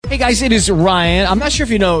Hey guys, it is Ryan. I'm not sure if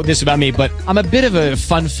you know this about me, but I'm a bit of a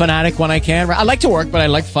fun fanatic when I can. I like to work, but I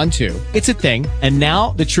like fun too. It's a thing. And now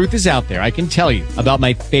the truth is out there. I can tell you about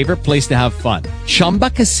my favorite place to have fun. Chumba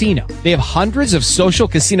Casino. They have hundreds of social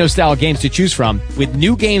casino style games to choose from with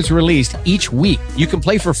new games released each week. You can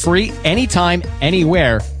play for free anytime,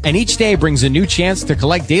 anywhere. And each day brings a new chance to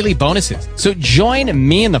collect daily bonuses. So join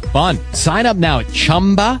me in the fun. Sign up now at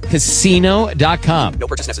ChumbaCasino.com. No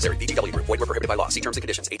purchase necessary. VGW Group. Void where prohibited by law. See terms and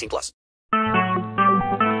conditions. 18+.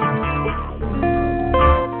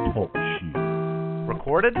 Talk Sheet.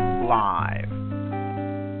 Recorded live.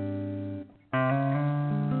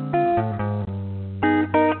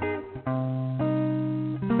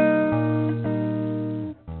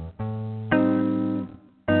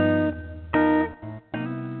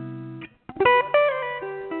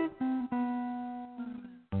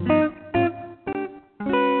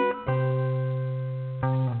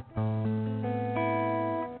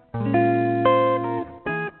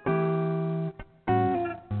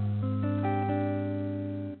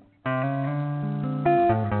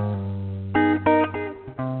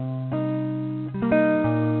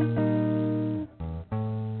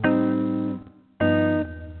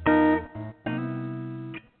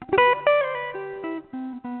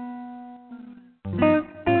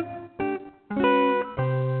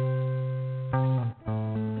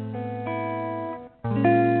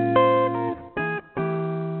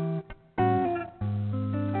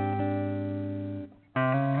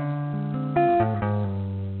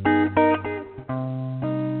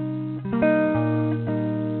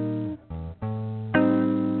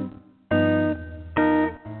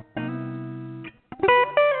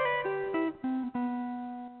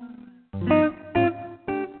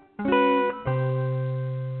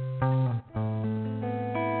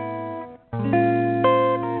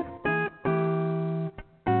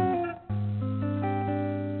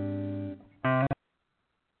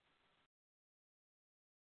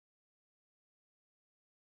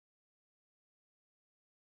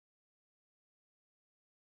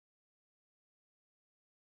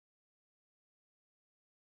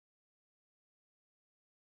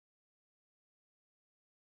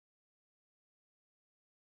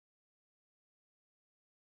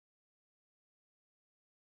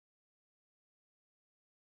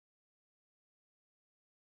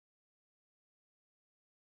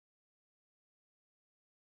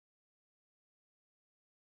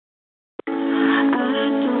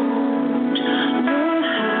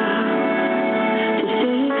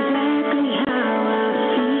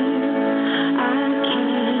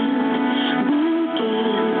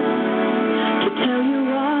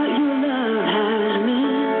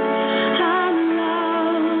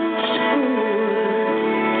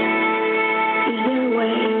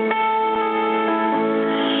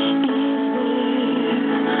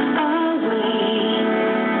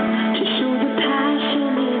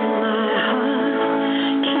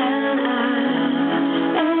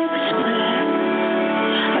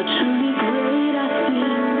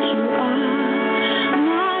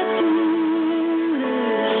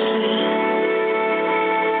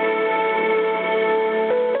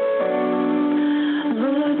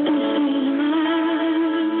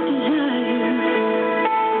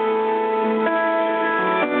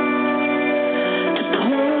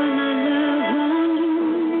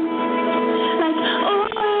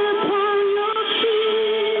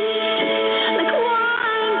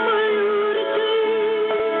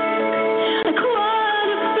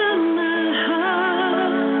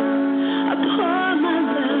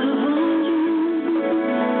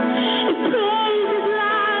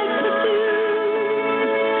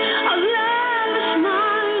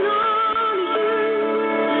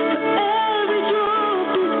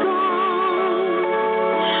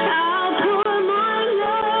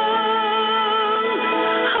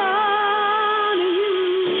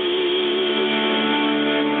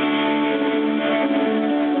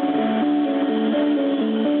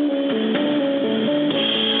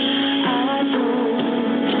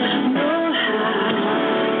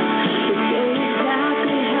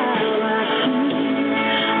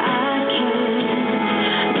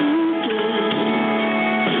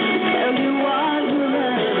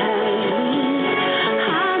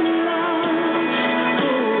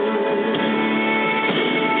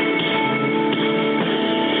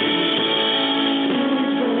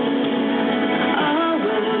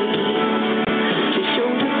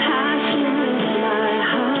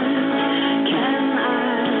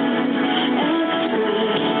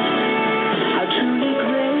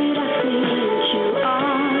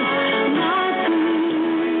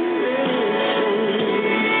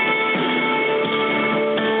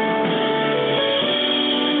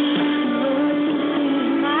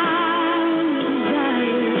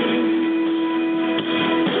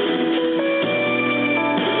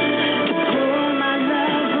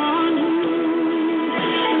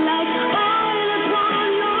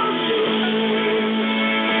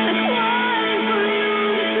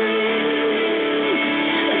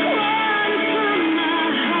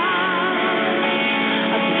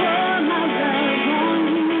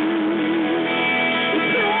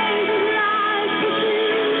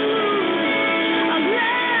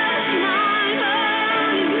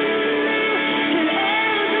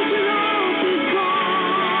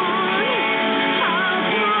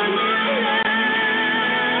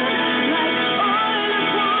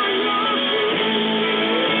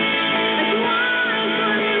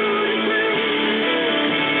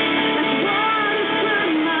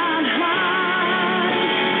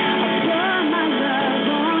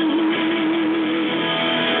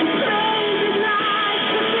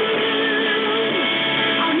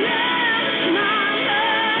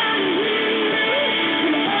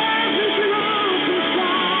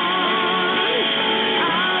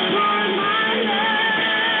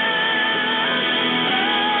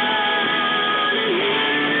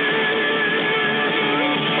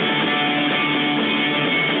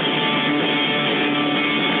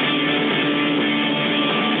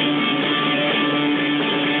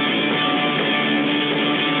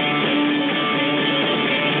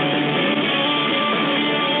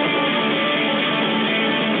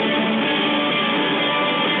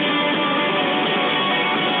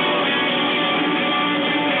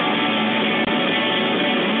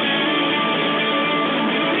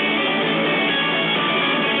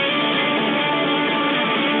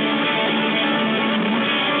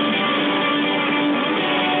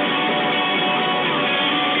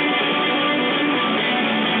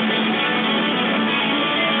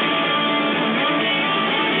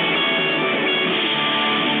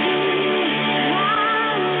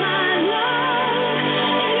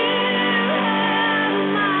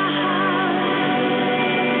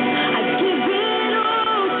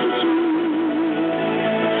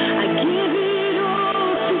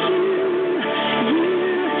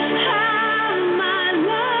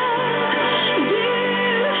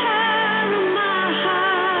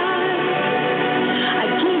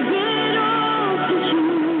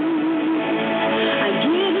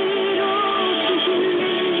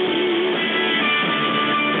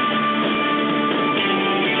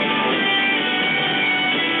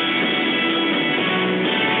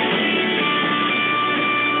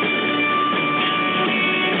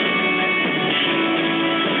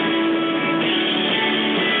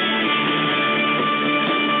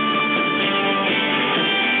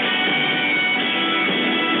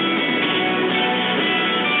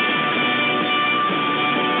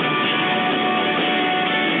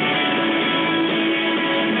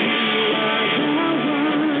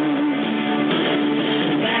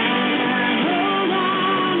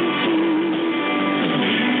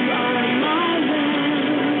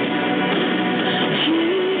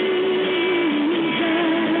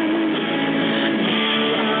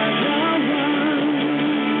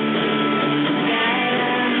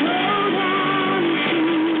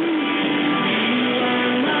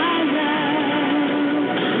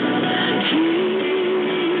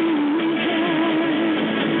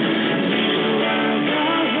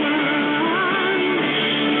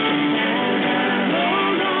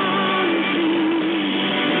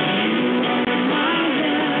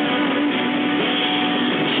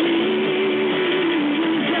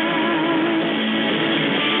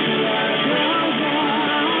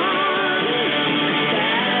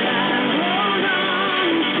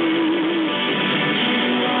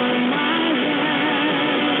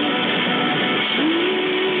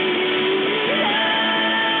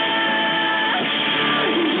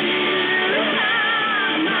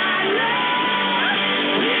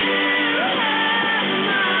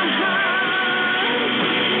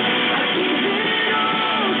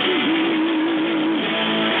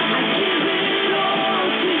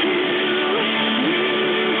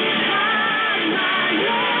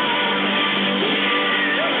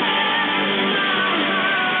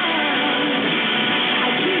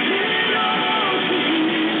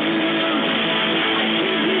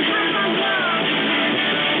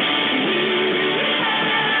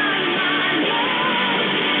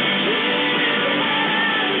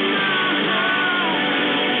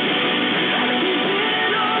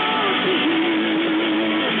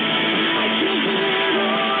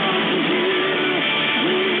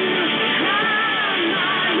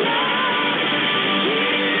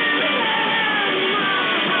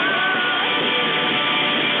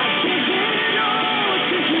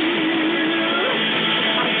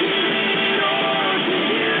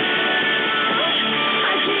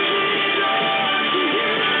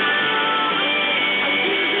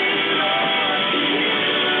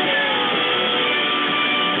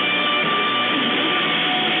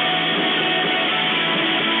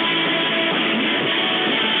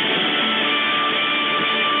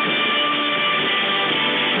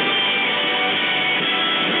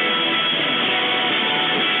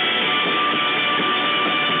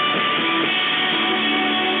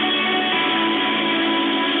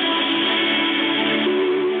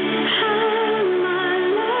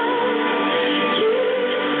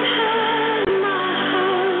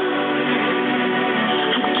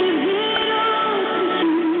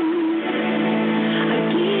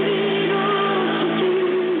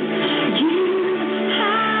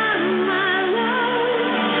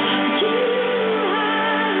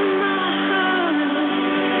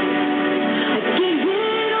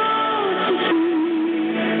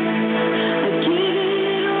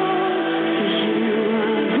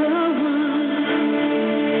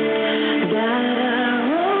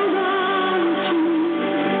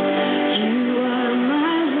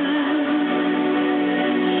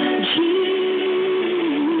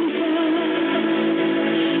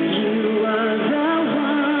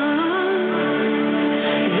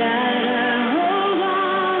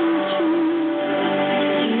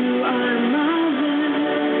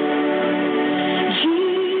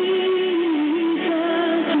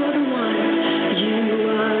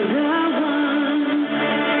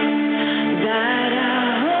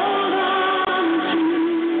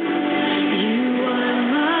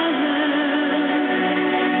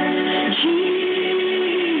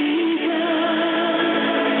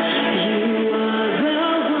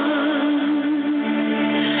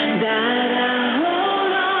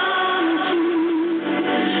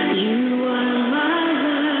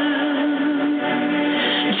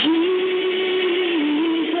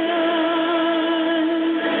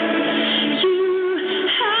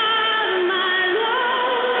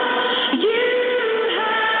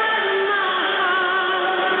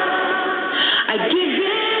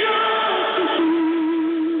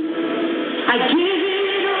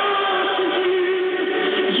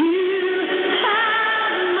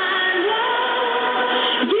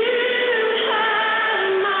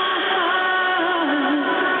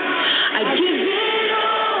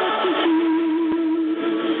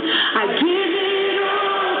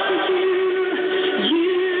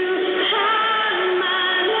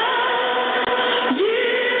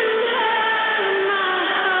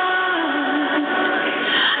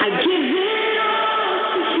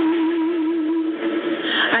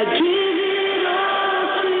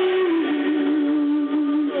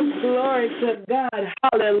 God.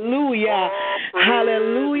 Hallelujah.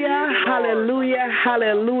 Hallelujah. Hallelujah.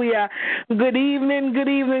 Hallelujah. Good evening, good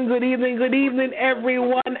evening, good evening, good evening,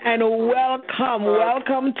 everyone, and welcome.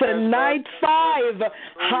 Welcome to Night 5.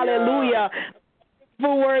 Hallelujah.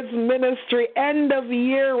 Words Ministry End of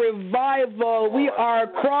Year Revival. We are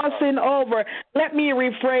crossing over. Let me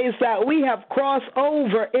rephrase that. We have crossed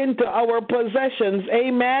over into our possessions.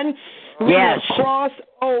 Amen. We have crossed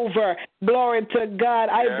over. Glory to God.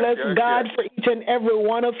 I bless God for each and every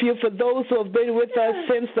one of you, for those who have been with us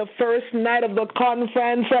since the first night of the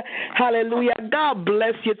conference. Hallelujah. God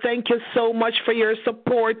bless you. Thank you so much for your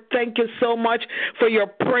support. Thank you so much for your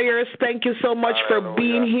prayers. Thank you so much for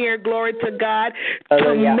being here. Glory to God.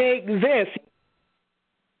 To make this.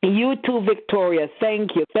 You too, Victoria.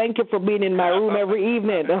 Thank you. Thank you for being in my room every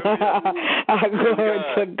evening. Glory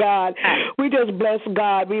to God. We just bless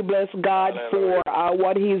God. We bless God for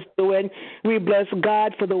what He's doing. We bless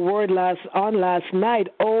God for the word last night.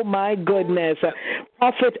 Oh, my goodness.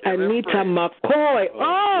 Prophet Anita McCoy.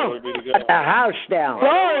 Oh, at the house down.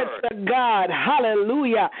 Glory to God.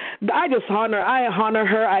 Hallelujah. I honor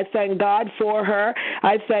her. I thank God for her.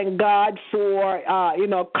 I thank God for,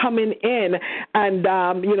 coming in and,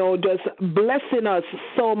 just blessing us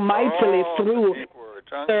so mightily through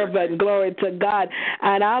servant. Glory to God.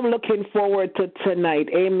 And I'm looking forward to tonight.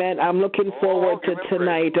 Amen. I'm looking forward to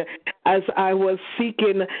tonight. As I was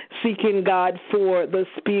seeking God for the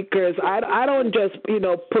speakers, I don't just,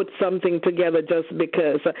 put something together just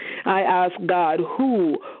because. I ask God,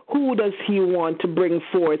 who does He want to bring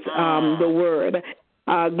forth the word?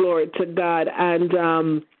 Glory to God.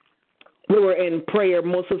 And we were in prayer.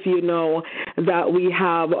 Most of you know that we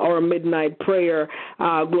have our midnight prayer.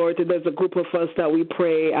 Glory to, there's a group of us that we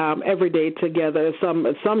pray every day together. Some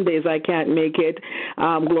days I can't make it.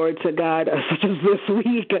 Glory to God, such as this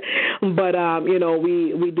week. But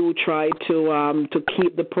we do try to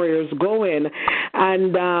keep the prayers going.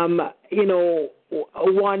 And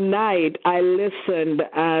one night I listened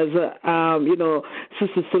as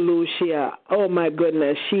Sister Selucia. Oh my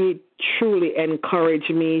goodness, she truly encouraged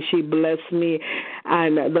me. She blessed me,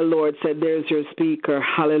 and the Lord said, "There's your speaker."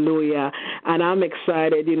 Hallelujah. And I'm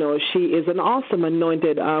excited. She is an awesome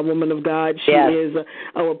anointed woman of God. She is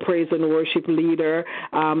our praise and worship leader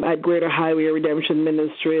at Greater Highway Redemption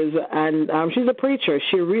Ministries, and she's a preacher.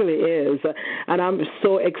 She really is. And I'm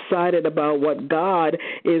so excited about what God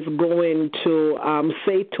is going to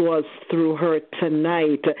say to us through her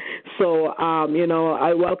tonight. So,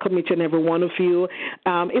 I welcome each and every one of you.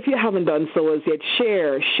 If you haven't done so as yet,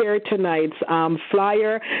 share tonight's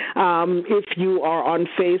flyer. If you are on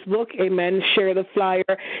Facebook, amen, share the flyer,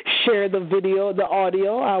 share the video, the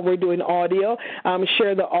audio. We're doing audio.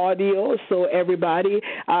 Share the audio so everybody,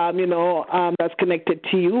 that's connected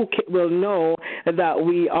to you will know that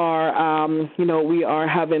we are, we are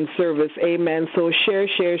having service. Amen. So share.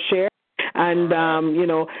 And,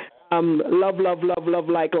 love,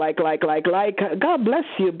 like. God bless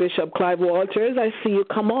you, Bishop Clive Walters. I see you.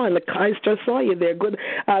 Come on. I just saw you there. Good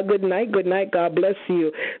night. God bless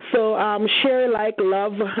you. So share, like,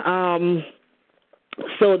 love,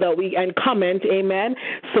 so that we and comment, amen,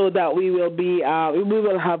 so that we will be we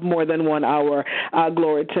will have more than 1 hour.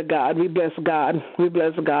 Glory to God. We bless God. We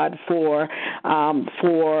bless God for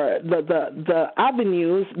the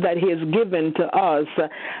avenues that He has given to us,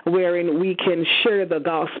 wherein we can share the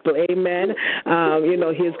gospel. Amen.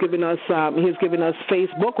 He has given us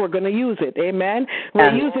Facebook. We're going to use it. Amen.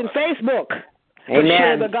 We're using Facebook to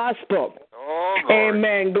share the gospel.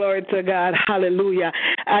 Amen. Glory to God. Hallelujah.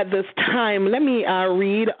 At this time, let me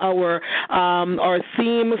read our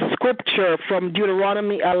theme scripture from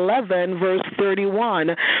Deuteronomy 11, verse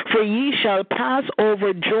 31. For ye shall pass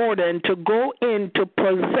over Jordan to go in to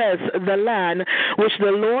possess the land which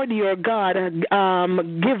the Lord your God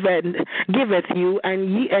giveth you,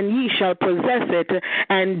 and ye shall possess it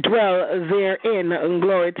and dwell therein.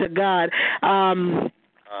 Glory to God.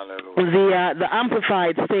 The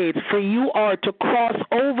Amplified states, for you are to cross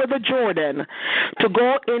over the Jordan to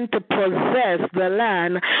go in to possess the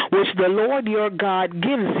land which the Lord your God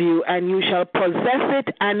gives you, and you shall possess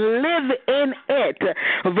it and live in it.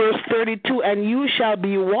 Verse 32, and you shall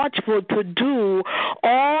be watchful to do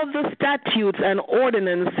all the statutes and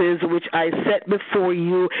ordinances which I set before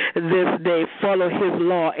you this day. Follow His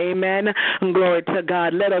law. Amen. Glory to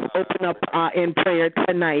God. Let us open up in prayer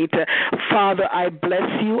tonight. Father, I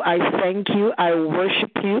bless you. you, I thank you, I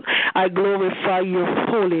worship you, I glorify your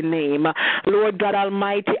holy name. Lord God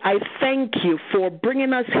Almighty, I thank you for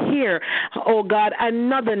bringing us here, oh God,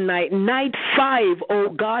 another night, night 5, oh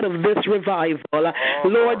God, of this revival.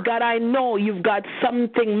 Lord God, I know you've got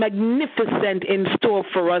something magnificent in store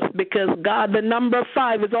for us because, God, the number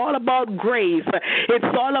 5 is all about grace. It's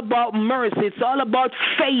all about mercy. It's all about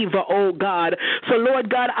favor, oh God. So, Lord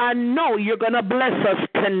God, I know you're going to bless us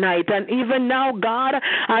tonight. And even now, God,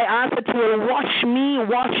 I ask that you will wash me,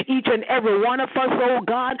 wash each and every one of us, oh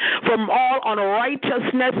God, from all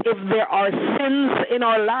unrighteousness. If there are sins in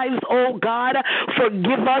our lives, oh God,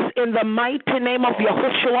 forgive us in the mighty name of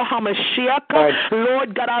Yahushua HaMashiach.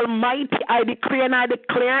 Lord God Almighty, I decree and I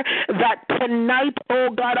declare that tonight, oh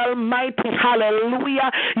God Almighty,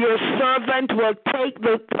 hallelujah, your servant will take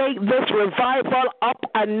this revival up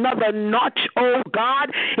another notch, oh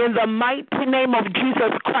God, in the mighty name of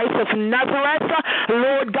Jesus Christ of Nazareth.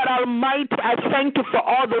 Lord God Almighty, I thank you for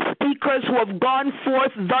all the speakers who have gone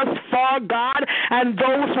forth thus far, God, and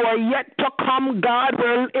those who are yet to come, God.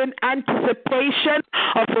 We're in anticipation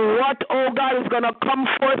of what, oh God, is going to come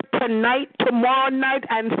forth tonight, tomorrow night,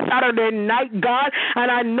 and Saturday night, God.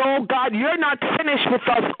 And I know, God, you're not finished with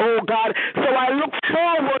us, oh God. So I look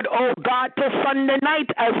forward, oh God, to Sunday night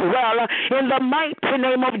as well, in the mighty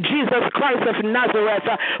name of Jesus Christ of Nazareth.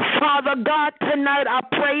 Father God, tonight I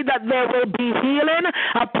pray that there will be healing.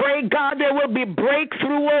 I pray, God, there will be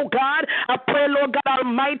breakthrough, oh God. I pray, Lord God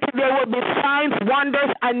Almighty, there will be signs,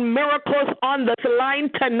 wonders, and miracles on this line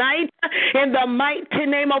tonight, in the mighty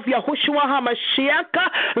name of Yahushua HaMashiach.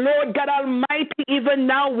 Lord God Almighty, even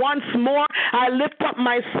now, once more, I lift up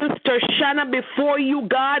my sister Shanna before you,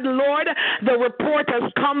 God. Lord, the report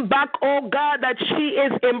has come back, oh God, that she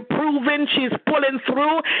is improving, she's pulling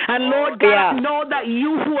through, and Lord God, I know that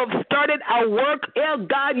you who have started a work, oh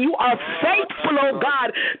God, you are faithful, oh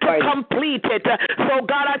God, to complete it. So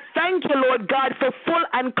God, I thank you, Lord God, for full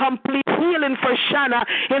and complete healing for Shanna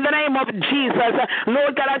in the name of Jesus.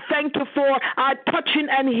 Lord God, I thank you for touching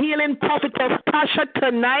and healing prophetess Tasha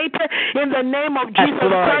tonight in the name of Jesus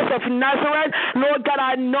Christ of Nazareth. Lord God,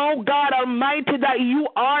 I know, God Almighty, that you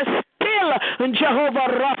are still Jehovah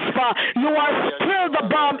Rapha. You are still the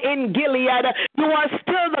balm in Gilead. You are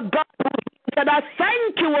still the God who and I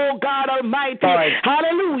thank you, oh God Almighty,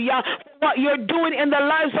 hallelujah, for what you're doing in the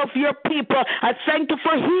lives of your people. I thank you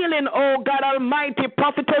for healing, oh God Almighty,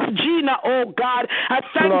 prophetess Gina, oh God. I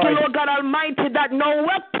thank you, Lord God Almighty, that no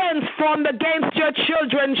weapons formed against your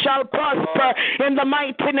children shall prosper in the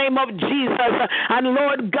mighty name of Jesus. And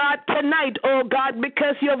Lord God, tonight, oh God,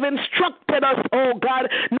 because you have instructed us, oh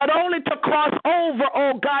God, not only to cross over,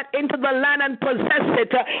 oh God, into the land and possess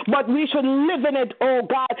it, but we should live in it, oh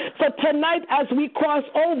God. So tonight, as we cross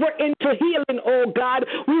over into healing, oh God,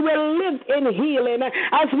 we will live in healing.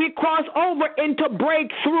 As we cross over into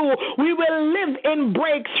breakthrough, we will live in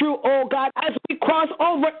breakthrough, oh God. As we cross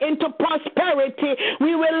over into prosperity,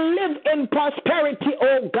 we will live in prosperity,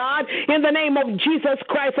 oh God, in the name of Jesus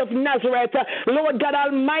Christ of Nazareth. Lord God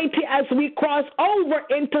Almighty, as we cross over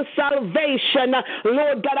into salvation,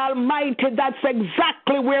 Lord God Almighty, that's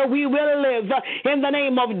exactly where we will live in the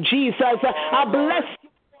name of Jesus. I bless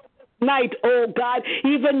night, oh God.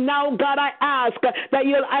 Even now, God, I ask that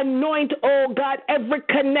you'll anoint, oh God, every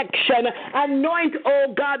connection. Anoint,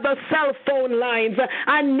 oh God, the cell phone lines.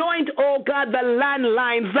 Anoint, oh God, the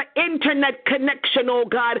landlines, the internet connection, oh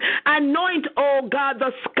God. Anoint, oh God,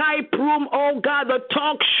 the Skype room, oh God, the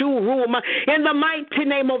talk show room. In the mighty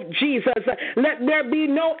name of Jesus, let there be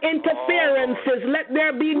no interferences. Let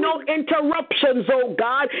there be no interruptions, oh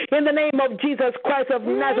God, in the name of Jesus Christ of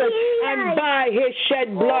Nazareth, and by his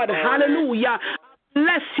shed blood. Hallelujah.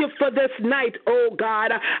 Bless you for this night, oh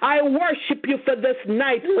God. I worship you for this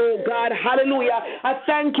night, oh God. Hallelujah. I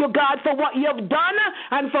thank you, God, for what you've done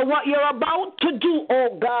and for what you're about to do,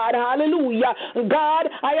 oh God. Hallelujah. God,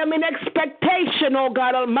 I am in expectation, oh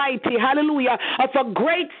God Almighty. Hallelujah. Of a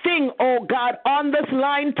great thing, oh God, on this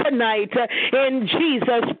line tonight. In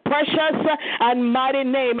Jesus' precious and mighty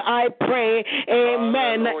name I pray.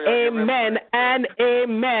 Amen, amen, and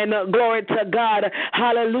amen. Glory to God.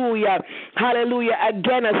 Hallelujah. Hallelujah.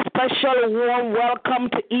 Again, a special warm welcome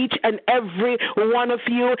to each and every one of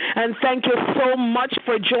you, and thank you so much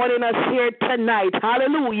for joining us here tonight.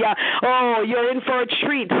 Hallelujah. Oh, you're in for a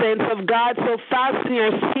treat, saints of God, so fasten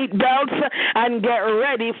your seatbelts and get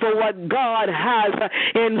ready for what God has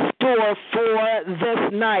in store for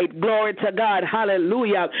this night. Glory to God.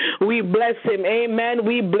 Hallelujah. We bless him. Amen.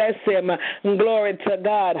 We bless him. Glory to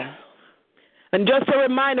God. And just a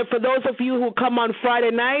reminder for those of you who come on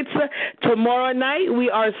Friday nights, tomorrow night we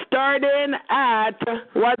are starting at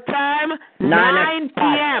what time? 9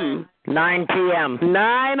 p.m. 9 p.m.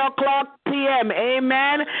 9 o'clock p.m.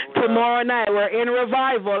 Amen. Tomorrow night we're in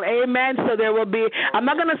revival. Amen. So there will be, I'm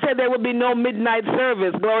not going to say there will be no midnight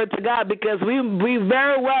service. Glory to God, because we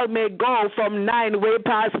very well may go from 9 way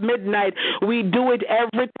past midnight. We do it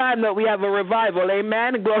every time that we have a revival.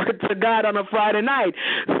 Amen. Glory to God on a Friday night.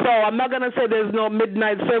 So I'm not going to say there's no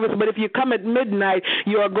midnight service, but if you come at midnight,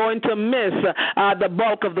 you are going to miss the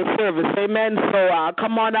bulk of the service. Amen. So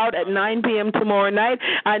come on out at 9 p.m. tomorrow night.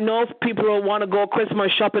 I know people will want to go Christmas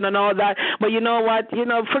shopping and all that, but you know what?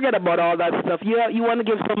 Forget about all that stuff. You want to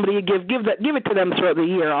give somebody, give it to them throughout the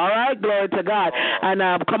year. All right, glory to God.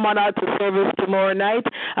 And come on out to service tomorrow night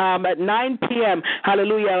at 9 p.m.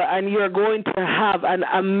 Hallelujah. And you're going to have an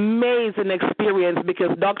amazing experience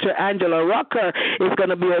because Dr. Angela Rucker is going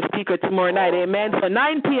to be our speaker tomorrow night. Amen. So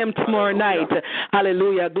 9 p.m. tomorrow night.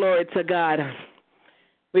 Hallelujah. Glory to God.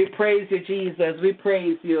 We praise you, Jesus. We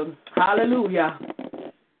praise you. Hallelujah.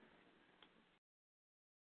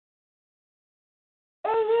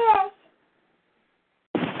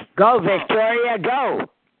 Go, Victoria, go.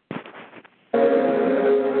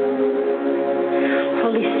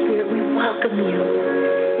 Holy Spirit, we welcome you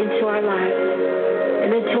into our lives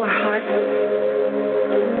and into our hearts.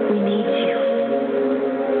 We need you.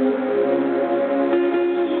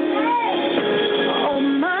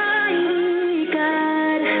 Almighty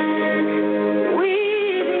God, we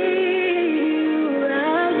need you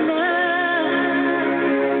right now.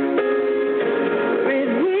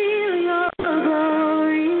 Reveal your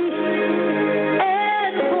glory.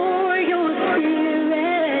 Pour your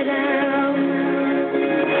spirit out.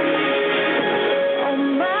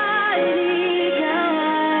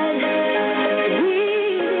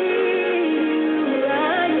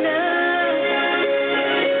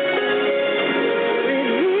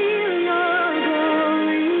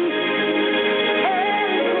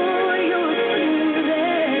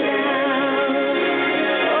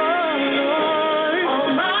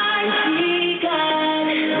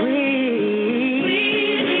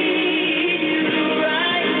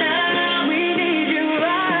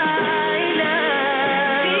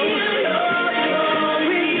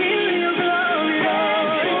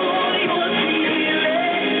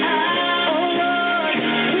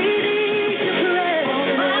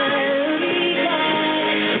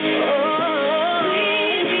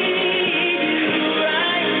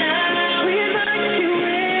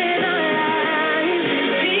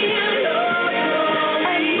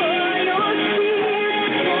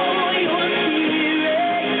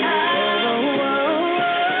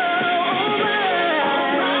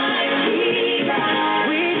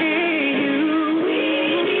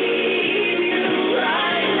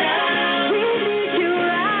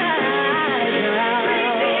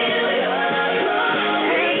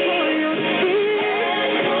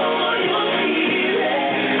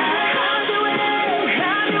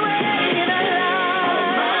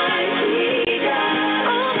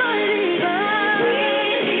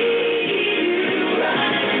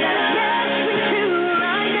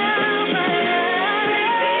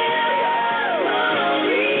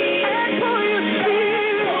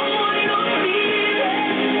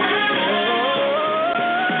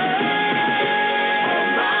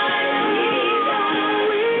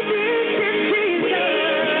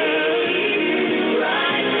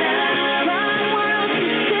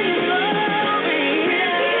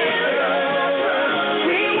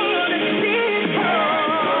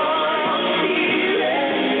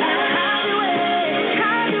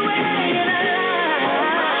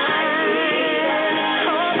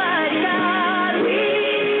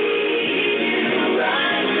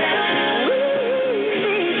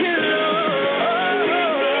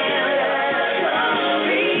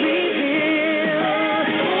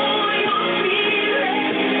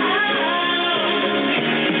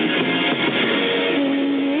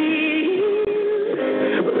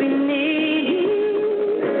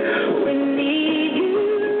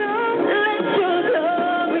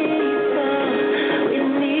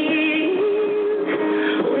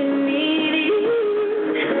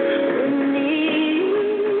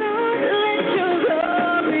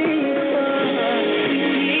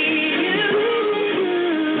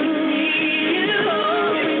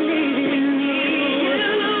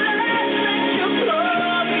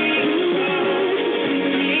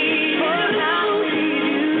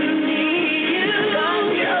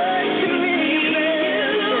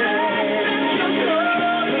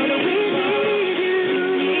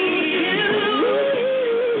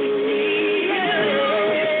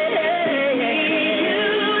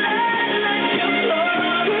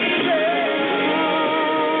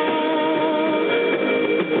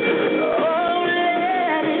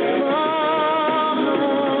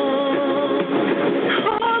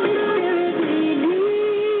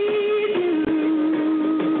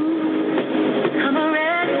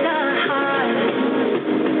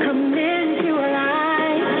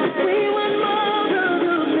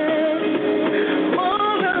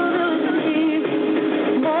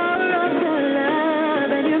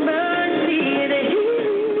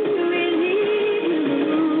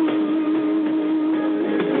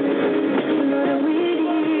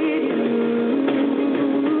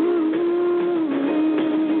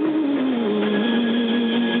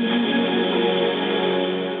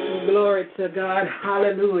 God.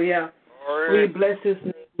 Hallelujah. We bless his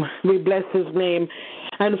name. We bless his name.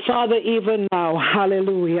 And Father, even now,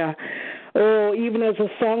 hallelujah. Oh, even as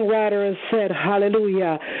a songwriter has said,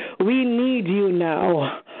 hallelujah, we need you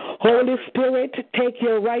now. Holy Spirit, take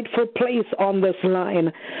your rightful place on this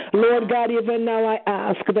line. Lord God, even now I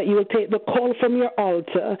ask that you will take the call from your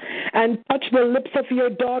altar and touch the lips of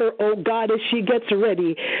your daughter, oh God, as she gets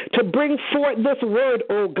ready to bring forth this word,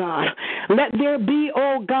 oh God. Let there be,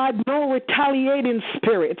 oh God, no retaliating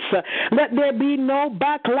spirits. Let there be no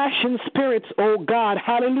backlashing spirits, oh God.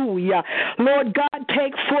 Hallelujah. Lord God,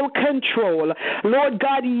 take full control. Lord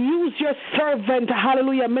God, use your servant,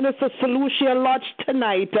 hallelujah, Minister Celucia Lodge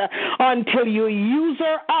tonight until you use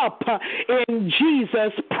her up. In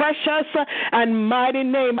Jesus' precious and mighty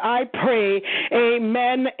name I pray.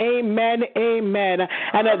 Amen, amen, amen.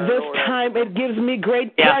 And at this time, it gives me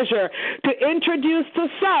great pleasure to introduce to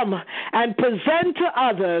some and present to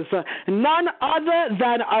others none other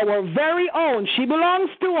than our very own. She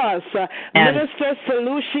belongs to us, Minister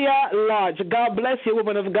Celucia Lodge. God bless you,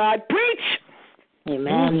 woman of God. Preach!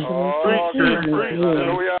 Amen. To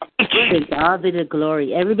God be the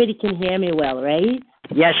glory. Everybody can hear me well, right?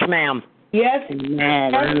 Yes, ma'am. Yes.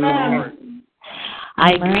 Amen. Amen.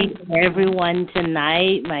 I greet everyone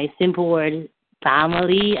tonight, my Simple Word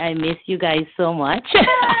family. I miss you guys so much.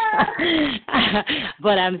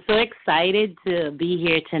 But I'm so excited to be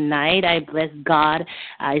here tonight. I bless God.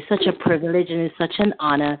 It's such a privilege and it's such an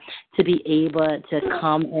honor to be able to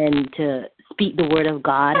come and to speak the word of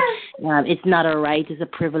God. It's not a right, it's a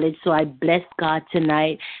privilege. So I bless God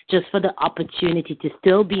tonight just for the opportunity to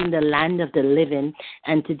still be in the land of the living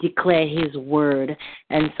and to declare his word.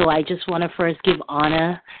 And so I just want to first give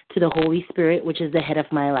honor to the Holy Spirit, which is the head of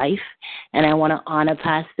my life. And I want to honor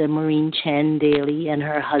Pastor Maureen Chen Daly and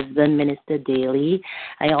her husband, Minister Daly.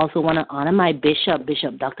 I also want to honor my Bishop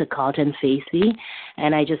Dr. Carlton Facey.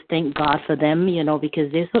 And I just thank God for them,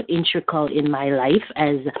 because they're so integral in my life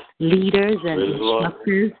as leaders and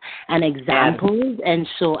instructors and examples. And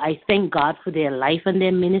so I thank God for their life and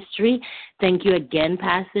their ministry. Thank you again,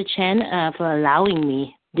 Pastor Chen, for allowing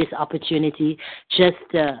me this opportunity just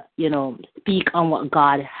to, speak on what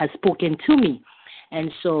God has spoken to me. And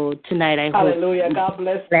so tonight I Hallelujah. hope God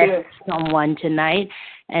bless you. Someone tonight.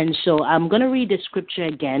 And so I'm going to read the scripture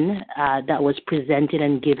again that was presented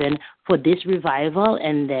and given for this revival,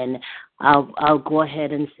 and then I'll go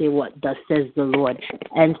ahead and say what thus says the Lord.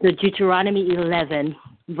 And so Deuteronomy 11,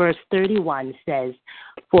 verse 31 says,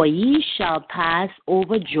 "For ye shall pass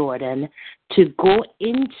over Jordan to go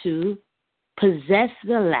into possess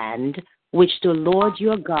the land which the Lord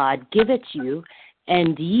your God giveth you,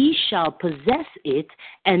 and ye shall possess it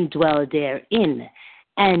and dwell therein.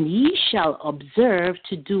 And ye shall observe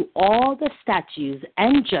to do all the statutes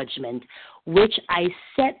and judgment which I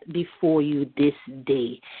set before you this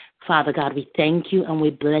day." Father God, we thank you and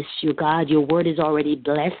we bless you, God. Your word is already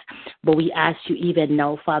blessed, but we ask you even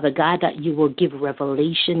now, Father God, that you will give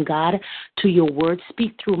revelation, God, to your word.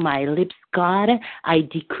 Speak through my lips, God. I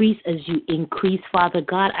decrease as you increase, Father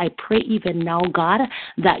God. I pray even now, God,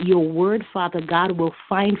 that your word, Father God, will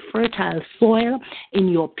find fertile soil in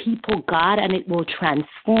your people, God, and it will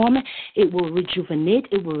transform, it will rejuvenate,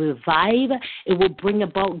 it will revive, it will bring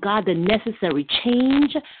about, God, the necessary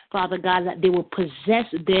change, Father God, that they will possess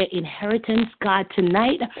their inheritance, God,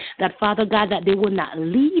 tonight, that, Father God, that they will not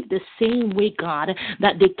leave the same way, God,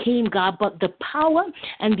 that they came, God, but the power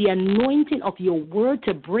and the anointing of your word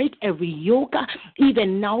to break every yoke,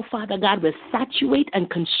 even now, Father God, will saturate and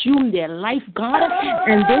consume their life, God,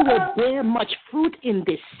 and they will bear much fruit in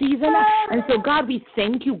this season. And so, God, we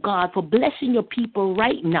thank you, God, for blessing your people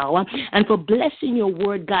right now and for blessing your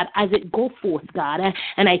word, God, as it go forth, God.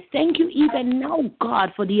 And I thank you even now,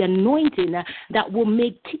 God, for the anointing that will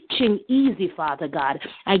make teaching easy, Father God.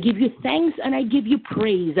 I give you thanks and I give you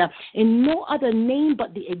praise in no other name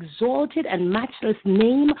but the exalted and matchless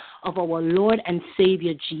name of our Lord and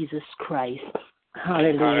Savior Jesus Christ.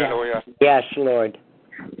 Hallelujah. Hallelujah. Yes, Lord.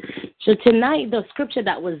 So tonight, the scripture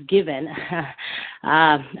that was given,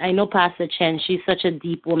 I know Pastor Chen, she's such a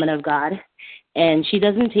deep woman of God, and she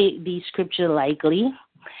doesn't take the scripture lightly.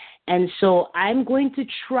 And so I'm going to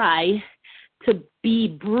try to be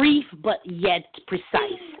brief but yet precise.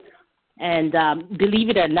 And believe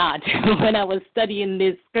it or not, when I was studying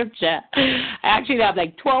this scripture, I actually have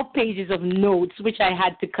like 12 pages of notes, which I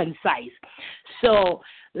had to concise. So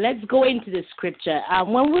let's go into the scripture.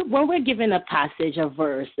 When we're given a passage, a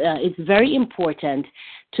verse, it's very important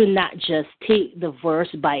to not just take the verse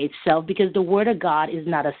by itself, because the Word of God is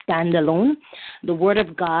not a standalone. The Word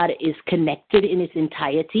of God is connected in its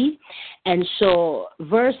entirety. And so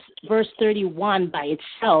verse 31 by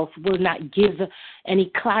itself will not give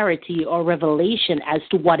any clarity or revelation as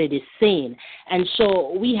to what it is saying. And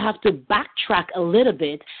so we have to backtrack a little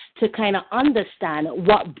bit to kind of understand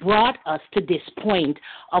what brought us to this point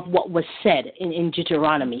of what was said in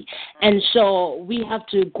Deuteronomy. And so we have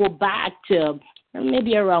to go back to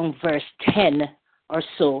maybe around verse 10 or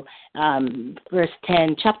so, verse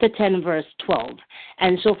 10, chapter 10, verse 12.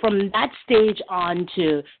 And so from that stage on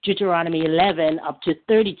to Deuteronomy 11 up to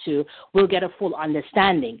 32, we'll get a full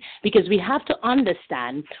understanding, because we have to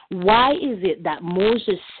understand why is it that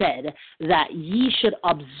Moses said that ye should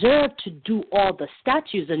observe to do all the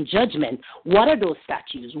statutes and judgment. What are those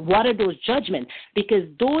statutes? What are those judgments? Because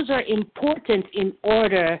those are important in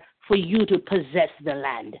order for you to possess the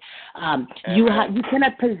land. You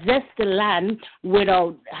cannot possess the land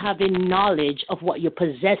without having knowledge of what you're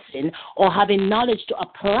possessing or having knowledge to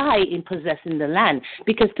apply in possessing the land.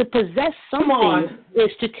 Because to possess something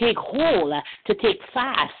is to take hold, to take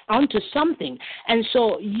fast onto something. And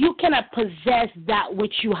so you cannot possess that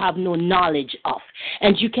which you have no knowledge of.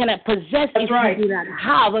 And you cannot possess if you do not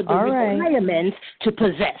have the requirements to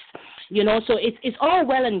possess. You know, so it's all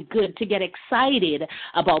well and good to get excited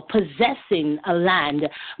about possessing a land,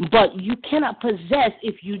 but you cannot possess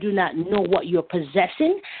if you do not know what you're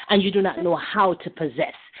possessing and you do not know how to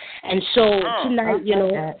possess. And so tonight, you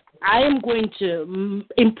know, I am going to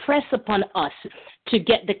impress upon us to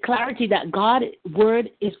get the clarity that God's word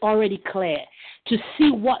is already clear, to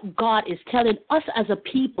see what God is telling us as a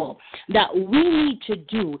people that we need to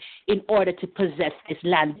do in order to possess this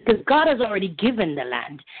land, because God has already given the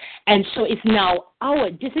land. And so it's now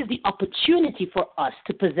this is the opportunity for us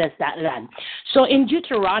to possess that land. So in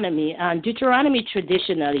Deuteronomy, Deuteronomy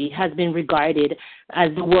traditionally has been regarded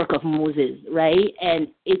as the work of Moses, right? And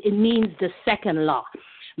it means the second law.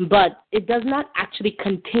 But it does not actually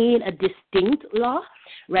contain a distinct law,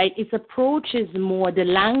 right? Its approach is more, the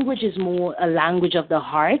language is more a language of the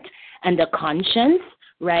heart and the conscience,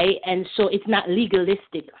 right? And so it's not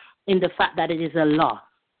legalistic in the fact that it is a law.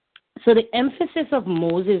 So the emphasis of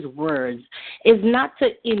Moses' words is not to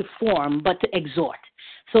inform, but to exhort.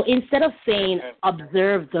 So instead of saying,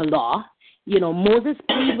 observe the law, you know, Moses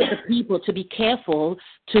pleaded with the people to be careful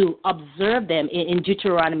to observe them in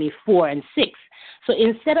Deuteronomy 4 and 6. So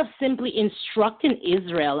instead of simply instructing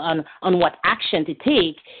Israel on what action to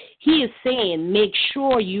take, he is saying, make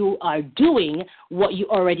sure you are doing what you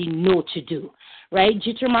already know to do, right?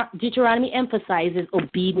 Deuteronomy emphasizes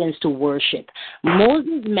obedience to worship.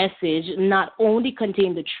 Moses' message not only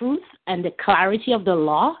contained the truth and the clarity of the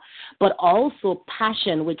law, but also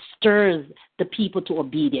passion which stirs the people to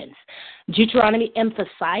obedience. Deuteronomy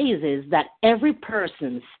emphasizes that every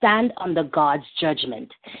person stand under God's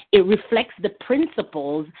judgment. It reflects the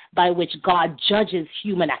principles by which God judges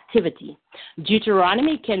human activity.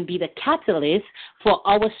 Deuteronomy can be the catalyst for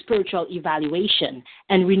our spiritual evaluation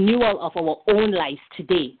and renewal of our own lives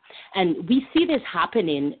today. And we see this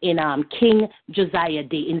happening in King Josiah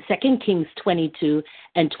day in 2 Kings 22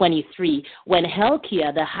 and 23, when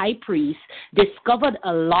Hilkiah, the high priest, discovered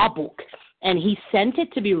a law book, and he sent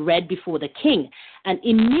it to be read before the king. And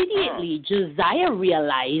immediately Josiah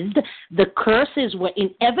realized the curses were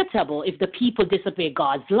inevitable if the people disobey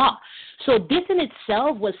God's law. So this in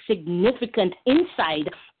itself was significant insight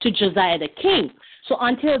to Josiah the king. So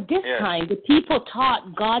until this time, the people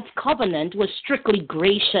thought God's covenant was strictly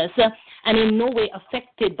gracious and in no way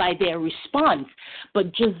affected by their response.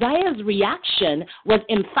 But Josiah's reaction was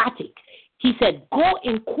emphatic. He said, go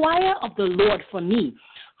inquire of the Lord for me,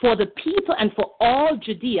 for the people and for all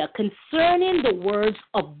Judea concerning the words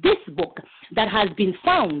of this book that has been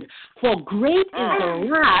found. For great is the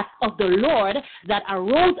wrath of the Lord that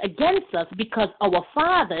arose against us, because our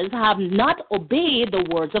fathers have not obeyed the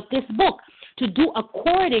words of this book, to do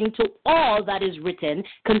according to all that is written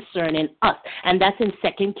concerning us. And that's in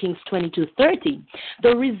 2 Kings 22:30.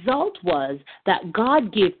 The result was that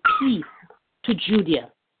God gave peace to Judea,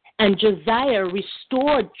 and Josiah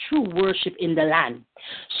restored true worship in the land.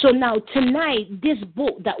 So now tonight, this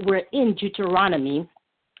book that we're in, Deuteronomy,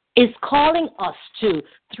 is calling us to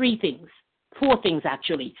four things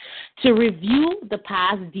actually, to review the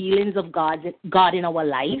past dealings of God in our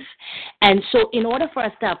life. And so in order for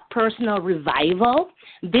us to have personal revival,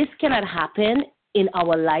 this cannot happen in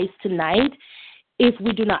our lives tonight if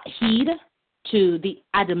we do not heed to the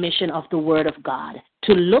admonition of the word of God,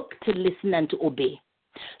 to look, to listen, and to obey.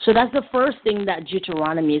 So that's the first thing that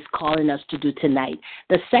Deuteronomy is calling us to do tonight.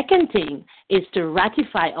 The second thing is to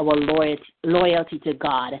ratify our loyalty to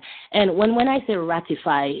God. And when I say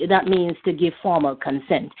ratify, that means to give formal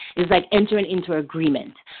consent. It's like entering into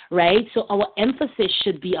agreement, right? So our emphasis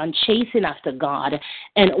should be on chasing after God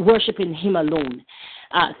and worshiping Him alone.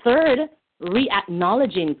 Third,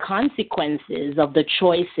 re-acknowledging consequences of the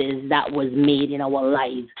choices that was made in our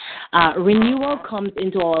lives. Renewal comes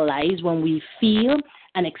into our lives when we feel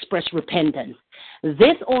and express repentance.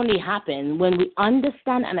 This only happens when we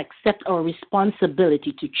understand and accept our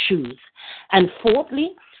responsibility to choose. And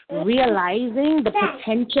fourthly, realizing the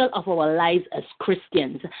potential of our lives as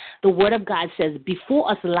Christians. The Word of God says,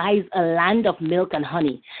 before us lies a land of milk and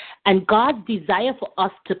honey, and God's desire for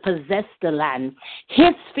us to possess the land.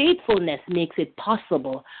 His faithfulness makes it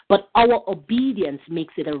possible, but our obedience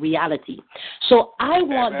makes it a reality. So I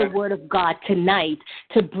want the Word of God tonight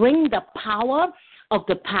to bring the power of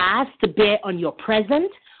the past to bear on your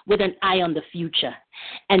present with an eye on the future.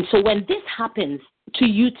 And so when this happens to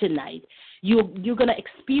you tonight, you're going to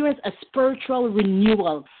experience a spiritual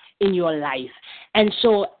renewal in your life. And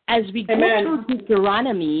so as we go through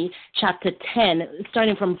Deuteronomy chapter 10,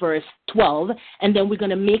 starting from verse 12, and then we're going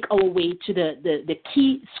to make our way to the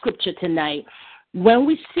key scripture tonight. When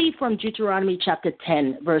we see from Deuteronomy chapter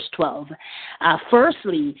 10, verse 12,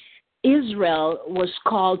 firstly, Israel was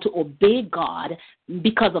called to obey God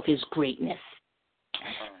because of his greatness.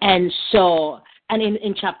 And so, and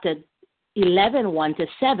in chapter 11, 1 to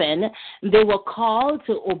 7, they were called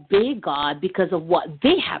to obey God because of what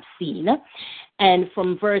they have seen. And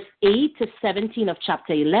from verse 8 to 17 of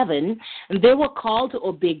chapter 11, they were called to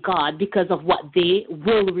obey God because of what they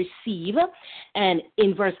will receive. And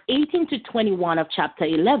in verse 18 to 21 of chapter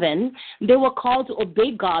 11, they were called to obey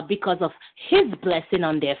God because of his blessing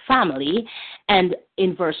on their family. And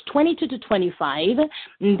in verse 22 to 25,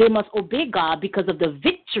 they must obey God because of the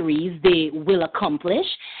victories they will accomplish.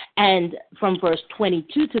 And from verse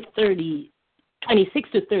 26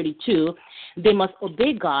 to 32, they must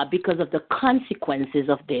obey God because of the consequences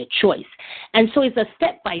of their choice. And so it's a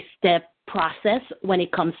step-by-step process when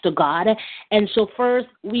it comes to God. And so first,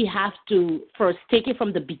 we have to first take it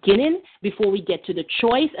from the beginning before we get to the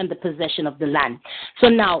choice and the possession of the land. So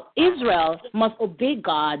now, Israel must obey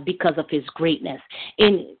God because of his greatness.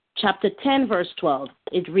 In chapter 10, verse 12,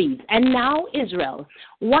 it reads, "And now, Israel,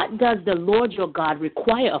 what does the Lord your God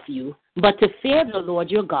require of you but to fear the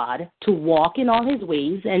Lord your God, to walk in all his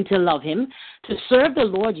ways, and to love him, to serve the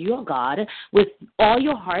Lord your God with all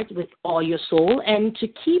your heart, with all your soul, and to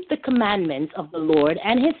keep the commandments of the Lord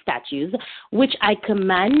and his statutes, which I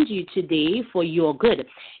command you today for your good.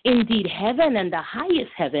 Indeed, heaven and the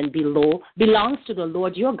highest heaven below belongs to the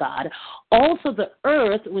Lord your God, also the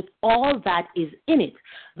earth with all that is in it.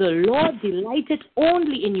 The Lord delighted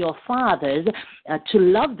only in your fathers to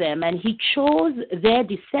love them, and he chose their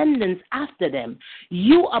descendants after them,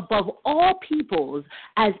 you above all peoples,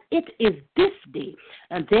 as it is this day.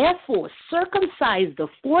 And therefore circumcise the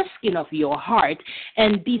foreskin of your heart,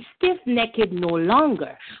 and be stiff-necked no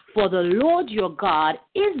longer. For the Lord your God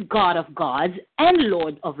is God of gods and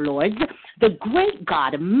Lord of lords, the great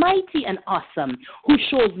God, mighty and awesome, who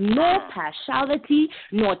shows no partiality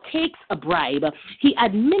nor takes a bribe. He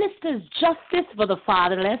administers justice for the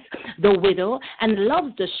fatherless, the widow, and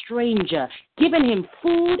loves the stranger, giving him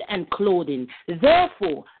food and clothing.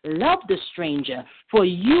 Therefore, love the stranger, for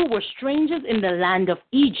you were strangers in the land of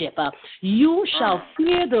Egypt. You shall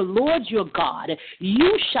fear the Lord your God.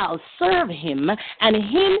 You shall serve him, and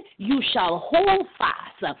him you shall hold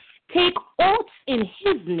fast. Take oaths in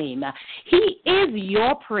his name. He is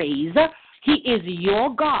your praise. He is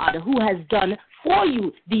your God, who has done for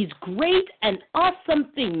you these great and awesome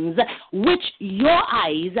things which your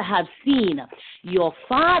eyes have seen. Your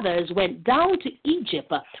fathers went down to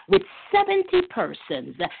Egypt with 70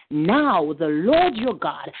 persons. Now the Lord your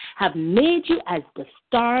God have made you as the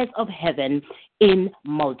stars of heaven in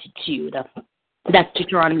multitude." That's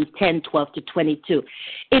Deuteronomy 10:12 to 22.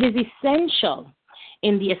 It is essential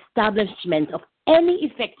in the establishment of any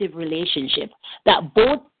effective relationship that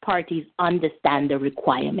both parties understand the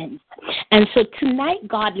requirements. And so tonight,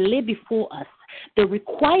 God laid before us the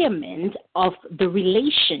requirement of the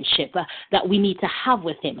relationship that we need to have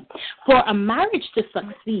with him. For a marriage to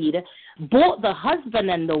succeed, both the husband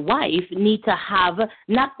and the wife need to have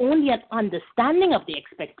not only an understanding of the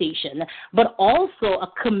expectation, but also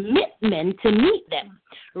a commitment to meet them,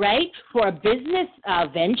 right? For a business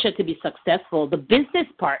venture to be successful, the business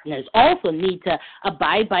partners also need to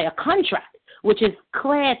abide by a contract, which is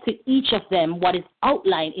clear to each of them what is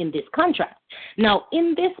outlined in this contract. Now,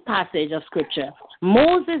 in this passage of Scripture,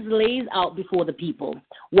 Moses lays out before the people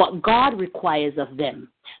what God requires of them.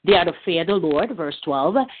 They are to fear the Lord, verse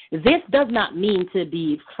 12. This does not mean to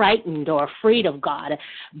be frightened or afraid of God,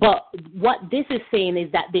 but what this is saying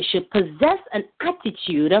is that they should possess an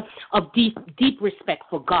attitude of deep respect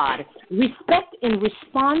for God, respect in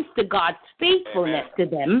response to God's faithfulness to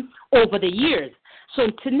them over the years. So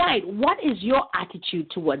tonight, what is your attitude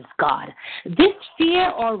towards God? This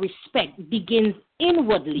fear or respect begins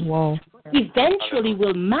inwardly, eventually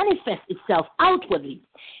will manifest itself outwardly.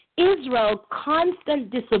 Israel's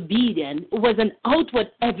constant disobedience was an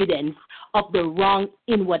outward evidence of the wrong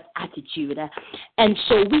inward attitude. And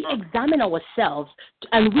so we examine ourselves,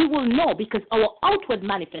 and we will know, because our outward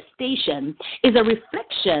manifestation is a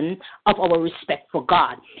reflection of our respect for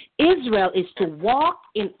God. Israel is to walk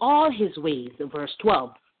in all his ways, verse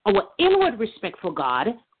 12. Our inward respect for God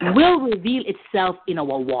will reveal itself in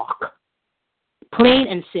our walk. Plain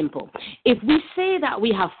and simple. If we say that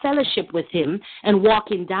we have fellowship with him and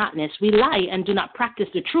walk in darkness, we lie and do not practice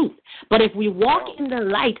the truth. But if we walk in the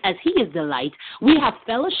light as he is the light, we have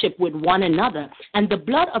fellowship with one another. And the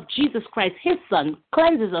blood of Jesus Christ, his son,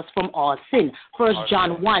 cleanses us from all sin. 1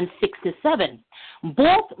 John 1:6-7.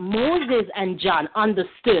 Both Moses and John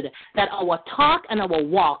understood that our talk and our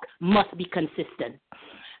walk must be consistent.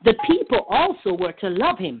 The people also were to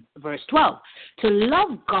love him. Verse 12. To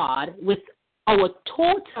love God with our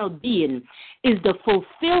total being is the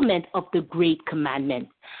fulfillment of the great commandment.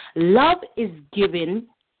 Love is giving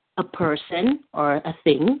a person or a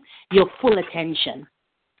thing your full attention.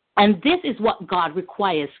 And this is what God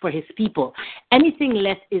requires for his people. Anything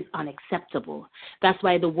less is unacceptable. That's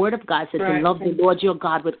why the word of God says to love the Lord your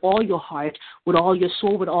God with all your heart, with all your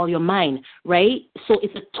soul, with all your mind, right? So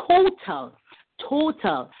it's a total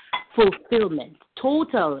fulfillment,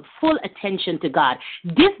 total full attention to God.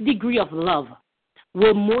 This degree of love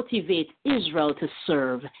will motivate Israel to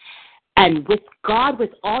serve, and with God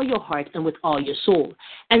with all your heart and with all your soul.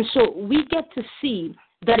 And so we get to see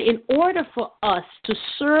that in order for us to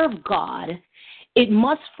serve God, it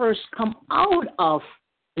must first come out of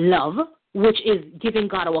love, which is giving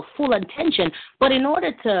God our full attention. But in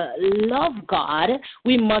order to love God,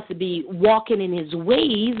 we must be walking in his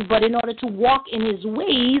ways. But in order to walk in his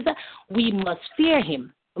ways, we must fear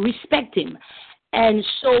him, respect him. And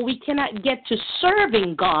so we cannot get to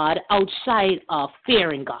serving God outside of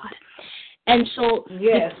fearing God. And so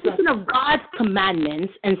the keeping of God's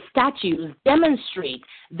commandments and statutes demonstrate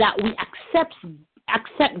that we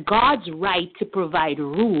accept God's right to provide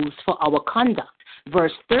rules for our conduct.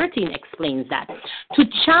 Verse 13 explains that. To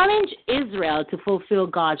challenge Israel to fulfill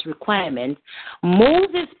God's requirements,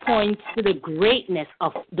 Moses points to the greatness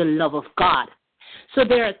of the love of God. So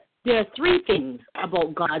there are three things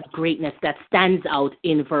about God's greatness that stands out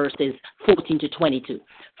in verses 14-22.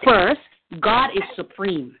 First, God is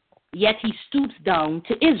supreme, yet he stoops down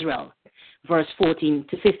to Israel. Verse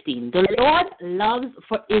 14-15. The Lord loves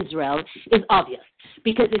for Israel is obvious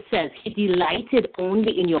because it says he delighted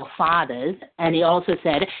only in your fathers, and he also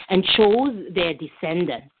said, and chose their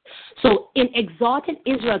descendants. So in exhorting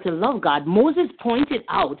Israel to love God, Moses pointed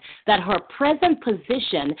out that her present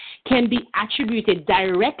position can be attributed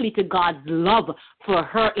directly to God's love for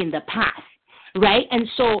her in the past. Right? And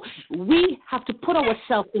so we have to put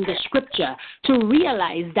ourselves in the scripture to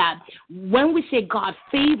realize that when we say God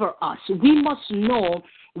favor us, we must know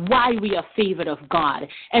why we are favored of God.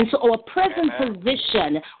 And so our present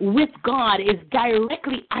position with God is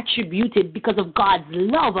directly attributed because of God's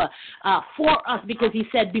love for us, because he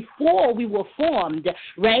said before we were formed,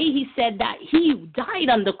 right, he said that he died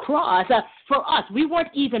on the cross for us. We weren't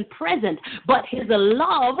even present, but his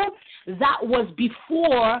love, that was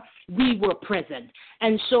before we were present.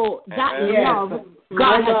 And so that love,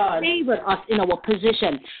 God has favored us in our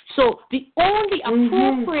position. So the only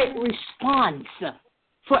appropriate response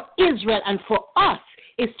for Israel and for us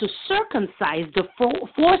is to circumcise the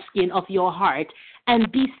foreskin of your heart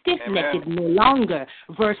and be stiff-necked no longer.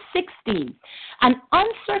 Verse 16, an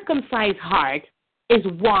uncircumcised heart is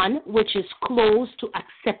one which is close to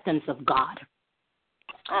acceptance of God.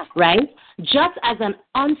 Right? Just as an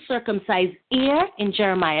uncircumcised ear in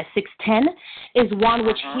Jeremiah 6:10 is one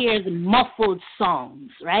which hears muffled songs,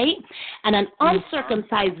 right? And an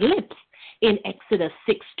uncircumcised lips in Exodus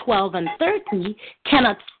 6:12 and 30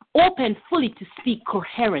 cannot open fully to speak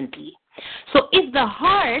coherently. So if the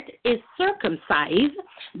heart is circumcised,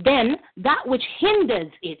 then that which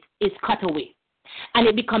hinders it is cut away, and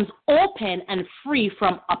it becomes open and free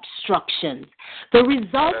from obstructions. The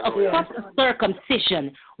result of such a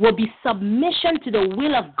circumcision will be submission to the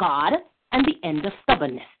will of God and the end of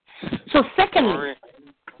stubbornness. So secondly,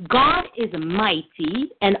 God is mighty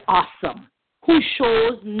and awesome. who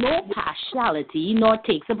shows no partiality nor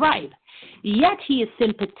takes a bribe. Yet he is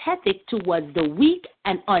sympathetic towards the weak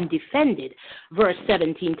and undefended. Verse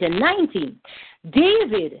 17 to 19.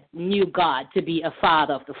 David knew God to be a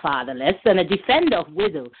father of the fatherless and a defender of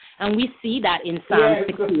widows. And we see that in Psalm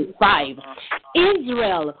 65.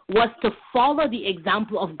 Israel was to follow the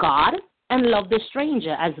example of God and love the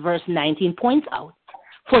stranger, as verse 19 points out,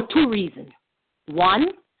 for two reasons.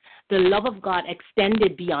 One, the love of God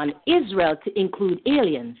extended beyond Israel to include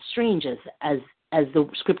aliens, strangers, as the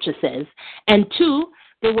scripture says. And two,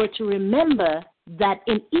 they were to remember that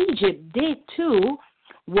in Egypt, they too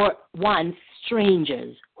were once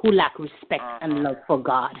strangers who lack respect and love for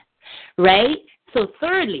God. Right? So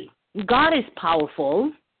thirdly, God is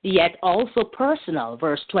powerful, yet also personal,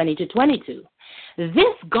 verse 20 to 22.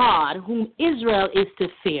 This God whom Israel is to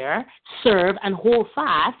fear, serve, and hold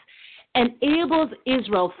fast, enables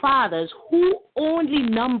Israel fathers who only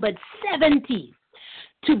numbered 70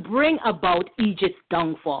 to bring about Egypt's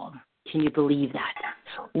downfall. Can you believe that?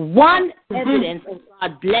 One evidence of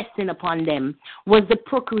God's blessing upon them was the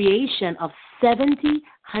procreation of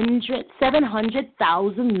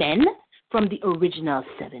 700,000 men from the original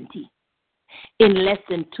 70 in less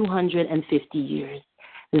than 250 years.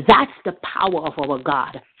 That's the power of our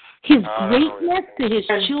God. His greatness to his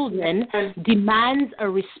children demands a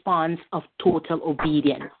response of total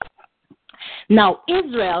obedience. Now,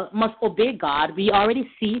 Israel must obey God. We already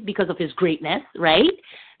see because of his greatness, right?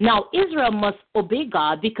 Now, Israel must obey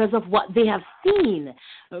God because of what they have seen.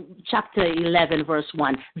 Chapter 11, verse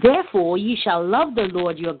 1. Therefore, ye shall love the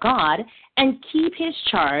Lord your God and keep his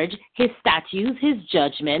charge, his statutes, his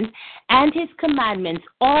judgments, and his commandments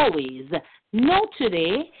always. Know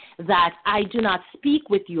today that I do not speak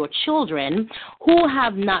with your children who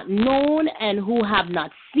have not known and who have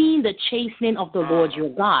not seen the chastening of the Lord your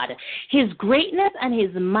God, his greatness and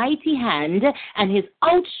his mighty hand and his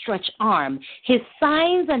outstretched arm, his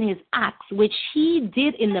signs and his acts which he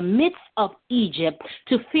did in the midst of Egypt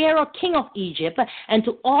to Pharaoh king of Egypt and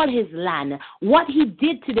to all his land, what he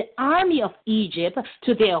did to the army of Egypt,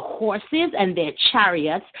 to their horses and their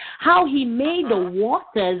chariots, how he made the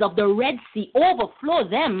waters of the Red Sea overflow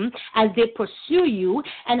them as they pursue you,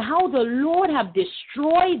 and how the Lord have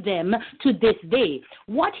destroyed them to this day.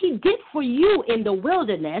 What he did for you in the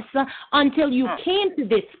wilderness until you came to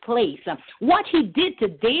this place. What he did to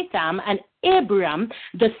Dathan and Abiram,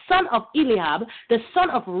 the son of Eliab, the son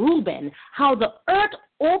of Reuben, how the earth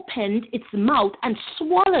opened its mouth and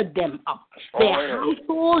swallowed them up. Their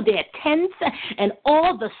household, their tents, and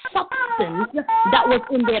all the substance that was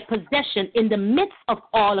in their possession in the midst of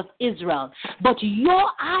all of Israel. But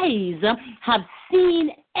your eyes have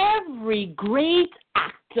seen every great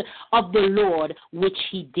act of the Lord which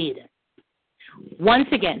he did. Once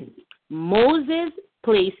again, Moses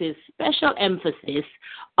places special emphasis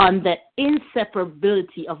on the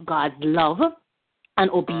inseparability of God's love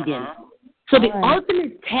and obedience. So the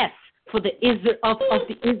ultimate test for the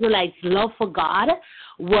Israelites' love for God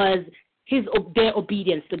was their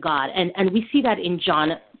obedience to God. And we see that in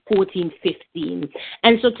John 14:15.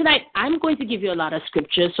 And so tonight I'm going to give you a lot of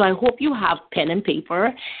scriptures. So I hope you have pen and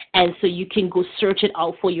paper, and so you can go search it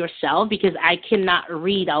out for yourself, because I cannot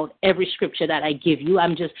read out every scripture that I give you.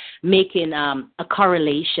 I'm just making a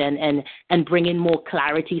correlation and bringing more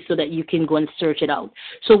clarity so that you can go and search it out.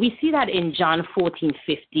 So we see that in John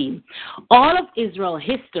 14:15. All of Israel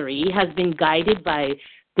history has been guided by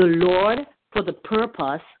the Lord for the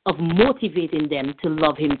purpose of motivating them to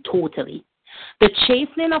love him totally. The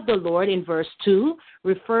chastening of the Lord in verse 2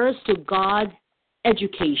 refers to God's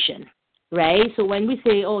education, right? So when we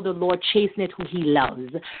say, oh, the Lord chasteneth who he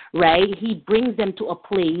loves, right, he brings them to a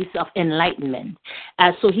place of enlightenment.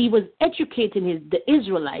 So he was educating the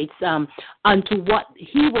Israelites onto what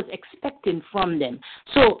he was expecting from them.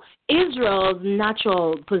 So Israel's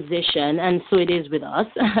natural position, and so it is with us,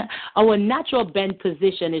 our natural bent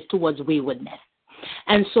position is towards waywardness.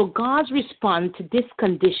 And so God's response to this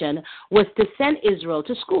condition was to send Israel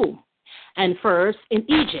to school, and first in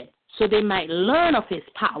Egypt, so they might learn of his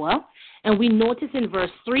power. And we notice in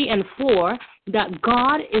verse 3 and 4 that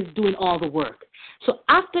God is doing all the work. So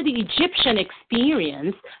after the Egyptian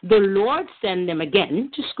experience, the Lord sent them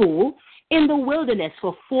again to school in the wilderness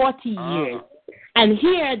for 40 years. And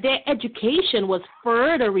here their education was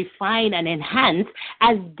further refined and enhanced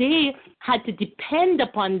as they had to depend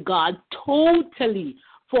upon God totally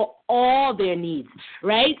for all their needs,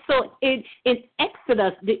 right? So in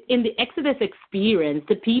Exodus, in the Exodus experience,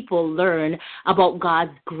 the people learn about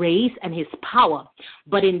God's grace and his power.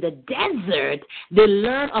 But in the desert, they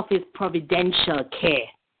learn of his providential care,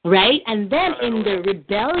 right? And then in the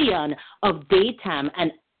rebellion of Dathan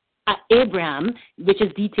and Abraham, which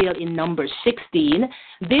is detailed in Numbers 16,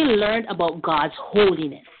 they learned about God's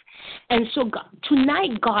holiness. And so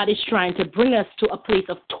tonight, God is trying to bring us to a place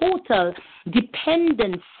of total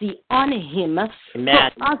dependency on Him.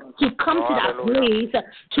 Amen. For us to come to that place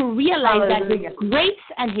to realize that His grace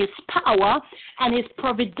and His power and His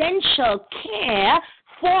providential care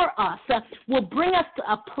for us will bring us to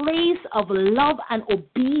a place of love and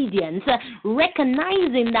obedience,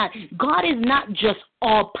 recognizing that God is not just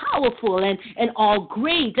all powerful and all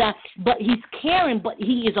great, but He's caring, but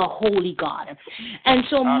He is a holy God. And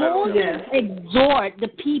so Moses exhort the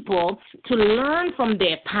people to learn from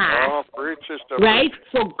their past, right?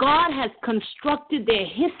 So God has constructed their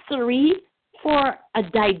history for a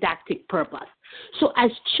didactic purpose. So as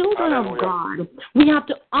children of God, we have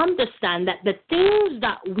to understand that the things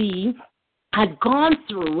that we had gone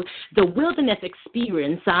through, the wilderness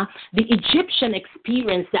experience, the Egyptian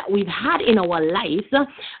experience that we've had in our lives,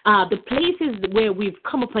 the places where we've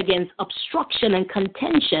come up against obstruction and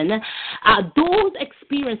contention, those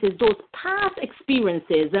experiences, those past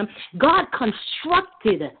experiences, God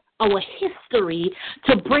constructed our history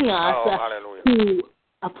to bring us to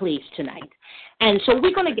a place tonight. And so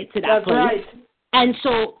we're going to get to that place. Right. And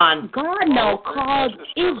so God now called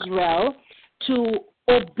Israel to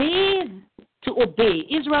obey.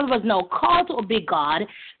 Israel was now called to obey God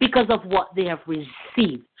because of what they have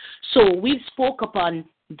received. So we spoke upon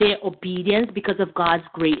their obedience because of God's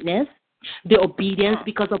greatness, their obedience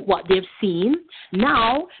because of what they've seen.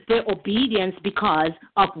 Now their obedience because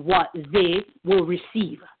of what they will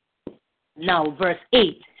receive. Now verse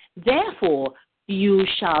 8, therefore you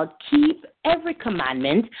shall keep every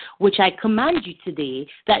commandment which I command you today,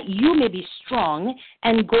 that you may be strong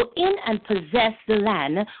and go in and possess the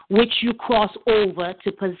land which you cross over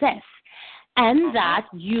to possess, and that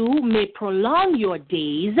you may prolong your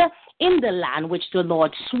days in the land which the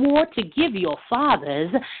Lord swore to give your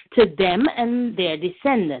fathers to them and their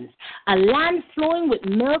descendants, a land flowing with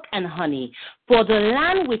milk and honey. For the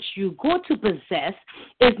land which you go to possess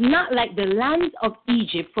is not like the land of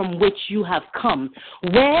Egypt from which you have come,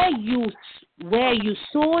 where you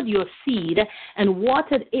sowed your seed and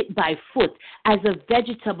watered it by foot as a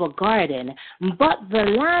vegetable garden. But the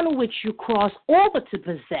land which you cross over to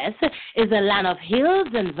possess is a land of hills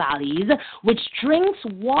and valleys, which drinks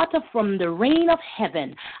water from the rain of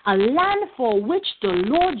heaven, a land for which the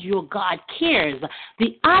Lord your God cares.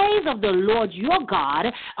 The eyes of the Lord your God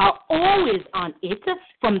are always on it,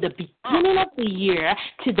 from the beginning of the year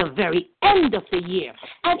to the very end of the year.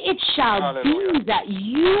 And it shall be that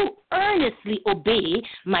you earnestly obey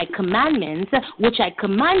my commandments, which I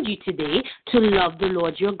command you today, to love the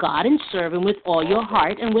Lord your God and serve him with all your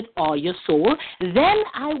heart and with all your soul. Then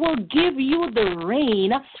I will give you the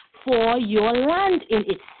rain for your land in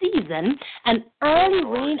its season, and early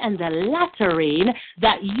rain and the latter rain,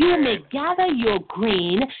 that you may gather your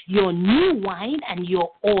grain, your new wine, and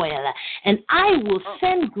your oil. And I will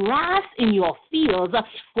send grass in your fields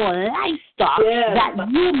for livestock, that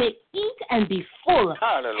you may eat and be full.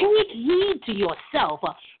 Take heed to yourself,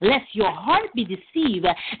 lest your heart be deceived,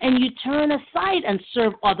 and you turn aside and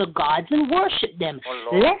serve other gods and worship them.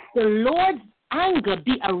 Lest the Lord's anger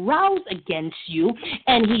be aroused against you,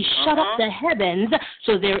 and he shut up the heavens,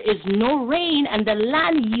 so there is no rain, and the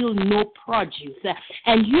land yield no produce,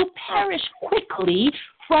 and you perish quickly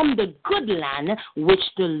from the good land which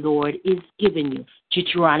the Lord is giving you.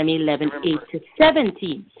 Deuteronomy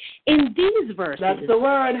 11:8-17. In these verses, that's the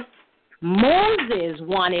word. Moses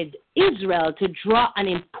wanted Israel to draw an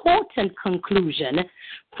important conclusion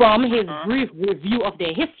from his brief review of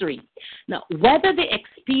their history. Now, whether they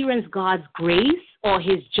experienced God's grace or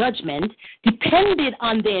his judgment depended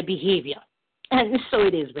on their behavior. And so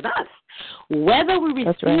it is with us. Whether we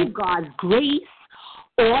receive God's grace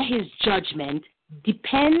or his judgment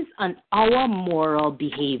depends on our moral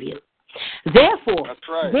behavior. Therefore,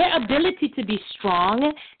 their ability to be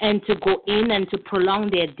strong and to go in and to prolong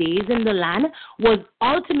their days in the land was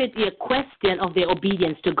ultimately a question of their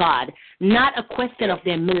obedience to God, not a question of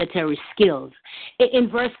their military skills. In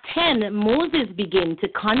verse 10, Moses began to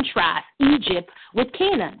contrast Egypt with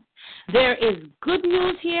Canaan. There is good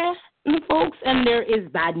news here, folks, and there is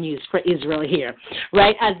bad news for Israel here,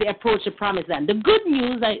 right, as they approach the promised land. The good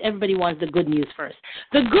news, everybody wants the good news first.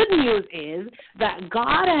 The good news is that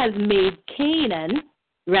God has made Canaan,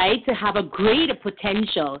 right, to have a greater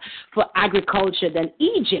potential for agriculture than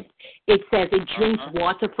Egypt. It says it drinks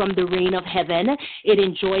water from the rain of heaven. It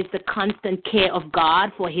enjoys the constant care of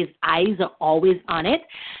God, for his eyes are always on it.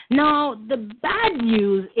 Now, the bad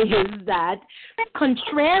news is that,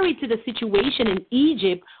 contrary to the situation in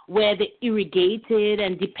Egypt, where they irrigated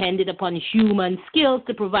and depended upon human skills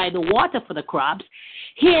to provide the water for the crops,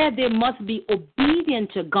 here they must be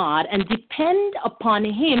obedient to God and depend upon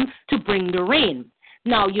him to bring the rain.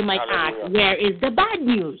 Now, you might ask, where is the bad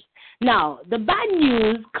news? Now, the bad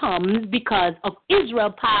news comes because of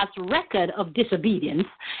Israel's past record of disobedience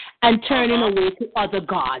and turning away to other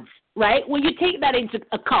gods, right? When you take that into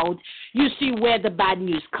account, you see where the bad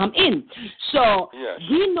news come in. So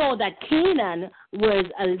we know that Canaan was,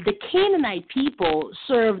 the Canaanite people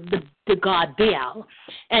served the god Baal,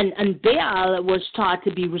 and Baal was thought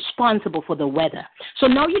to be responsible for the weather. So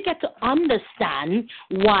now you get to understand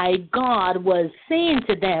why God was saying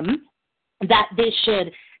to them that they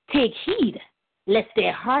should take heed, lest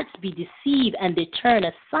their hearts be deceived and they turn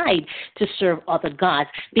aside to serve other gods,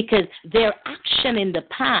 because their action in the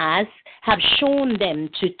past have shown them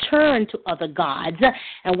to turn to other gods.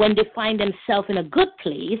 And when they find themselves in a good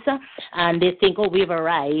place and they think, oh, we've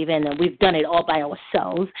arrived and we've done it all by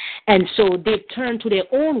ourselves, and so they turn to their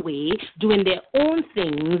own way, doing their own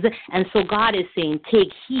things. And so God is saying, take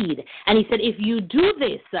heed. And he said, if you do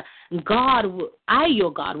this, I,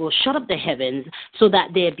 your God, will shut up the heavens so that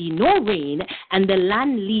there be no rain, and the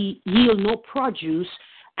land yield no produce,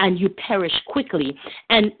 and you perish quickly.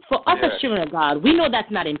 And for us as children of God, we know that's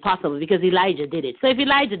not impossible because Elijah did it. So if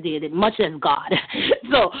Elijah did it, much less God.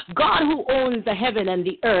 So God, who owns the heaven and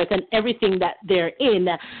the earth and everything that they're in,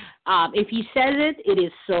 if he says it, it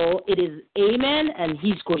is so. It is amen, and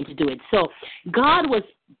he's going to do it. So God was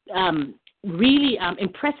really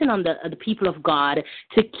impressing on the people of God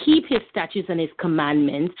to keep his statutes and his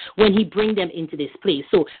commandments when he bring them into this place.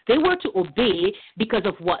 So they were to obey because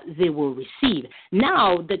of what they will receive.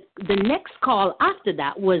 Now, the next call after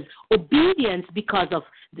that was obedience because of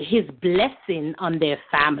his blessing on their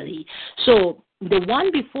family. So the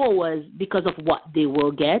one before was because of what they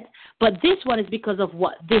will get, but this one is because of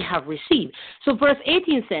what they have received. So verse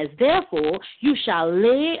 18 says, therefore you shall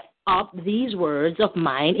lay up these words of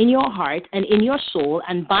mine in your heart and in your soul,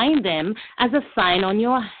 and bind them as a sign on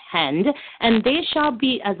your hand, and they shall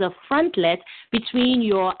be as a frontlet between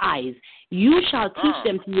your eyes. You shall teach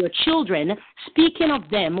them to your children, speaking of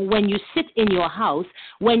them when you sit in your house,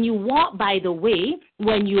 when you walk by the way,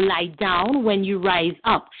 when you lie down, when you rise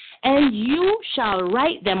up. And you shall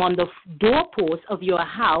write them on the doorposts of your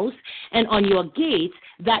house and on your gates,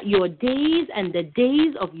 that your days and the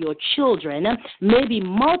days of your children may be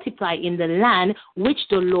multiplied in the land which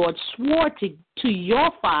the Lord swore to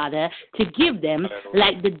your father to give them,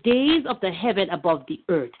 like the days of the heaven above the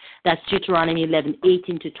earth. That's Deuteronomy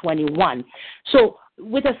 11:18-21. So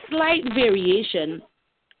with a slight variation,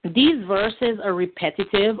 these verses are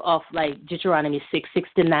repetitive of like Deuteronomy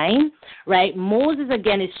 6:6-9, right? Moses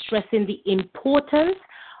again is stressing the importance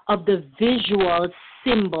of the visual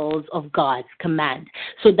symbols of God's command.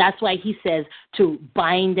 So that's why he says to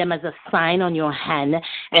bind them as a sign on your hand,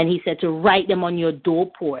 and he said to write them on your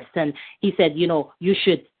doorpost, and he said, you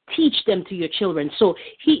should teach them to your children. So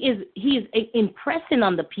he is impressing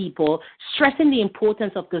on the people, stressing the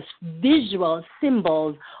importance of the visual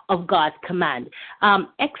symbols of God's command.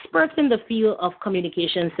 Experts in the field of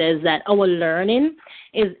communication says that our learning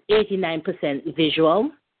is 89% visual,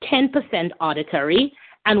 10% auditory,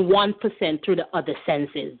 and 1% through the other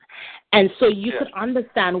senses. And so you could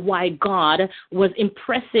understand why God was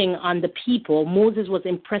impressing on the people, Moses was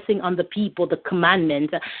impressing on the people the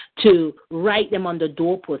commandment to write them on the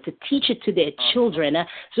doorpost, to teach it to their children,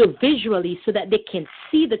 so visually, so that they can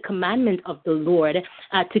see the commandment of the Lord,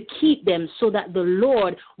 to keep them, so that the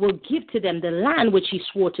Lord will give to them the land which he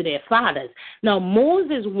swore to their fathers. Now,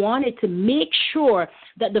 Moses wanted to make sure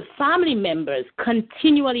that the family members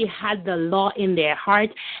continually had the law in their heart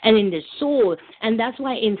and in their soul, and that's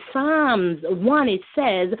why in Psalms 1 it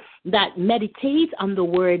says that meditate on the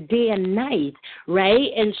word day and night, right?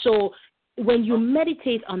 And so when you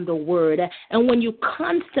meditate on the word and when you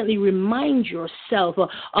constantly remind yourself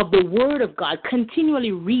of the word of God,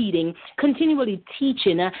 continually reading, continually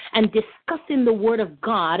teaching, and discussing the word of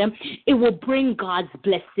God, it will bring God's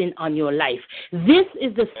blessing on your life. This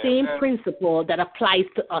is the same principle that applies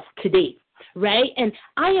to us today. right? And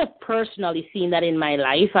I have personally seen that in my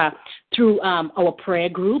life through our prayer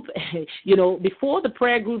group. Before the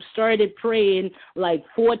prayer group started praying like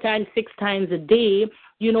 4 times, 6 times a day,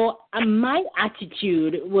 my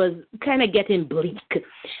attitude was kind of getting bleak.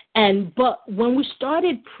 But when we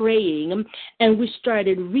started praying and we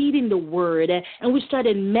started reading the word and we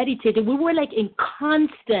started meditating, we were like in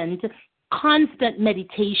constant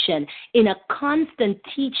meditation, in a constant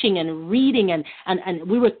teaching and reading, and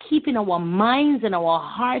we were keeping our minds and our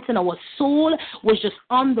hearts and our soul was just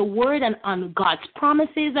on the word and on God's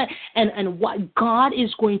promises and what God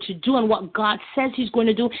is going to do and what God says he's going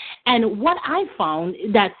to do. And what I found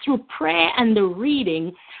that through prayer and the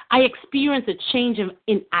reading, I experienced a change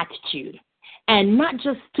in attitude. And not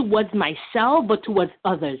just towards myself, but towards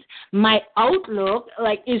others. My outlook,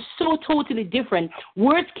 is so totally different.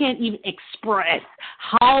 Words can't even express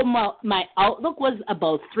how my outlook was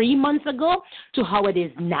about 3 months ago to how it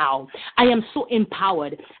is now. I am so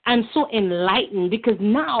empowered. I'm so enlightened because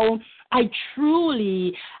now I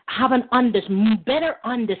truly have better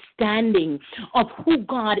understanding of who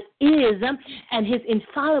God is and his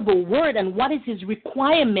infallible word and what is his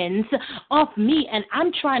requirements of me. And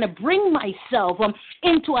I'm trying to bring myself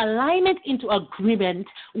into alignment, into agreement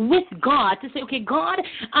with God to say, okay, God,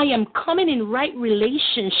 I am coming in right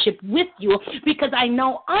relationship with you because I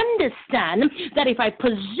now understand that if I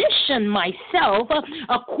position myself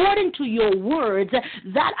according to your words,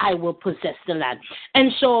 that I will possess the land.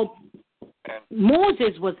 And so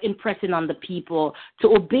Moses was impressing on the people to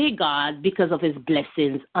obey God because of his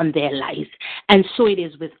blessings on their lives. And so it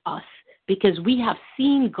is with us, because we have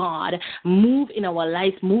seen God move in our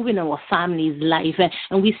life, move in our family's life,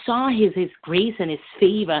 and we saw his grace and his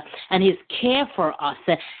favor and his care for us.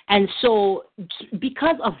 And so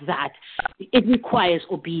because of that, it requires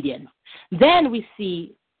obedience. Then we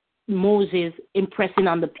see Moses impressing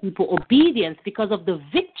on the people obedience because of the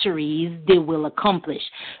victories they will accomplish.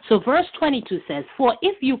 So verse 22 says, "For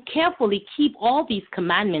if you carefully keep all these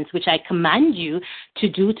commandments which I command you to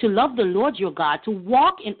do, to love the Lord your God, to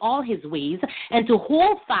walk in all his ways, and to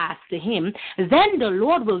hold fast to him, then the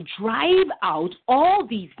Lord will drive out all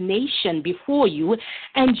these nations before you,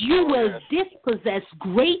 and you will dispossess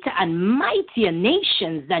greater and mightier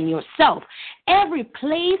nations than yourself. Every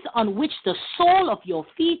place on which the sole of your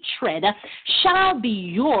feet tread shall be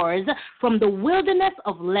yours, from the wilderness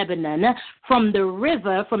of Lebanon, from the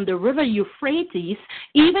river Euphrates,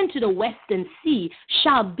 even to the western sea,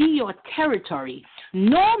 shall be your territory.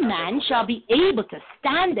 No man shall be able to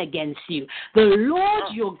stand against you. The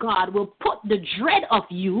Lord your God will put the dread of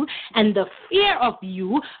you and the fear of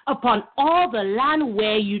you upon all the land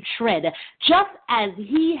where you tread, just as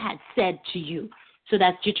he had said to you." So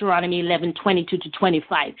that's Deuteronomy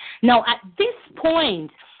 11:22-25. Now, at this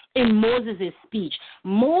point in Moses' speech,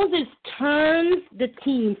 Moses turns the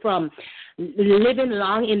team from living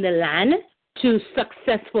long in the land to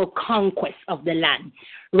successful conquest of the land,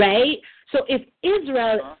 right? So if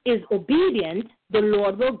Israel is obedient, the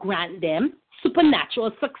Lord will grant them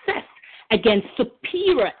supernatural success against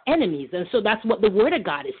superior enemies. And so that's what the word of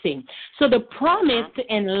God is saying. So the promise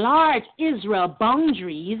to enlarge Israel's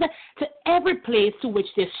boundaries to every place to which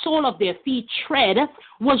the sole of their feet tread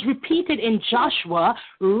was repeated in Joshua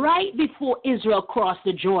right before Israel crossed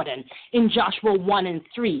the Jordan, in Joshua 1 and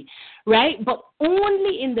 3, right? But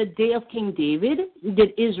only in the day of King David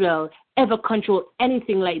did Israel ever control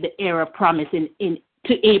anything like the era promised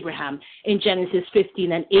to Abraham in Genesis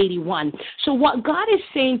 15 and 81. So what God is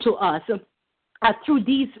saying to us through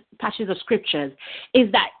these passages of scriptures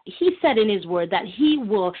is that he said in his word that he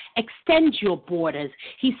will extend your borders.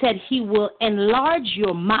 He said he will enlarge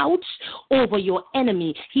your mouths over your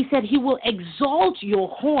enemy. He said he will exalt your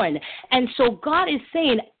horn. And so God is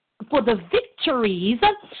saying, for the victories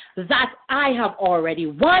that I have already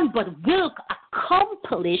won but will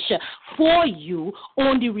accomplish for you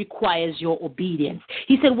only requires your obedience.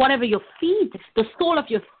 He said, whatever your feet, the sole of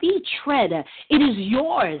your feet tread, it is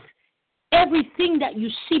yours. Everything that you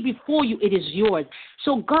see before you, it is yours.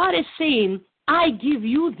 So God is saying, I give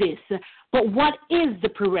you this, but what is the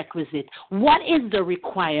prerequisite? What is the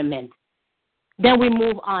requirement? Then we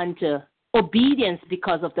move on to obedience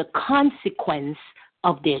because of the consequence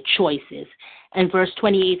of their choices. And verse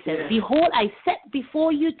 28 says, "Behold, I set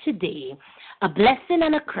before you today a blessing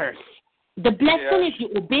and a curse. The blessing if you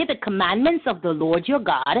obey the commandments of the Lord your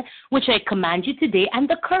God, which I command you today, and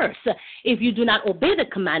the curse if you do not obey the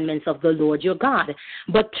commandments of the Lord your God,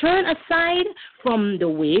 but turn aside from the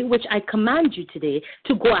way which I command you today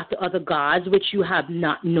to go after other gods which you have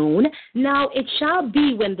not known. Now it shall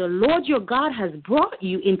be when the Lord your God has brought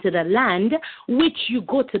you into the land which you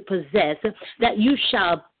go to possess, that you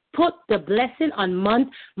shall put the blessing on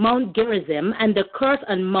Mount Gerizim and the curse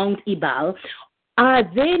on Mount Ebal, are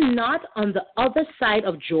they not on the other side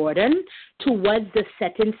of Jordan towards the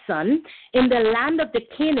setting sun, in the land of the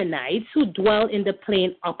Canaanites who dwell in the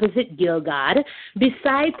plain opposite Gilgad,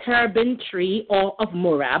 beside Terebinth tree or of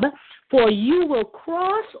Moab? For you will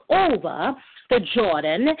cross over the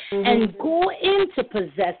Jordan and go in to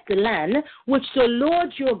possess the land which the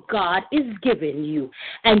Lord your God is giving you,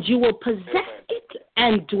 and you will possess it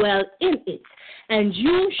and dwell in it, and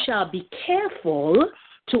you shall be careful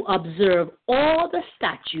to observe all the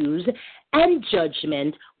statutes and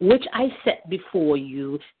judgment which I set before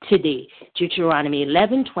you today. Deuteronomy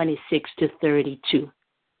 11:26-32.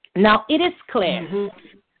 Now it is clear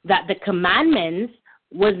that the commandments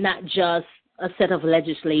was not just a set of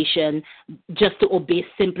legislation just to obey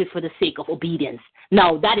simply for the sake of obedience.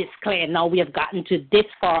 Now that is clear. Now we have gotten to this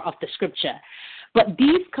far of the scripture. But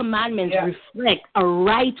these commandments reflect a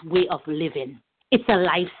right way of living. It's a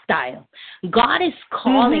lifestyle. God is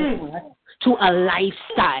calling us to a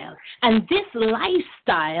lifestyle. And this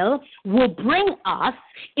lifestyle will bring us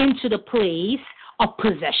into the place of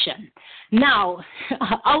possession. Now,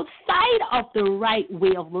 outside of the right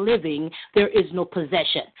way of living, there is no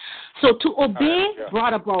possession. So to obey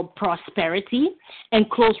brought about prosperity and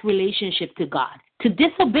close relationship to God. To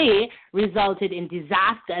disobey resulted in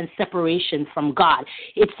disaster and separation from God.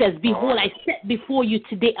 It says, behold, I set before you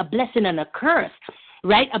today a blessing and a curse.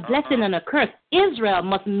 Right? A blessing and a curse. Israel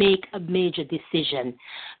must make a major decision.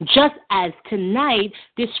 Just as tonight,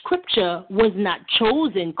 this scripture was not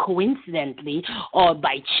chosen coincidentally or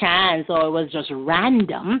by chance or it was just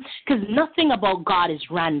random, because nothing about God is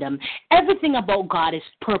random. Everything about God is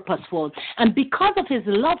purposeful. And because of his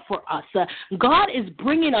love for us, God is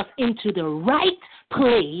bringing us into the right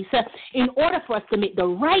place in order for us to make the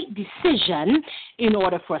right decision in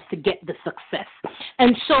order for us to get the success.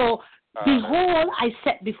 And so, behold, I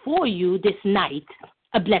set before you this night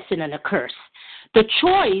a blessing and a curse. The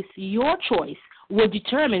choice, your choice, will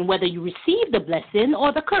determine whether you receive the blessing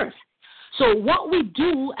or the curse. So what we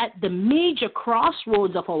do at the major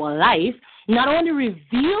crossroads of our life not only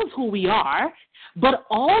reveals who we are, but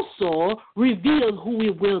also reveals who we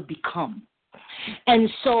will become. And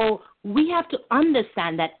so we have to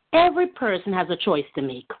understand that every person has a choice to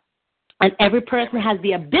make. And every person has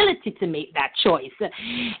the ability to make that choice.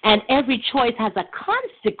 And every choice has a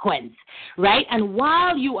consequence, right? And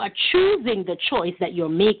while you are choosing the choice that you're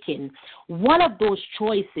making, one of those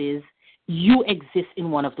choices, you exist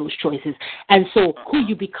in one of those choices. And so who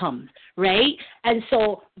you become, right? And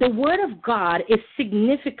so the word of God is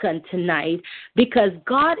significant tonight because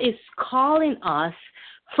God is calling us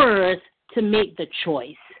first to make the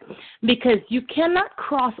choice. Because you cannot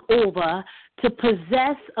cross over to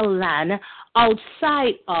possess a land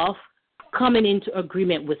outside of coming into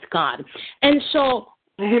agreement with God. And so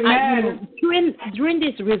during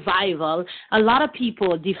this revival, a lot of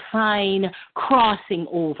people define crossing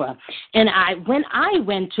over. And when I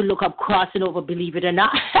went to look up crossing over, believe it or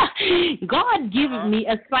not, God gave me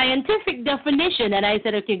a scientific definition. And I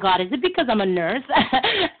said, okay, God, is it because I'm a nurse?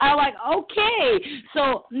 I'm like, okay.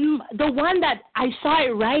 So the one that I saw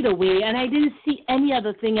it right away, and I didn't see any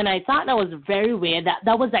other thing, and I thought that was very weird.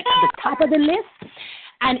 That was like at the top of the list.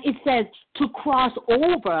 And it says to cross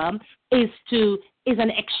over is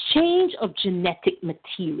an exchange of genetic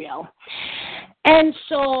material. And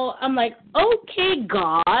so I'm like, okay,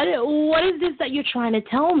 God, what is this that you're trying to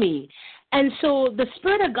tell me? And so the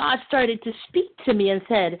Spirit of God started to speak to me and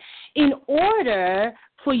said, in order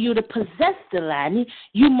for you to possess the land,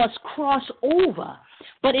 you must cross over.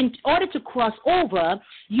 But in order to cross over,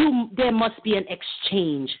 there must be an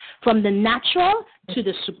exchange from the natural to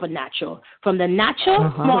the supernatural, from the natural to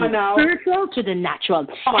the spiritual to the natural.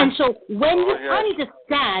 And so when you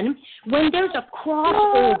understand, when there's a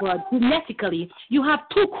crossover genetically, you have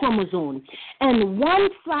two chromosomes, and one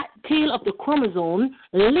flat tail of the chromosome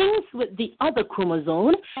links with the other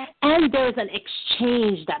chromosome, and there's an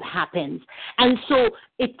exchange that happens. And so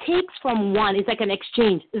it takes from one, it's like an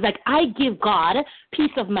exchange. It's like I give God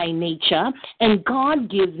piece of my nature, and God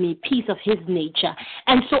gives me piece of his nature.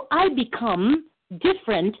 And so I become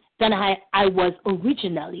different than I was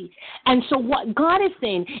originally. And so what God is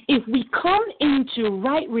saying, if we come into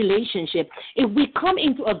right relationship, if we come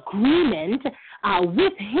into agreement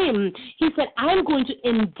with him, he said, I'm going to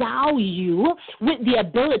endow you with the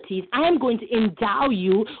abilities. I am going to endow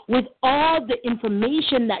you with all the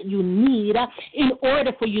information that you need in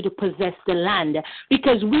order for you to possess the land.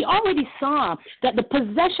 Because we already saw that the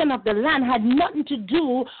possession of the land had nothing to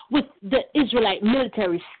do with the Israelite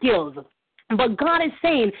military skills. But God is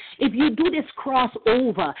saying, if you do this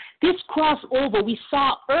crossover we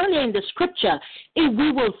saw earlier in the scripture,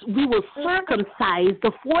 we will circumcise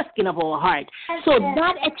the foreskin of our heart. So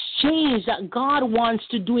that exchange that God wants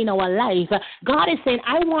to do in our life, God is saying,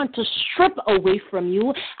 I want to strip away from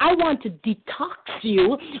you. I want to detox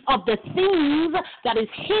you of the things that is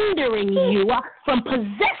hindering you from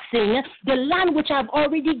possessing the land which I've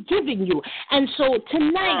already given you. And so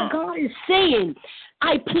tonight, God is saying,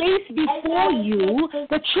 I place before you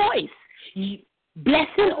the choice,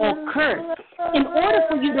 blessing or curse. In order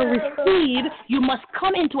for you to receive, you must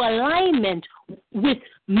come into alignment with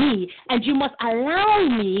me, and you must allow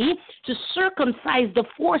me to circumcise the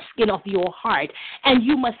foreskin of your heart, and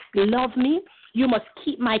you must love me. You must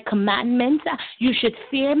keep my commandments. You should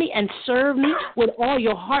fear me and serve me with all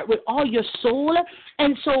your heart, with all your soul.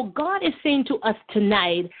 And so God is saying to us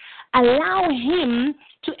tonight, allow him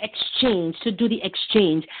to exchange, to do the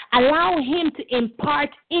exchange. Allow him to impart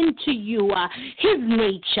into you his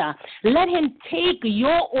nature. Let him take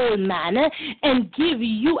your old man and give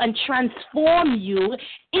you and transform you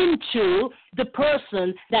into the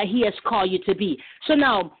person that he has called you to be. So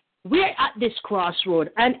now, we're at this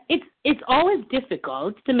crossroad, and it's always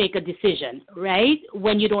difficult to make a decision, right,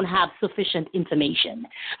 when you don't have sufficient information.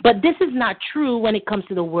 But this is not true when it comes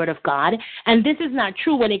to the Word of God, and this is not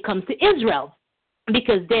true when it comes to Israel,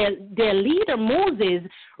 because their leader, Moses,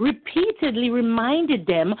 repeatedly reminded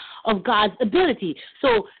them of God's ability.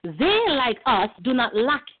 So they, like us, do not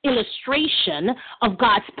lack illustration of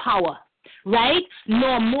God's power, right?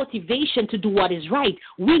 Nor motivation to do what is right.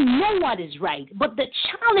 We know what is right, but the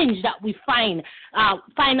challenge that we find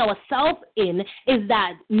ourselves in is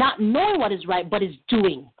that not knowing what is right, but is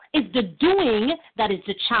doing. It's the doing that is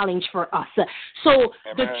the challenge for us. So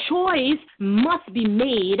the choice must be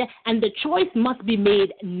made, and the choice must be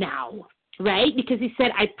made now. Right? Because he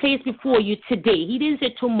said, I place before you today. He didn't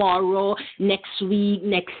say tomorrow, next week,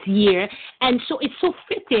 next year. And so it's so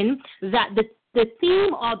fitting that the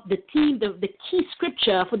key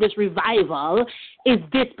scripture for this revival is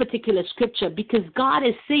this particular scripture, because God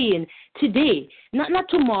is saying today, not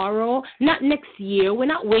tomorrow, not next year. We're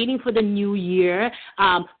not waiting for the new year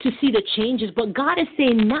to see the changes, but God is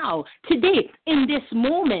saying now, today, in this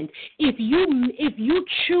moment, if you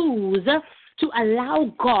choose to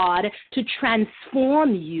allow God to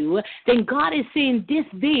transform you, then God is saying this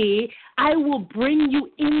day, I will bring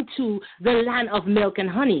you into the land of milk and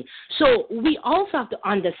honey. So we also have to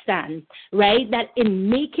understand, right, that in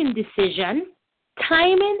making decision,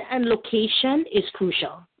 timing and location is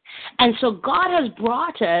crucial. And so God has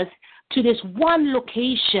brought us to this one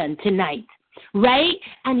location tonight, right?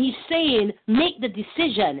 And he's saying, make the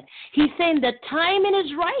decision. He's saying the timing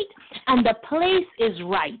is right and the place is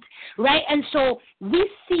right, right? And so we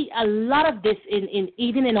see a lot of this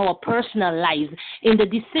even in our personal lives, in the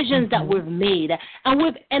decisions that we've made. And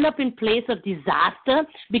we've ended up in place of disaster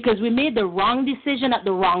because we made the wrong decision at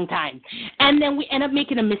the wrong time. And then we end up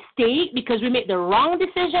making a mistake because we made the wrong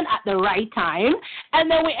decision at the right time.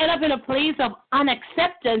 And then we end up in a place of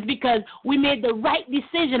unacceptance because we made the right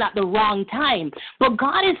decision at the wrong time. But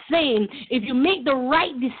God is saying, if you make the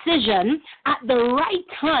right decision at the right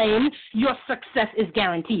time, your success is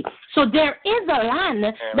guaranteed. So there is a land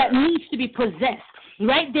that needs to be possessed.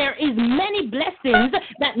 Right? There is many blessings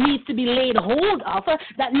that needs to be laid hold of,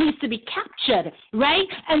 that needs to be captured, right?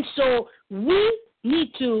 And so we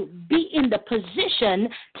need to be in the position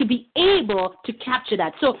to be able to capture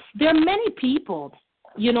that. So there are many people,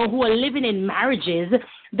 who are living in marriages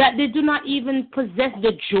that they do not even possess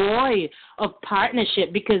the joy of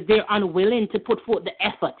partnership because they're unwilling to put forth the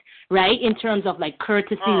effort, right, in terms of like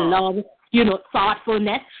courtesy, love,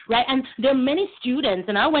 thoughtfulness, right? And there are many students,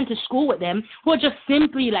 and I went to school with them, who are just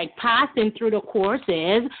simply like passing through the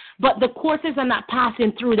courses, but the courses are not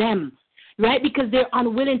passing through them, right? Because they're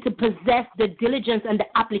unwilling to possess the diligence and the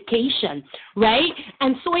application, right?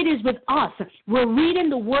 And so it is with us. We're reading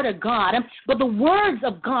the Word of God, but the words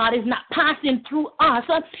of God is not passing through us,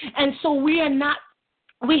 and so we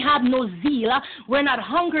have no zeal. We're not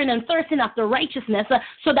hungering and thirsting after righteousness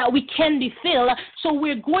so that we can be filled. So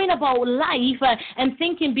we're going about life and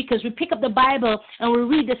thinking because we pick up the Bible and we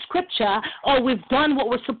read the scripture, or we've done what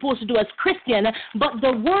we're supposed to do as Christian, but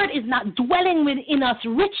the word is not dwelling within us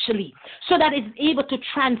richly so that it's able to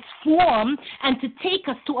transform and to take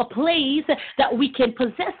us to a place that we can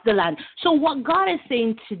possess the land. So what God is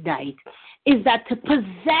saying tonight is that to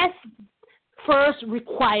possess first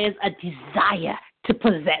requires a desire to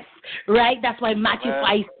possess, right? That's why Matthew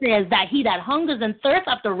 5 says that he that hungers and thirsts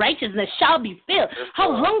after righteousness shall be filled.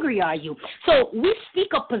 How hungry are you? So we speak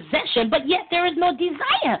of possession, but yet there is no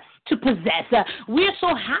desire to possess. We're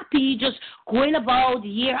so happy just going about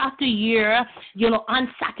year after year,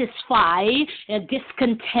 unsatisfied and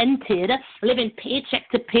discontented, living paycheck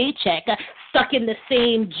to paycheck, stuck in the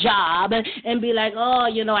same job, and be like,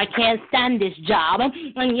 I can't stand this job,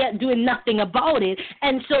 and yet doing nothing about it.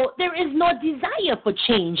 And so there is no desire for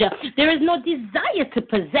change. There is no desire to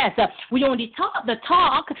possess. We only talk the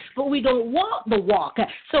talk, but we don't walk the walk.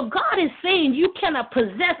 So God is saying you cannot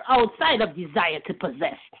possess outside of desire to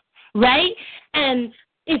possess, right? And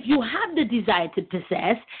if you have the desire to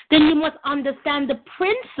possess, then you must understand the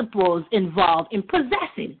principles involved in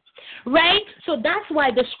possessing, right? So that's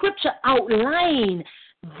why the scripture outline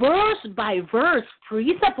verse by verse,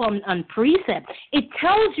 precept on precept. It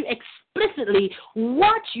tells you explicitly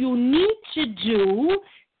what you need to do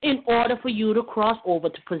in order for you to cross over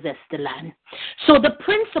to possess the land. So the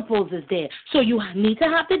principles is there. So you need to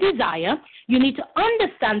have the desire. You need to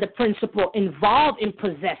understand the principle involved in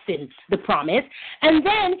possessing the promise. And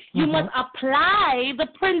then you must apply the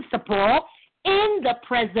principle in the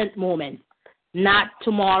present moment. Not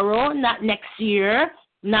tomorrow, not next year,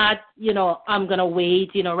 not, I'm going to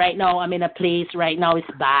wait. Right now I'm in a place, right now it's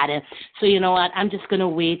bad. So, I'm just going to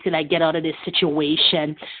wait till I get out of this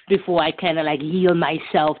situation before I kind of yield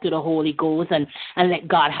myself to the Holy Ghost and let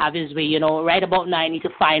God have his way. Right about now I need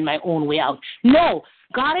to find my own way out. No,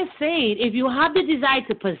 God is saying if you have the desire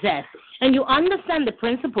to possess and you understand the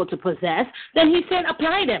principle to possess, then he's saying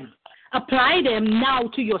apply them. Apply them now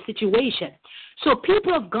to your situation. So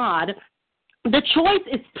people of God, the choice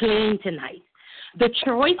is plain tonight. The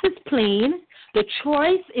choice is plain. The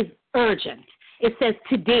choice is urgent. It says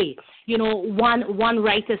today. One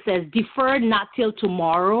writer says, defer not till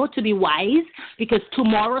tomorrow to be wise, because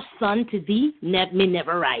tomorrow's sun to thee may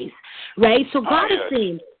never rise. Right? So God is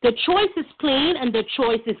saying the choice is plain and the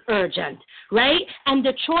choice is urgent. Right? And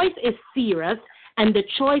the choice is serious and the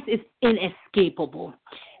choice is inescapable.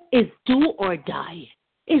 It's do or die.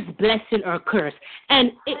 Is blessing or curse.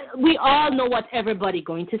 And we all know what everybody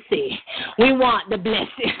going to say. We want the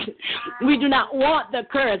blessing. We do not want the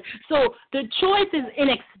curse. So the choice is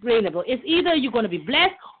inexplainable. It's either you're going to be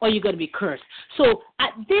blessed or you're going to be cursed. So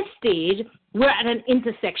at this stage, we're at an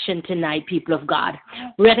intersection tonight, people of God.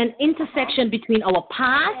 We're at an intersection between our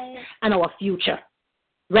past and our future.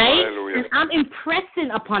 Right? Hallelujah. And I'm impressing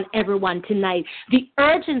upon everyone tonight the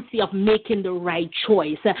urgency of making the right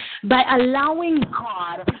choice by allowing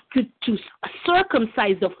God to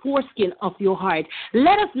circumcise the foreskin of your heart.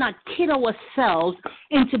 Let us not kid ourselves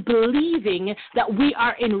into believing that we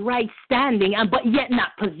are in right standing, but yet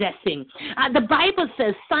not possessing. The Bible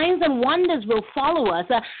says signs and wonders will follow us.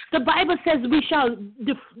 The Bible says we shall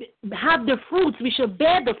have the fruits. We shall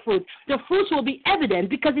bear the fruit. The fruits will be evident,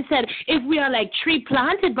 because he said if we are like tree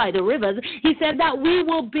planted by the rivers, he said that we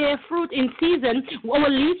will bear fruit in season. Our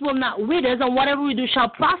leaves will not wither, and whatever we do shall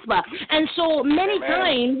prosper. And so many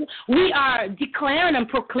times we are declaring and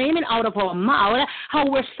proclaiming out of our mouth how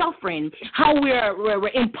we're suffering, how we're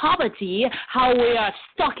in poverty, how we are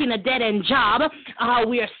stuck in a dead-end job, how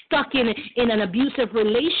we are stuck in an abusive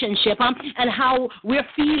relationship, and how we're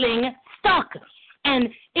feeling stuck. And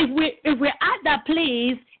if we're at that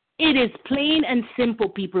place, it is plain and simple,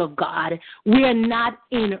 people of God. We are not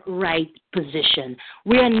in right position.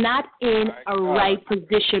 We are not in a right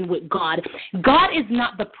position with God. God is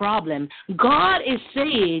not the problem. God is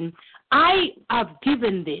saying, I have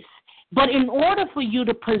given this, but in order for you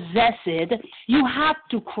to possess it, you have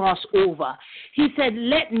to cross over. He said,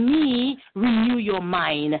 let me renew your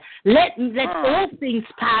mind. Let all things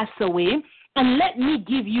pass away, and let me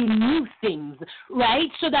give you new things, right?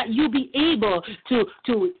 So that you be able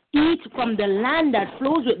to eat from the land that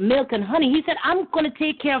flows with milk and honey. He said, I'm going to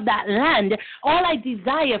take care of that land. All I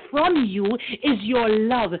desire from you is your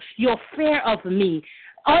love, your fear of me.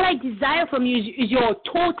 All I desire from you is your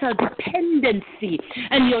total dependency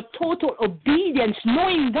and your total obedience,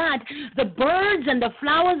 knowing that the birds and the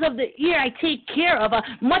flowers of the air I take care of,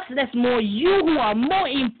 much less more you who are more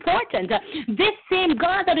important. This same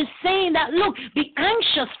God that is saying that, look, be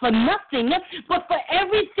anxious for nothing, but for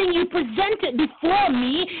everything you presented before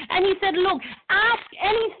me. And he said, look, ask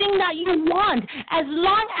anything that you want, as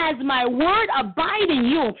long as my word abide in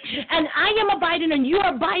you, and I am abiding and you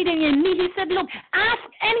are abiding in me. He said, look, ask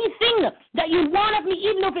anything that you want of me,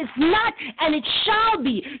 even if it's not, and it shall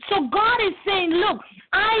be. So God is saying, look,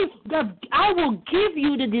 I will give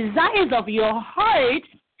you the desires of your heart,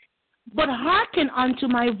 but hearken unto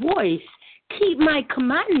my voice. Keep my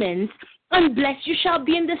commandments, and blessed you shall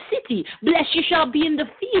be in the city. Blessed you shall be in the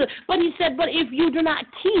field. But he said, but if you do not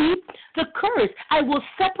keep the curse, I will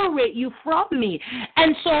separate you from me.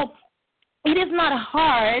 And so it is not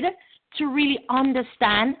hard to really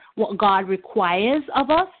understand what God requires of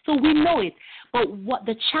us, so we know it. But what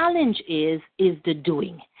the challenge is the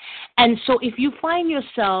doing. And so if you find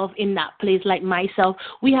yourself in that place like myself,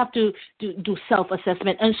 we have to do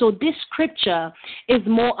self-assessment. And so this scripture is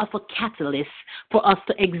more of a catalyst for us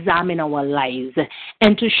to examine our lives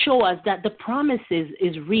and to show us that the promises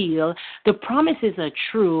is real, the promises are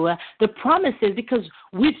true, the promises, because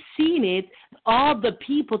we've seen it, all the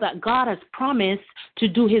people that God has promised to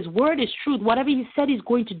do, his word is truth. Whatever he said he's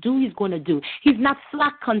going to do, he's going to do. He's not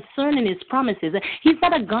slack concerning his promises. He's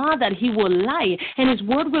not a God that he will lie, and his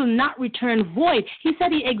word will not return void. He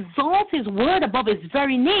said he exalts his word above his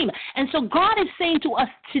very name. And so God is saying to us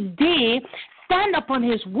today, stand upon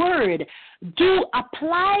his word. Do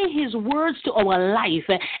apply his words to our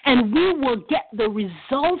life, and we will get the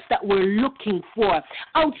results that we're looking for.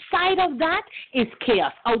 Outside of that is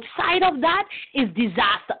chaos. Outside of that is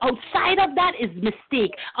disaster. Outside of that is mistake.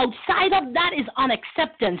 Outside of that is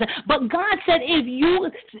unacceptance. But God said, if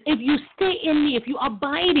you stay in me, if you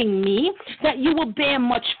abide in me, that you will bear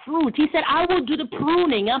much fruit. He said, I will do the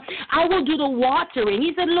pruning. I will do the watering.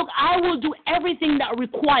 He said, look, I will do everything that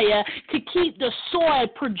require to keep the soil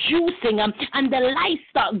producing and the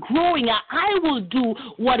livestock growing. I will do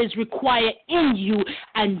what is required in you,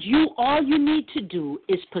 and all you need to do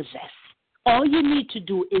is possess. All you need to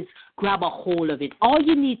do is grab a hold of it. All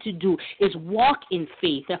you need to do is walk in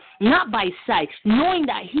faith, not by sight, knowing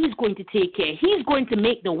that he's going to take care. He's going to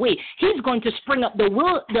make the way. He's going to spring up the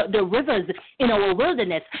rivers in our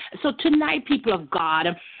wilderness. So tonight, people of God,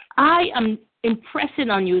 I am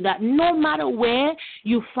impressing on you that no matter where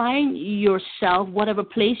you find yourself, whatever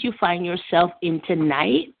place you find yourself in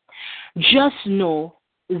tonight, just know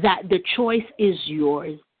that the choice is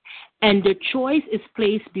yours. And the choice is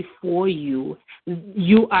placed before you.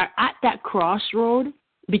 You are at that crossroad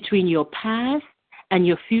between your past and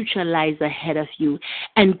your future lies ahead of you.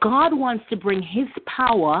 And God wants to bring his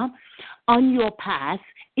power on your past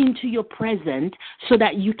into your present so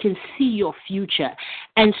that you can see your future.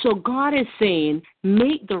 And so God is saying,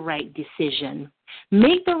 make the right decision.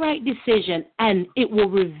 Make the right decision, and it will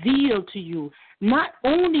reveal to you not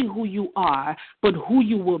only who you are, but who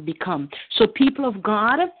you will become. So people of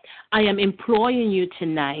God, I am imploring you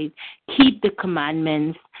tonight, keep the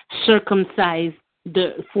commandments, circumcise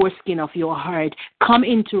the foreskin of your heart, come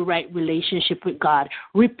into right relationship with God,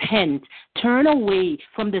 repent, turn away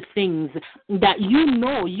from the things that you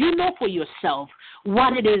know for yourself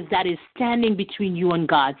what it is that is standing between you and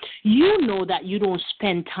God. You know that you don't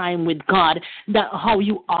spend time with God how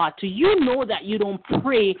you ought to. You know that you don't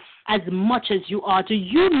pray as much as you ought to.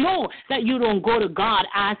 You know that you don't go to God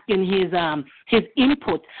asking his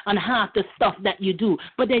input on half the stuff that you do.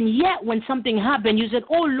 But then yet when something happened, you said,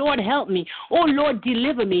 oh, Lord, help me. Oh, Lord,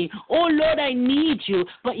 deliver me. Oh, Lord, I need you.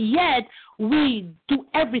 But yet we do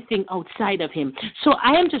everything outside of him. So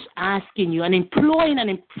I am just asking you and imploring and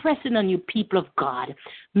impressing on you, people of God,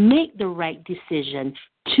 make the right decision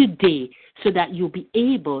today so that you'll be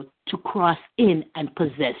able to cross in and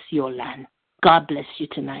possess your land. God bless you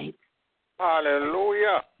tonight.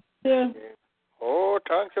 Hallelujah. Yeah. Oh,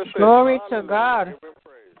 thank you. Glory to God.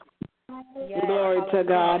 Glory to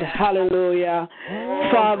God. Hallelujah.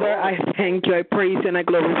 Father, I thank you. I praise and I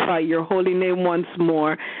glorify your holy name once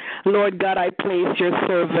more. Lord God, I place your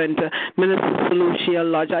servant, Minister Lucia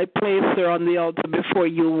Lodge. I place her on the altar before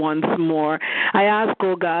you once more. I ask,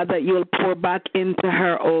 oh God, that you'll pour back into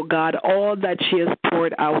her, oh God, all that she has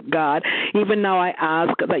poured out, God. Even now I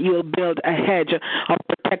ask that you'll build a hedge of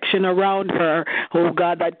protection around her, oh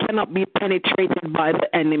God, that cannot be penetrated by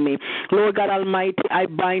the enemy. Lord God Almighty, I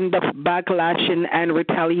bind up backlashing and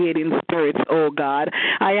retaliating spirits, oh God.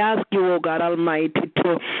 I ask you, oh God Almighty,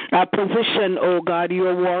 to position, oh God,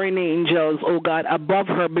 your warring angels, oh God, above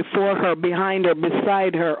her, before her, behind her,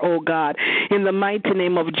 beside her, oh God, in the mighty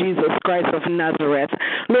name of Jesus Christ of Nazareth.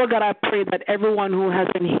 Lord God, I pray that everyone who has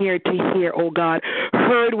been here to hear, oh God,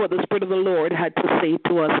 heard what the Spirit of the Lord had to say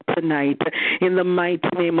to us tonight, in the mighty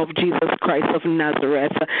name of Jesus Christ of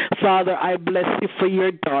Nazareth. Father, I bless you for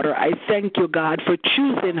your daughter. I thank you, God, for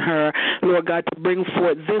choosing her, Lord God, to bring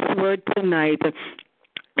forth this word tonight.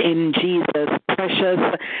 In Jesus' precious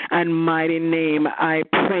and mighty name, I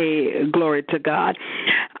pray. Glory to God.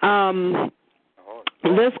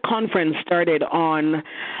 This conference started on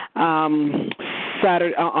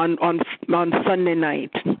Saturday, on Sunday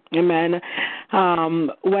night. Amen.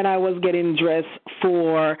 When I was getting dressed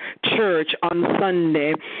for church on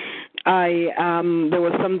Sunday, there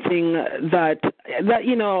was something that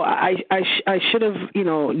I should have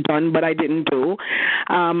done, but I didn't do.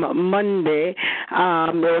 Monday,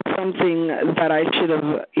 there was something that I should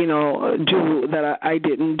have do that I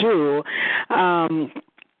didn't do.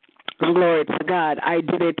 Glory to God. I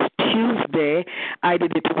did it Tuesday, I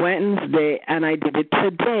did it Wednesday, and I did it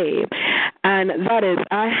today. And that is,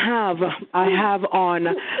 I have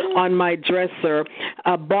on my dresser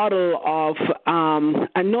a bottle of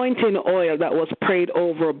anointing oil that was prayed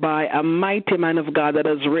over by a mighty man of God that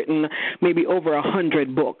has written maybe over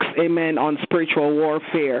 100 books, amen, on spiritual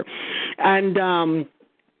warfare. And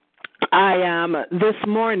this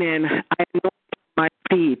morning, I know my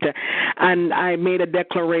feet, and I made a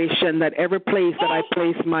declaration that every place that I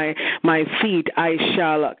place my feet, I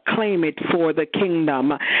shall claim it for the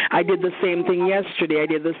kingdom. I did the same thing yesterday. I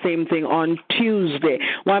did the same thing on Tuesday.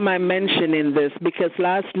 Why am I mentioning this? Because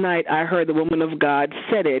last night I heard the woman of God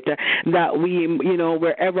said it, that we,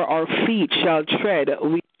 wherever our feet shall tread,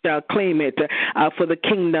 we shall claim it for the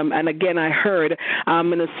kingdom. And again, I heard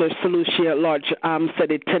Minister Salucia Lodge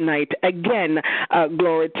said it tonight. Again,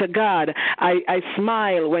 glory to God. I smile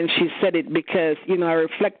when she said it because, I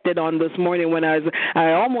reflected on this morning when I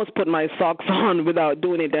almost put my socks on without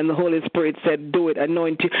doing it, and the Holy Spirit said, do it,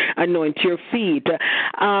 anoint your feet.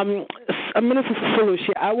 Minister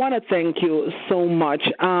Salucia, I want to thank you so much.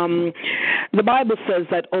 The Bible says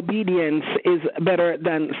that obedience is better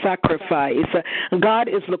than sacrifice. God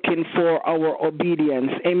is looking for our obedience.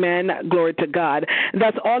 Amen. Glory to God.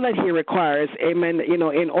 That's all that He requires. Amen.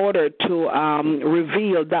 In order to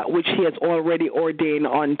reveal that which He has already ordained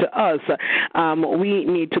unto us, we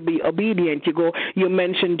need to be obedient. You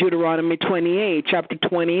mentioned Deuteronomy 28, chapter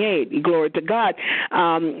 28. Glory to God.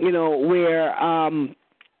 Where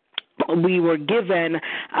we were given,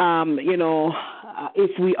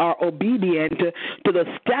 if we are obedient to the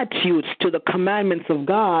statutes, to the commandments of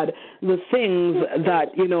God, the things that,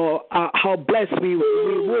 how blessed we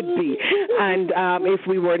would be. And if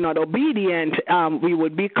we were not obedient, we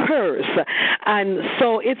would be cursed. And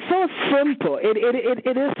so it's so simple.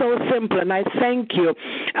 It is so simple. And I thank you. As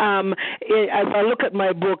I look at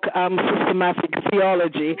my book, Systematic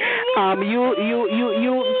Theology,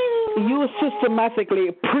 you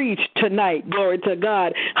systematically preach tonight. Glory to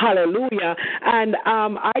God. Hallelujah. And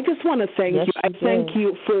I just want to thank you. I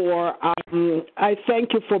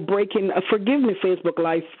thank you for breaking. Forgive me, Facebook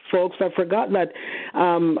Live folks. I forgot that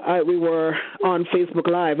we were on Facebook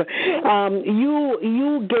Live.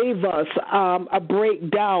 You gave us a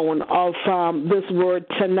breakdown of this word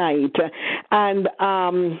tonight, and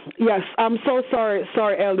yes, I'm so sorry,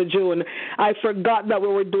 Elder June. I forgot that we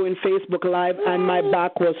were doing Facebook Live, and my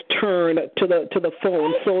back was turned to the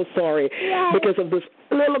phone. So sorry because of this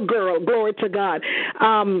little girl. Glory to God.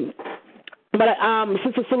 But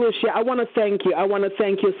Sister Salucia, I want to thank you. I want to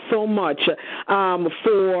thank you so much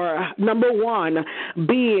for, number one,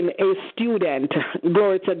 being a student.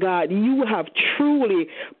 Glory to God. You have truly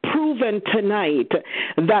proven tonight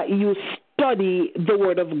that you study the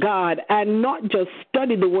Word of God, and not just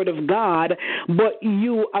study the Word of God, but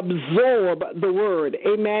you absorb the Word.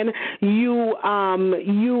 Amen. You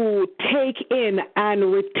take in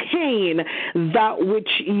and retain that which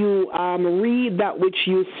you read, that which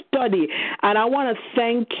you study. And I want to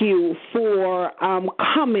thank you for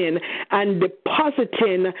coming and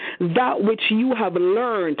depositing that which you have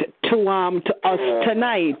learned to us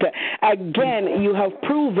tonight. Again, you have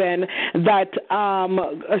proven that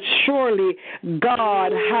surely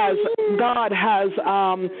God has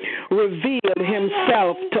revealed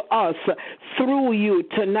Himself to us through you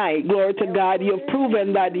tonight. Glory to God. You've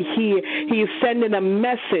proven that He is sending a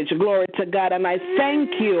message. Glory to God. And I thank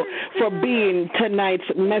you for being tonight's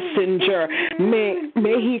messenger. May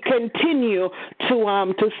He continue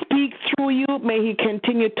to speak through you. May He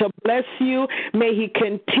continue to bless you. May He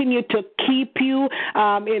continue to keep you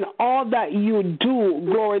in all that you do.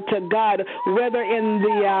 Glory to God. Whether in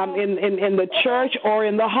the church or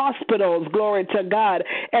in the hospitals. Glory to God.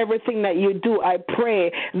 Everything that you do, I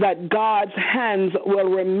pray that God's hands will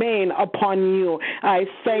remain upon you. I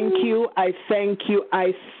thank you. I thank you.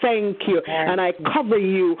 I thank you. And I cover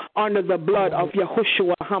you under the blood of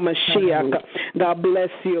Yahushua HaMashiach. God bless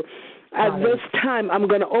you. At this time, I'm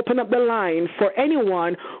going to open up the line for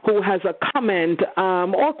anyone who has a comment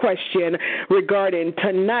or question regarding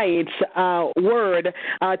tonight's word,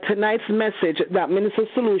 tonight's message that Minister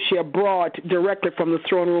Salucia brought directly from the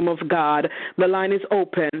throne room of God. The line is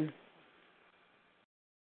open.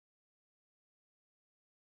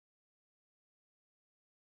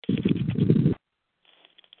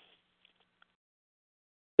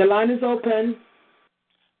 The line is open.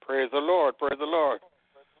 Praise the Lord. Praise the Lord.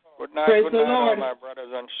 Good night, Praise good the night, all Lord. my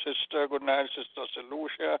brothers and sisters. Good night, Sister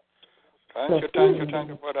Selucia. Thank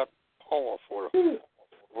you for that powerful word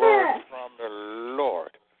from the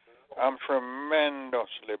Lord. I'm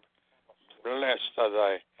tremendously blessed as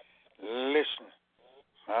I listen.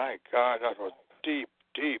 My God, that was deep,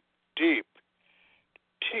 deep, deep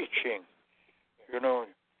teaching. You know,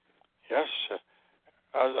 yes,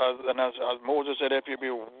 as Moses said, if you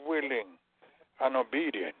be willing and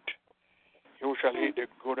obedient, you shall eat the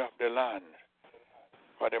good of the land.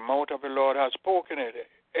 For the mouth of the Lord has spoken it.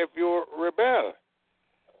 If you rebel,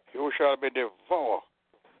 you shall be devoured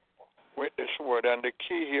with this word. And the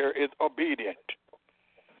key here is obedient.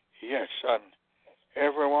 Yes, and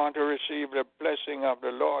everyone to receive the blessing of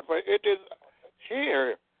the Lord. But it is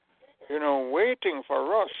here, waiting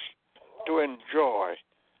for us to enjoy.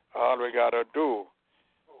 All we got to do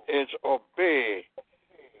is obey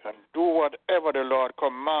and do whatever the Lord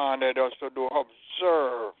commanded us to do.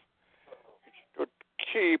 Observe, to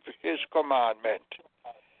keep His commandment.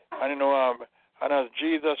 And and as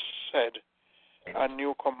Jesus said, a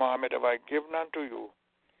new commandment have I given unto you,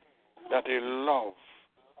 that ye love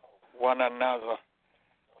one another.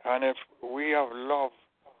 And if we have love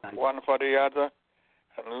one for the other,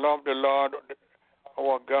 and love the Lord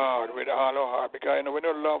our God with all our heart, because when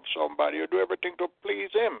you love somebody, you do everything to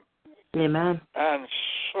please Him. Amen. And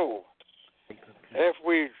so, if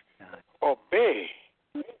we obey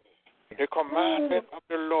the commandment of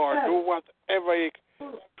the Lord, do whatever He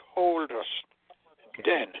told us,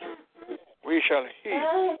 then we shall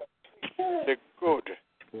eat the good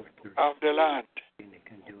of the land.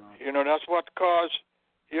 That's what caused,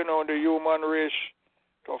 the human race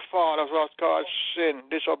to fall. That's what caused sin,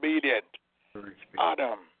 disobedient.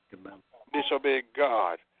 Adam disobeyed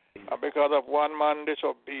God. And because of one man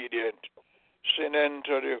disobedient, sin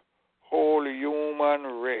entered the whole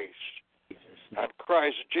human race. And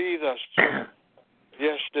Christ Jesus,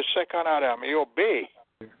 yes, the second Adam, he obeyed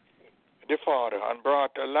the Father and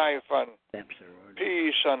brought life and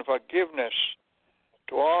peace and forgiveness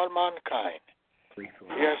to all mankind.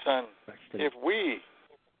 Yes, and if we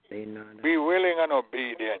be willing and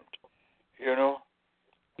obedient,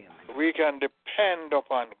 we can depend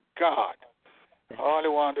upon God. All He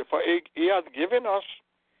wanted, for He has given us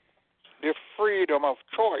the freedom of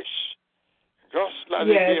choice, just like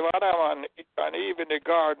He gave Adam and Eve in the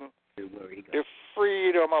garden, the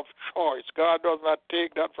freedom of choice. God does not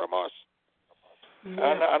take that from us. And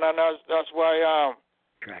that's why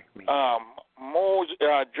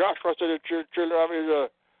Joshua said to the children of Israel,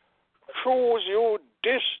 choose you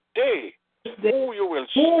this day who you will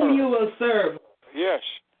serve. Whom you will serve. Yes.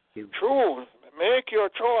 Choose. Make your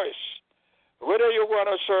choice. Whether you want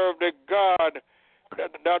to serve the God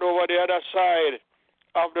that over the other side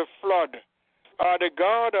of the flood, or the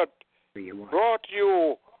God that brought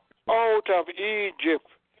you out of Egypt,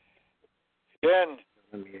 then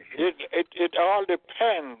it all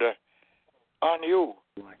depends on you.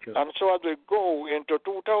 And so as we go into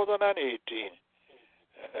 2018,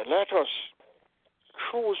 let us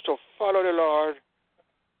choose to follow the Lord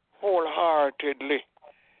wholeheartedly.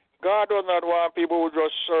 God does not want people who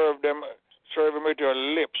just serve Him with your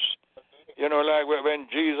lips. Like when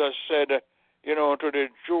Jesus said, to the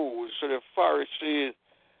Jews, to the Pharisees,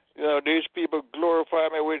 these people glorify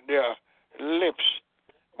me with their lips,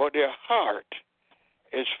 but their heart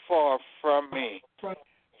is far from me.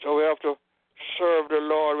 So we have to serve the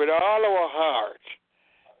Lord with all our heart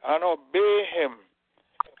and obey Him.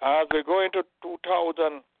 As we go into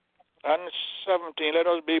 2017, let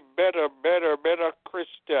us be better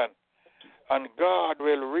Christian. And God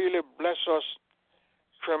will really bless us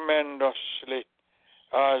tremendously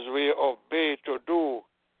as we obey to do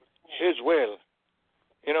His will.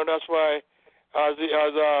 That's why as He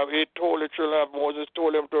told the children of Moses,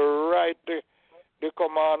 told them to write the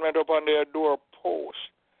commandment upon their doorposts,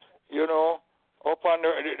 upon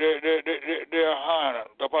their hand,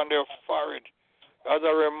 upon their forehead, as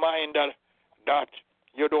a reminder that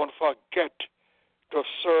you don't forget to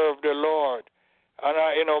serve the Lord. And,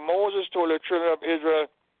 Moses told the children of Israel,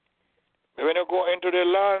 when you go into the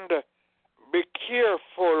land, be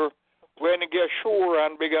careful when you get sure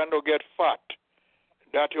and begin to get fat,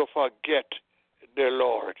 that you forget the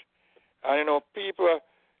Lord. And, people,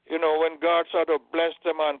 when God started to bless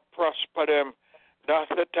them and prosper them, that's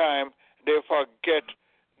the time they forget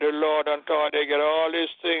the Lord and thought they get all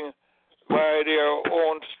these things by their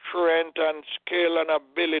own strength and skill and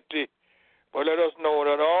ability. But let us know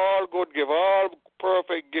that all good gift, all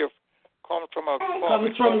perfect gift comes from God.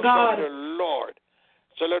 Comes from the Lord.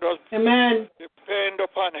 So let us depend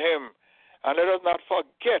upon Him. And let us not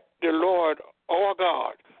forget the Lord, our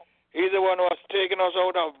God. He's the one who has taken us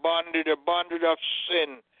out of bondage.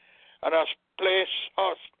 place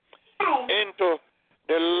us into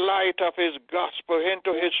the light of his gospel,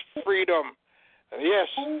 into his freedom. Yes,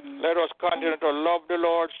 let us continue to love the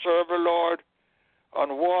Lord, serve the Lord,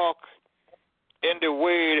 and walk in the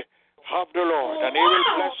way of the Lord. And he will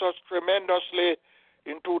bless us tremendously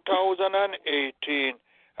in 2018.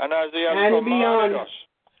 And as he has commanded us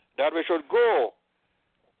that we should go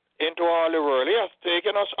into all the world. He has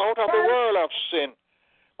taken us out of the world of sin.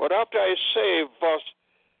 But after he saved us,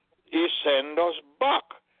 he sent us back.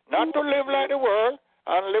 Not to live like the world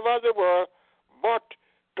and live as the world, but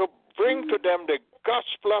to bring to them the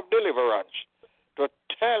gospel of deliverance, to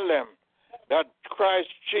tell them that Christ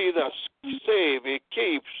Jesus saves, he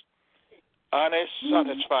keeps, and he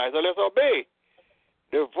satisfies. So let's obey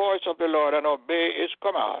the voice of the Lord and obey his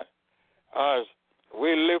command as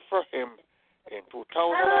we live for him in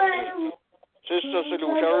 2018. Sister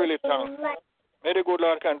Solution, I really thank you. May the good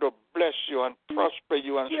Lord can to bless you and prosper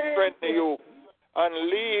you and strengthen you and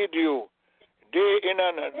lead you day in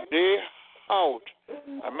and day out.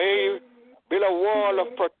 And may he build a wall of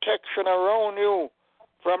protection around you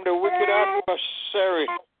from the wicked adversary.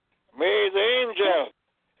 May the angel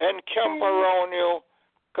encamp around you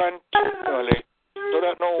continually so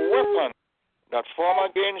that no weapon that form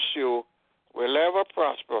against you will ever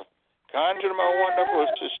prosper. Continue, my wonderful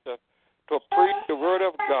sister, to preach the word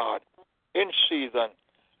of God in season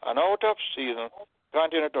and out of season.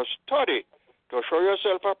 Continue to study, to show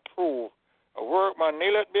yourself approved, a workman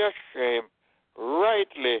needeth be ashamed,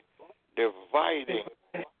 rightly dividing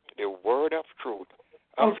the word of truth.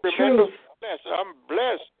 I'm tremendously blessed. I'm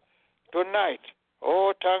blessed tonight.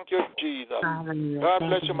 Oh, thank you, Jesus. Hallelujah. God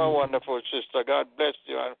Thank bless you, my wonderful sister. God bless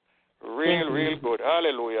you. And real good.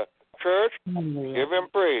 Hallelujah. Church, Hallelujah. give him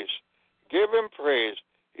praise. Give him praise.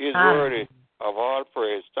 He's worthy of all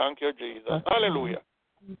praise. Thank you, Jesus. Hallelujah.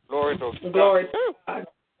 Glory to God. Glory to God.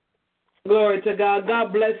 Glory to God.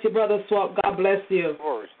 God bless you, Brother Swap. God bless you.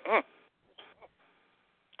 Glory.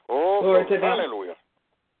 Oh, Glory to God. hallelujah.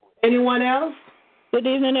 Anyone else? Good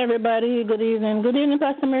evening, everybody. Good evening. Good evening,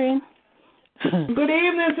 Pastor Marine. Good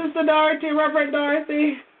evening, Sister Dorothy, Reverend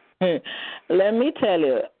Dorothy. Let me tell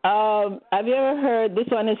you. Have you ever heard this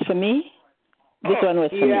one is for me? This one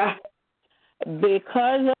was for me.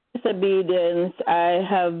 Because of disobedience, I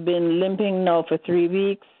have been limping now for 3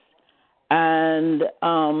 weeks, and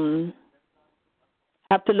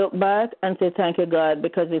have to look back and say thank you, God,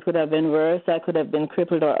 because it could have been worse. I could have been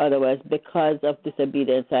crippled or otherwise because of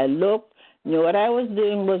disobedience. I looked, knew what I was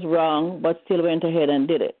doing was wrong, but still went ahead and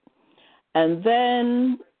did it. And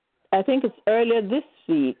then I think it's earlier this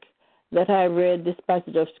week that I read this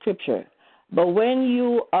passage of Scripture. But when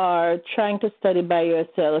you are trying to study by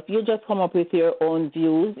yourself, you just come up with your own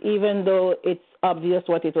views, even though it's obvious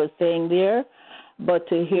what it was saying there. But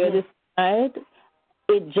to hear this side,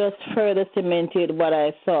 it just further cemented what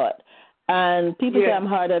I thought. And people say I'm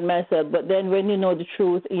hard on myself, but then when you know the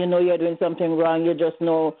truth, you know you're doing something wrong, you just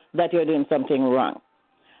know that you're doing something wrong.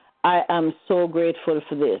 I am so grateful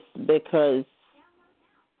for this because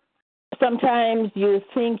sometimes you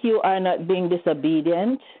think you are not being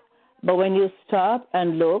disobedient, but when you stop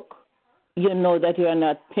and look, you know that you are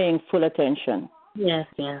not paying full attention. Yes,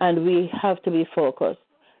 yes. And we have to be focused.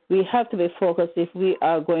 We have to be focused if we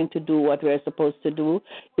are going to do what we're supposed to do.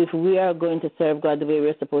 If we are going to serve God the way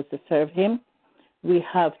we're supposed to serve him, we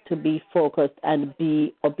have to be focused and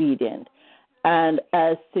be obedient. And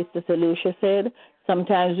as Sister Selusha said,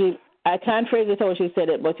 sometimes I can't phrase it how she said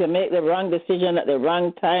it, but you make the wrong decision at the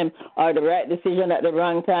wrong time or the right decision at the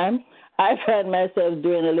wrong time. I found myself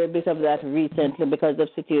doing a little bit of that recently because of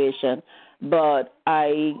situation. But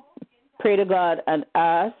I pray to God and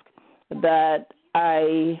ask that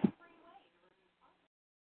I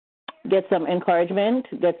get some encouragement,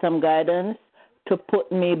 get some guidance to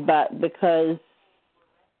put me back because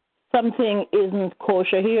something isn't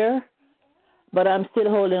kosher here, but I'm still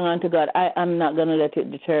holding on to God. I am not going to let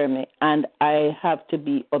it deter me, and I have to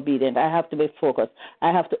be obedient. I have to be focused.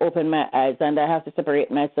 I have to open my eyes, and I have to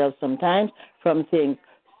separate myself sometimes from things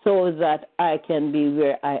so that I can be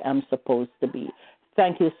where I am supposed to be.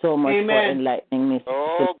 Thank you so much for enlightening me.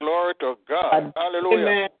 Oh, glory to God. Hallelujah.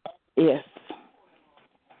 Amen. Yes.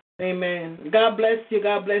 Amen. God bless you.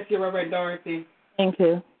 God bless you, Reverend Dorothy. Thank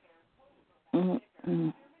you. Mm-hmm.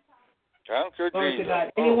 Thank you, Glory Jesus. to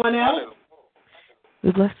God. Anyone else? Hallelujah.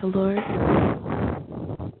 We bless the Lord.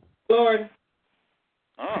 Lord.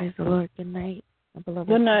 Praise the Lord. Good night, my beloved.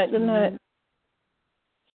 Good night. Good night.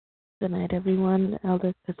 Good night, everyone.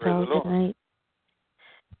 Elder Cassell, good night.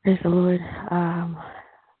 Praise the Lord.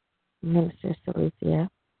 Minister Celicia.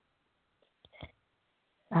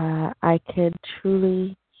 I could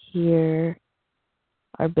truly hear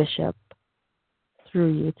our bishop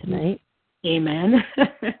through you tonight. Amen.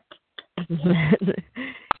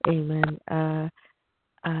 Amen.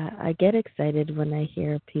 I get excited when I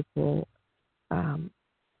hear people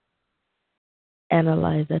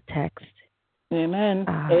analyze a text. Amen.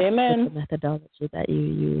 Amen. With the methodology that you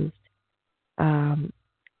used.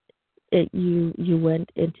 You went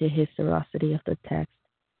into historicity of the text,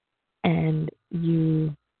 and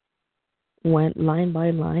you went line by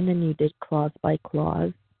line, and you did clause by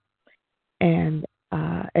clause, and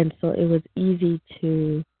so it was easy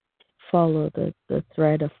to follow the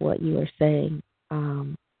thread of what you were saying,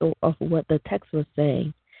 of what the text was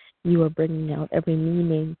saying. You were bringing out every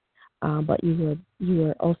meaning, but you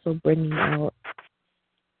were also bringing out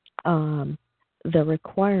the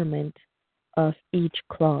requirement of each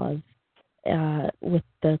clause with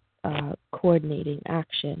the coordinating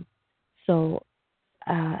action. So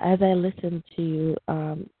as I listen to you,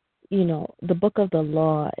 the book of the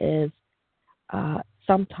law is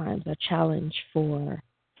sometimes a challenge for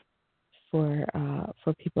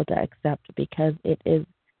people to accept, because it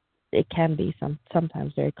can be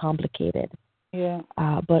sometimes very complicated. Yeah.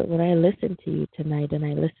 But when I listened to you tonight, and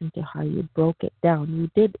I listened to how you broke it down,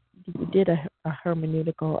 you did a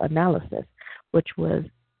hermeneutical analysis, which was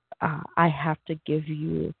I have to give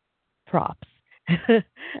you props. I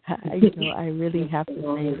really have to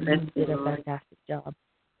say you did a fantastic job.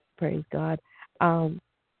 Praise God. But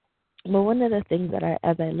one of the things that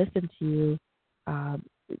as I listened to you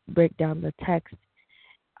break down the text,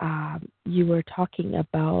 you were talking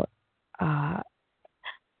about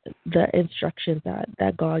the instructions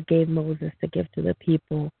that God gave Moses to give to the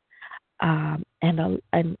people, and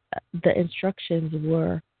the instructions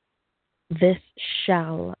were, "This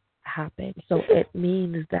shall happen." So it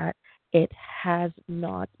means that it has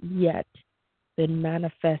not yet been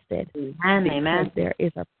manifested. Amen. There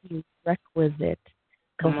is a prerequisite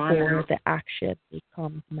before the action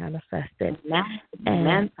becomes manifested.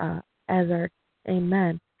 Amen. And as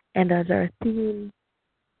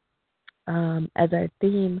our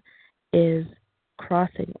theme is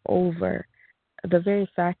crossing over, the very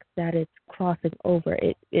fact that it's crossing over,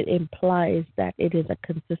 it implies that it is a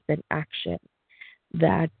consistent action,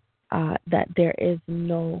 that there is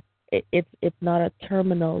no, it's not a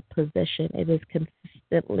terminal position. It is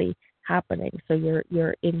consistently happening. So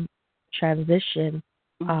you're in transition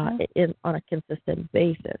on a consistent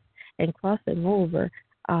basis. And crossing over,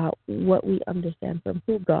 what we understand from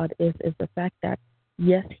who God is the fact that,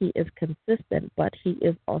 yes, He is consistent, but He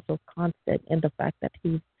is also constant in the fact that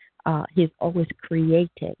He's always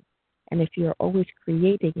creating. And if you're always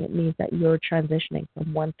creating, it means that you're transitioning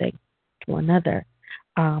from one thing to another.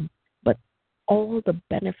 But all the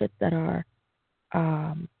benefits that are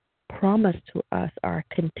promised to us are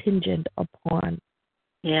contingent upon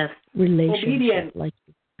relationship. Obedience. Like,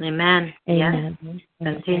 Amen. Amen.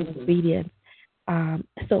 Yes. Obedience.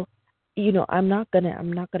 So, I'm not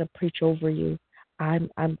gonna preach over you.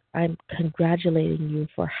 I'm congratulating you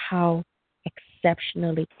for how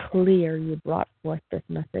exceptionally clear you brought forth this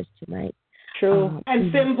message tonight. True.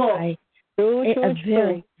 And simple.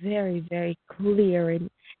 Very, very, very clear, and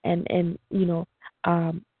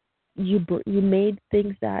you made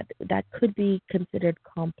things that could be considered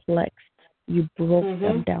complex. You broke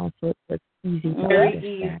them down so it was easy to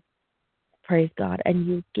understand. Praise God. And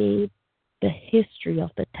you gave the history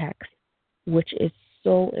of the text, which is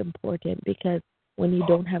so important, because when you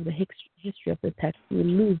don't have the history of the text, you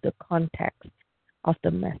lose the context of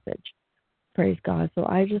the message. Praise God. So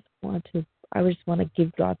I just want to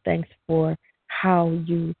give God thanks for how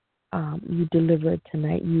you delivered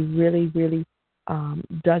tonight. You really, really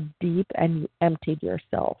dug deep, and you emptied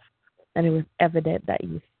yourself, and it was evident that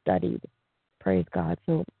you studied. Praise God.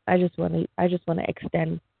 So I just want to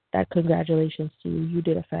extend that congratulations to you. You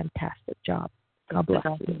did a fantastic job. God bless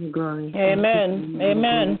you. Glory. Amen.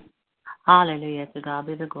 Amen. Hallelujah. To God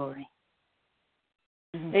be the glory.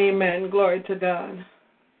 Amen. Glory to God.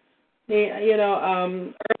 Earlier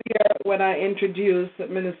when I introduced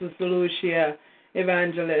Minister Lucia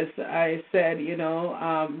Evangelist, I said,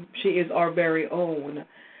 she is our very own.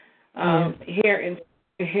 Here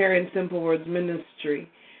in Simple Words Ministry,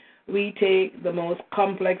 we take the most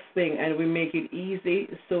complex thing and we make it easy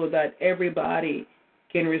so that everybody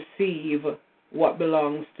can receive what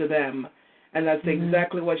belongs to them, and that's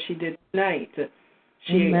exactly what she did tonight.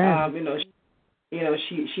 She,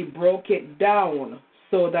 she broke it down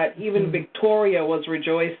so that even Victoria was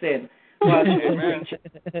rejoicing while she was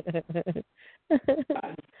preaching.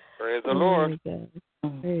 Praise the Lord.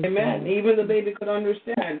 Amen. Even the baby could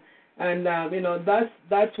understand, and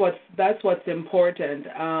that's what's important.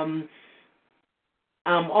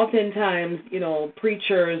 Oftentimes,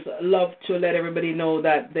 preachers love to let everybody know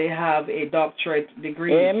that they have a doctorate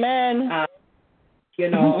degree. Amen.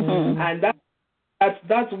 And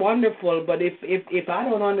that's wonderful. But if I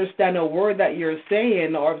don't understand a word that you're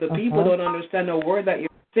saying, or if the people don't understand a word that you're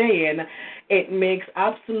saying, it makes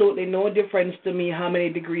absolutely no difference to me how many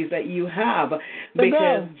degrees that you have,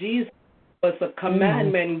 because Jesus was a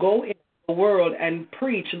commandment: go into the world and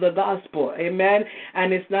preach the gospel. Amen.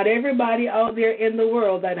 And it's not everybody out there in the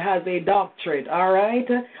world that has a doctorate, all right,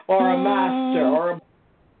 or a master,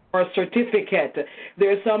 or a certificate.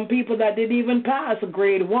 There's some people that didn't even pass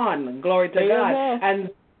grade 1. Glory to God. And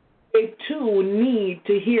they too need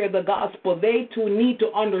to hear the gospel. They too need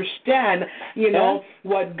to understand,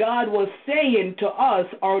 what God was saying to us,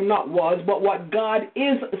 or not was, but what God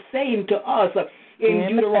is saying to us. In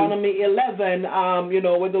Deuteronomy 11,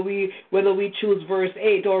 whether we choose verse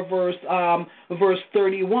 8 or verse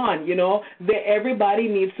 31, everybody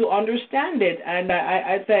needs to understand it. And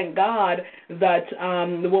I thank God that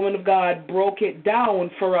the woman of God broke it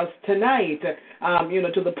down for us tonight,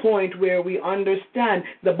 to the point where we understand.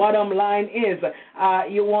 The bottom line is,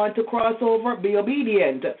 you want to cross over, be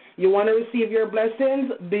obedient. You want to receive your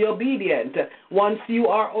blessings, be obedient. Once you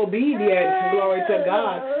are obedient, glory to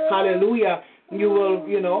God, hallelujah, you will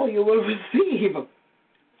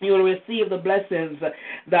receive the blessings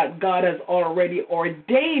that God has already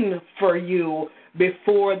ordained for you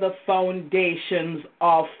before the foundations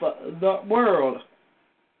of the world.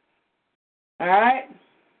 All right?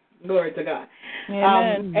 Glory to God.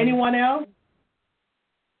 Amen. Anyone else?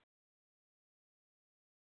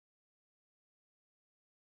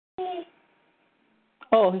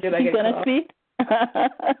 Oh, she's going to speak?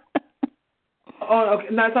 Oh, okay.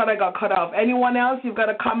 I thought I got cut off. Anyone else? You've got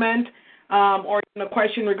a comment or a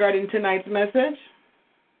question regarding tonight's message?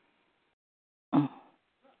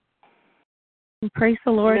 Praise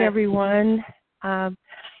the Lord, everyone.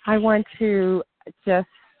 I want to just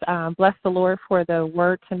bless the Lord for the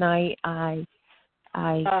word tonight. I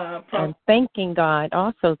am thanking God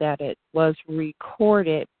also that it was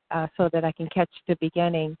recorded so that I can catch the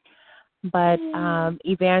beginning. But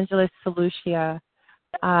Evangelist Salucia,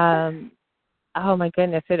 oh my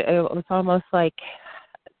goodness, it was almost like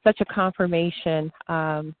such a confirmation.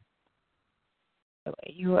 I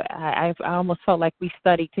almost felt like we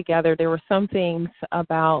studied together. There were some things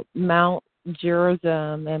about Mount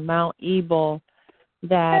Gerizim and Mount Ebal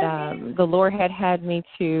that the Lord had me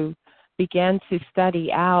to begin to study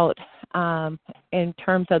out in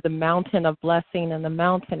terms of the mountain of blessing and the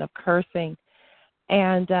mountain of cursing.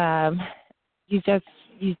 And you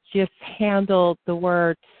just handled the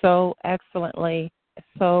word so excellently,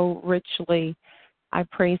 so richly. I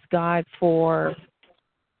praise God for,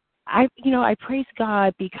 I praise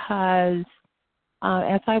God because,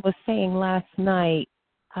 as I was saying last night,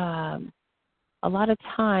 a lot of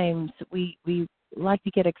times we like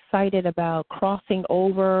to get excited about crossing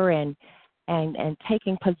over and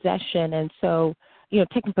taking possession, and so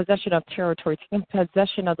taking possession of territory, taking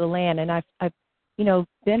possession of the land. And I've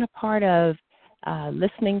been a part of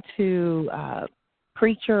listening to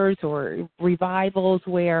preachers or revivals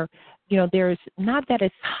where, there's not that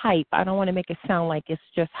it's hype. I don't want to make it sound like it's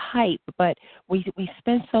just hype, but we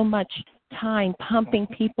spend so much time pumping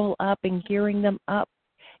people up and gearing them up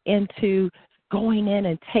into going in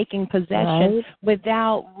and taking possession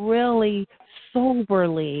without really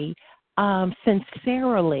soberly,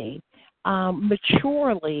 sincerely,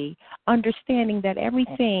 maturely understanding that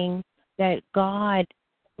everything that God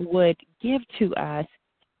would give to us,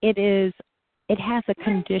 it has a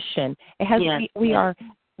condition. It has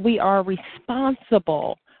we are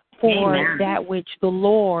responsible for that which the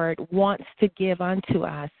Lord wants to give unto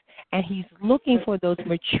us, and He's looking for those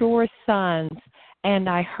mature sons. And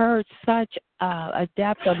I heard such a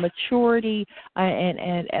depth of maturity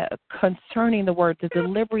and concerning the word, the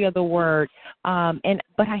delivery of the word. But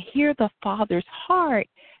I hear the Father's heart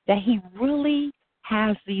that He really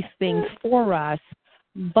has these things for us,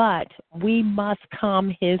 but we must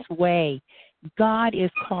come His way. God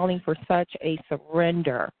is calling for such a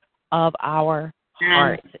surrender of our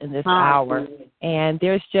hearts in this hour. And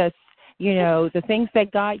there's just, the things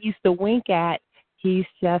that God used to wink at, He's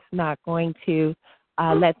just not going to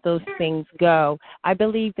let those things go. I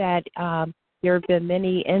believe that there have been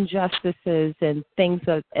many injustices and things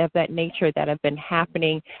of that nature that have been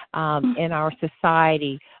happening in our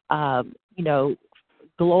society,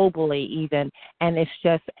 globally even, and it's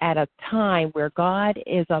just at a time where God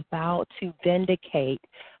is about to vindicate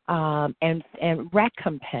and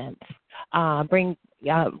recompense, bring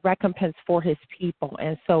recompense for His people.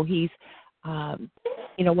 And so He's,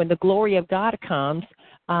 when the glory of God comes,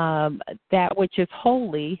 That which is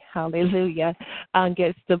holy, hallelujah,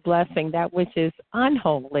 gets the blessing. That which is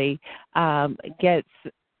unholy gets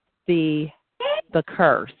the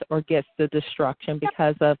curse or gets the destruction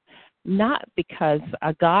not because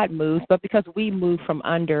God moves, but because we move from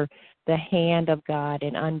under the hand of God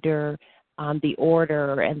and under the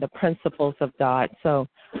order and the principles of God. So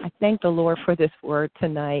I thank the Lord for this word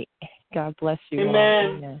tonight. God bless you.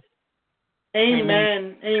 Amen.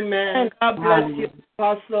 Amen. Amen. God bless you,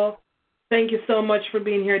 Apostle. Thank you so much for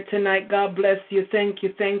being here tonight. God bless you. Thank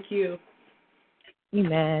you. Thank you.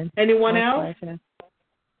 Amen. Anyone My else? pleasure.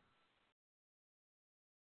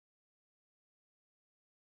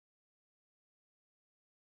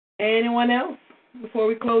 Anyone else before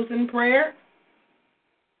we close in prayer?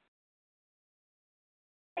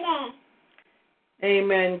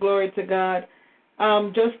 Amen. Glory to God.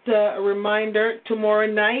 Just a reminder, tomorrow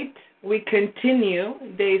night we continue,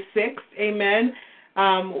 day 6, amen,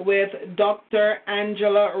 with Dr.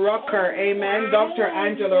 Angela Rucker. Amen. Dr.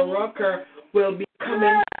 Angela Rucker will be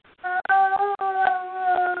coming.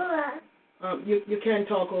 You can't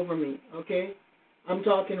talk over me, okay? I'm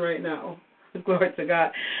talking right now. Glory to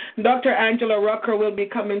God. Dr. Angela Rucker will be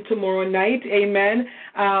coming tomorrow night, amen,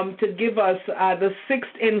 to give us the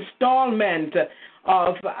 6th installment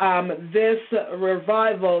of this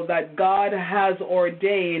revival that God has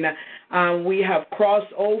ordained. We have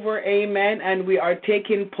crossed over, amen, and we are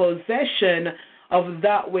taking possession of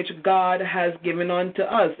that which God has given unto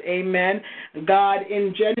us, amen. God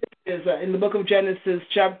in Genesis, in the book of Genesis,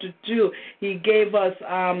 chapter 2, he gave us,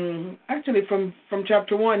 actually from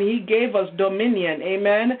chapter 1, he gave us dominion,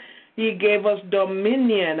 amen. He gave us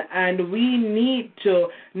dominion, and we need to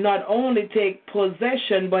not only take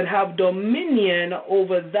possession, but have dominion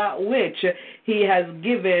over that which he has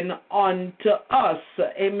given unto us,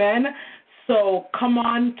 amen. So come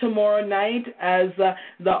on tomorrow night as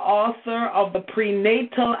the author of the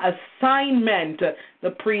prenatal assignment,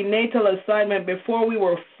 before we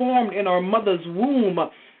were formed in our mother's womb.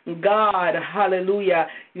 God, hallelujah,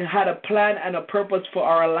 had a plan and a purpose for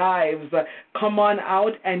our lives. Come on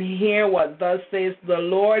out and hear what thus says the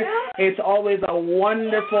Lord. It's always a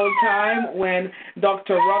wonderful time when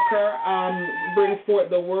Dr. Rucker brings forth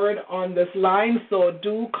the word on this line. So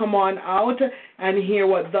do come on out and hear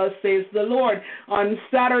what thus says the Lord. On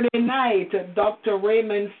Saturday night, Dr.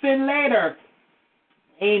 Raymond Finlater.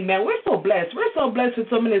 Amen. We're so blessed. We're so blessed with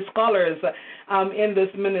so many scholars in this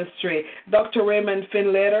ministry. Dr. Raymond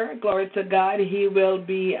Finlater, glory to God, he will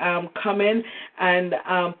be coming and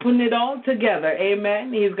putting it all together.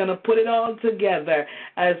 Amen. He's going to put it all together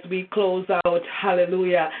as we close out,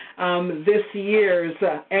 hallelujah, this year's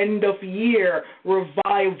end of year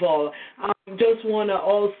revival. Just want to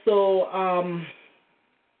also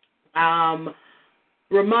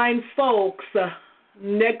remind folks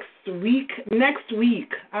next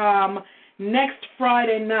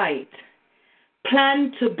Friday night.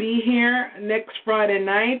 Plan to be here next Friday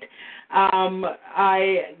night. God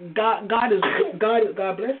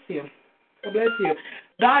bless you. God bless you.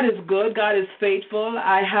 God is good. God is faithful.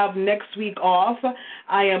 I have next week off.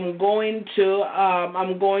 I am going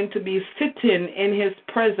to be sitting in His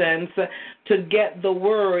presence to get the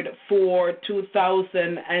word for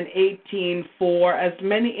 2018 for as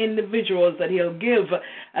many individuals that He'll give,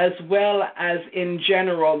 as well as in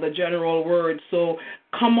general, the general word. So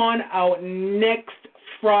come on out next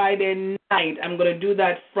Friday night. I'm going to do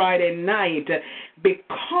that Friday night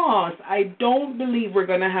because I don't believe we're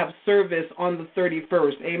going to have service on the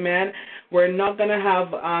 31st. Amen. We're not going to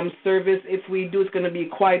have service. If we do, it's going to be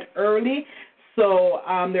quite early. So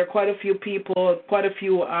there are quite a few people, quite a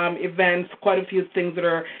few events, quite a few things that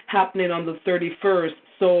are happening on the 31st.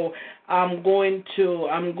 So I'm going to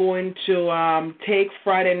take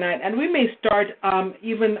Friday night, and we may start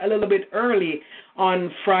even a little bit early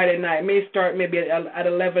on Friday night. May start maybe at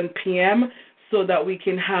 11 p.m. so that we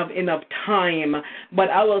can have enough time. But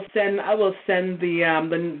I will send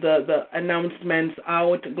the announcements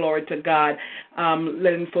out. Glory to God,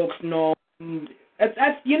 letting folks know.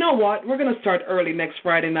 You know what? We're going to start early next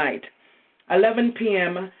Friday night, 11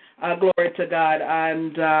 p.m. Glory to God,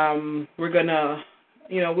 and we're going to,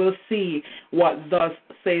 we'll see what thus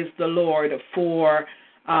says the Lord for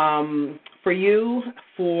you,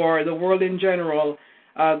 for the world in general.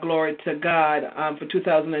 Glory to God, for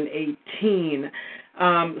 2018.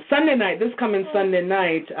 Sunday night, this coming Sunday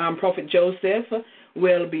night, Prophet Joseph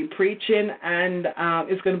will be preaching, and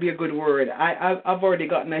it's going to be a good word. I've already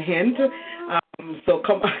gotten a hint. So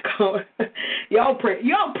come, y'all pray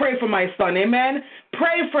for my son, amen.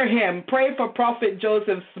 Pray for him, pray for Prophet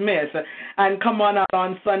Joseph Smith, and come on out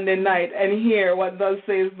on Sunday night and hear what thus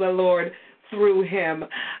says the Lord through him.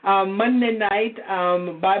 Monday night,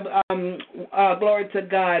 glory to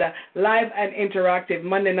God, live and interactive.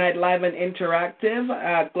 Monday night, live and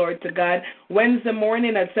interactive. Glory to God. Wednesday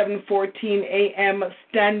morning at 7:14 a.m.,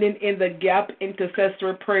 Standing in the Gap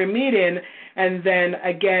Intercessory Prayer Meeting. And then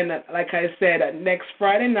again, like I said, next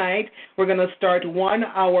Friday night, we're going to start 1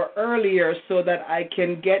 hour earlier so that I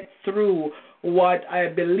can get through what I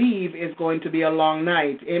believe is going to be a long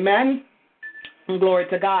night. Amen? Glory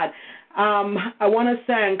to God. I want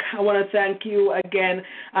to thank you again,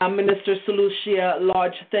 Minister Celucia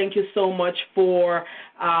Lodge. Thank you so much for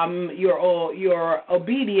your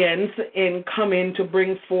obedience in coming to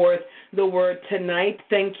bring forth the word tonight.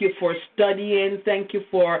 Thank you for studying. Thank you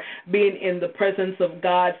for being in the presence of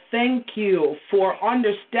God. Thank you for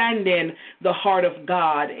understanding the heart of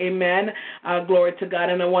God. Amen. Glory to God.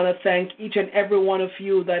 And I want to thank each and every one of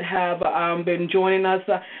you that have been joining us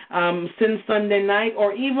since Sunday night,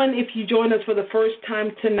 or even if you join us for the first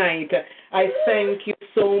time tonight. I thank you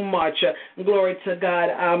so much. Glory to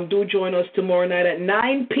God. Do join us tomorrow night at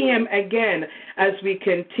 9 p.m. again as we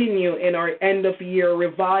continue in our end-of-year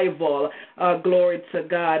revival. Glory to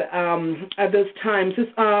God. At this time,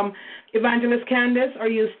 Evangelist Candace, are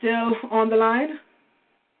you still on the line?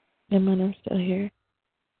 Amen, I'm still here.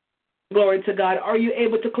 Glory to God. Are you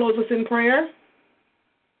able to close us in prayer?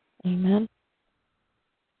 Amen.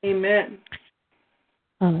 Amen.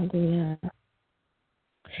 Hallelujah.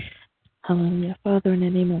 Hallelujah. Father, in the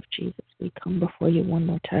name of Jesus, we come before you one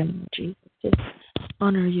more time, Lord Jesus. Just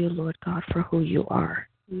honor you, Lord God, for who you are.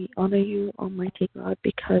 We honor you, Almighty God,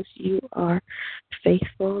 because you are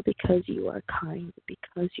faithful, because you are kind,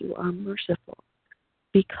 because you are merciful,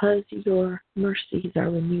 because your mercies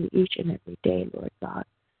are renewed each and every day, Lord God.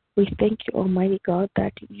 We thank you, Almighty God,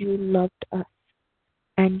 that you loved us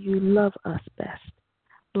and you love us best.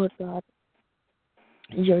 Lord God,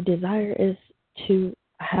 your desire is to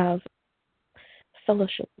have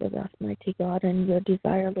fellowship with us, mighty God, and your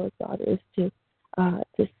desire, Lord God, is to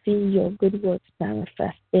see your good works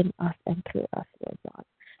manifest in us and through us, Lord God.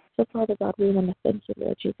 So, Father God, we want to thank you,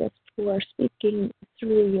 Lord Jesus, for speaking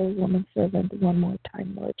through your woman servant one more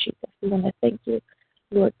time, Lord Jesus. We want to thank you,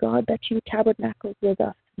 Lord God, that you tabernacled with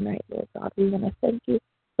us tonight, Lord God. We want to thank you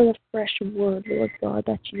for the fresh word, Lord God,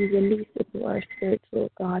 that you released into our spirits,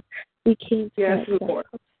 Lord God. We came to that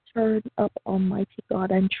cup turned up, Almighty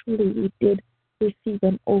God, and truly we did receive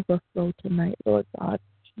an overflow tonight, Lord God.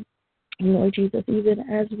 Lord Jesus, even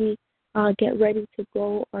as we get ready to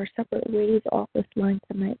go our separate ways off this line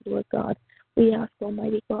tonight, Lord God, we ask,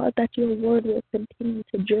 Almighty God, that your word will continue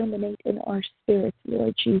to germinate in our spirits,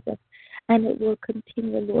 Lord Jesus, and it will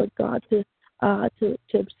continue, Lord God, to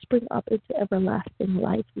spring up into everlasting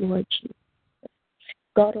life, Lord Jesus.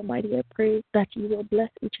 God Almighty, I pray that you will bless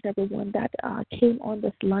each and every one that came on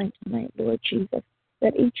this line tonight, Lord Jesus,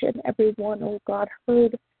 that each and every one, oh God,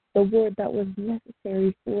 heard the word that was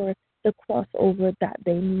necessary for the crossover that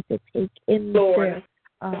they need to take in their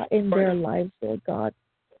lives, Lord God.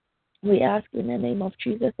 We ask in the name of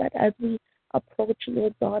Jesus that as we approach,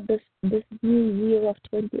 Lord God, this new year of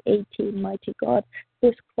 2018, mighty God,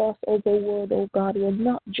 this crossover word, oh God, will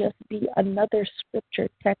not just be another scripture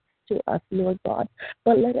text to us, Lord God,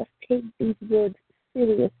 but let us take these words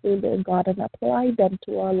seriously, Lord God, and apply them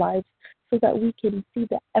to our lives so that we can see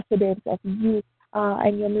the evidence of you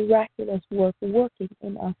and your miraculous work working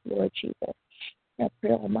in us, Lord Jesus. I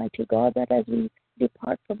pray, Almighty God, that as we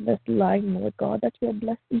depart from this line, Lord God, that you'll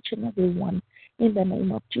bless each and every one in the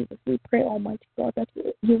name of Jesus. We pray, Almighty God, that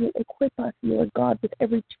you will equip us, Lord God, with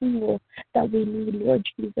every tool that we need, Lord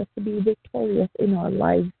Jesus, to be victorious in our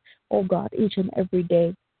lives, oh God, each and every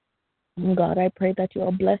day. God, I pray that you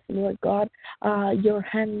will bless, Lord God, your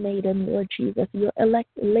handmaiden, Lord Jesus, your elect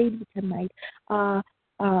lady tonight,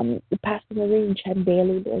 Pastor Maureen Chan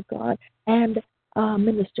Daly, Lord God, and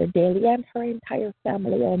Minister Daly and her entire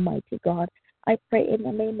family, Almighty God. I pray in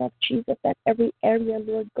the name of Jesus that every area,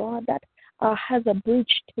 Lord God, that has a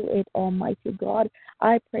breach to it, Almighty God,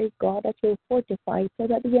 I pray, God, that you'll fortify it so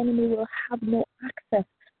that the enemy will have no access,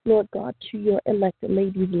 Lord God, to your elected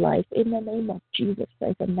lady's life. In the name of Jesus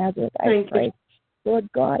Christ of Nazareth, I pray. Lord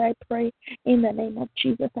God, I pray in the name of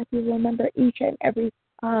Jesus that you remember each and every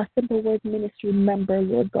Simple Word Ministry member,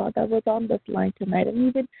 Lord God, that was on this line tonight, and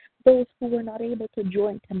even those who were not able to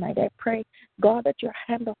join tonight. I pray, God, that your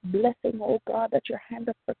hand of blessing, oh God, that your hand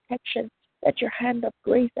of protection, that your hand of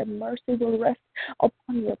grace and mercy will rest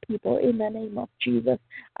upon your people in the name of Jesus.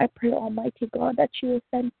 I pray, Almighty God, that you will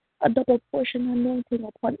send a double portion anointing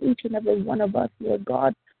upon each and every one of us, Lord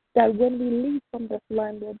God, that when we leave from this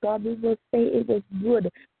land, Lord God, we will say it was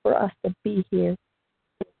good for us to be here.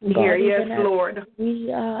 Here, yes, even Lord.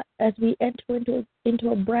 as we enter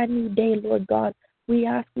into a brand new day, Lord God, we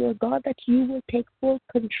ask, Lord God, that you will take full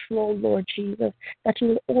control, Lord Jesus, that you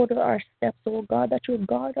will order our steps, oh God, that you will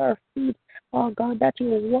guard our feet, oh God, that you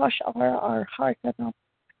will wash our hearts and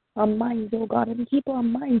our minds, oh God, and keep our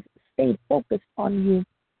minds stayed focused on you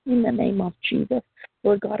in the name of Jesus.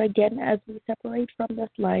 Lord God, again, as we separate from this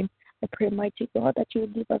line, I pray, mighty God, that you will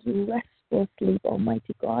give us restful sleep,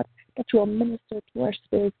 Almighty God, that you will minister to our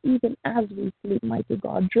spirits even as we sleep, mighty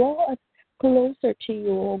God. Draw us closer to you,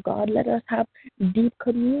 oh God. Let us have deep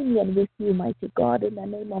communion with you, mighty God, in the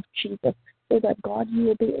name of Jesus, so that, God, you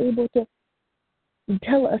will be able to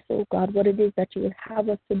tell us, oh God, what it is that you would have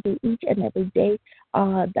us to do each and every day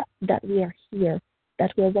that we are here,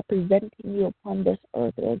 that we are representing you upon this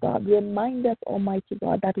earth, oh God. Remind us, Almighty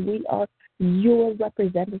God, that we are your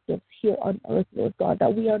representatives here on earth, Lord God,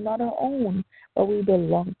 that we are not our own, but we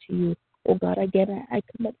belong to you. Oh God, again, I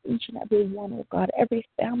commit each and every one, oh God, every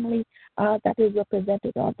family that is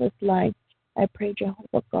represented on this line. I pray,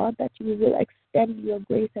 Jehovah God, that you will extend your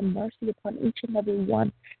grace and mercy upon each and every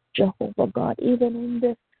one, Jehovah God, even in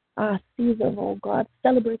this season, oh God,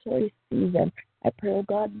 celebratory season. I pray, oh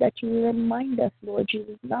God, that you will remind us, Lord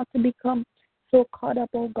Jesus, not to become so caught up,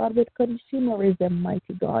 oh God, with consumerism,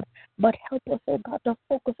 mighty God, but help us, oh God, to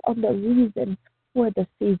focus on the reason for the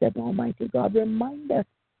season, almighty God. Remind us,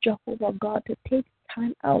 Jehovah God, to take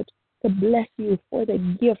time out to bless you for the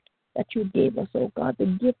gift that you gave us, oh God,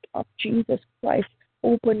 the gift of Jesus Christ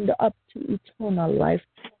opened up to eternal life.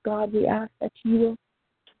 God, we ask that you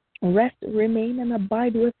will rest, remain, and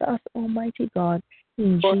abide with us, Almighty God,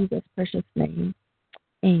 in Jesus' precious name.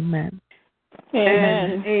 Amen.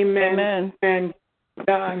 Amen. Amen. Amen.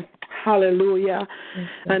 God. Hallelujah.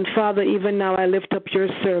 And Father, even now I lift up your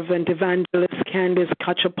servant, Evangelist Candace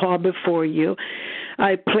Kachapaw, before you.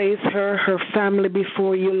 I place her family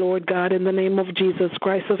before you, Lord God, in the name of Jesus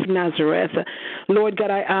Christ of Nazareth. Lord God,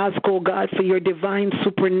 I ask, oh God, for your divine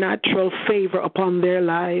supernatural favor upon their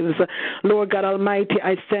lives. Lord God Almighty,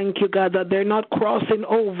 I thank you, God, that they're not crossing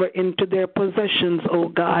over into their possessions, oh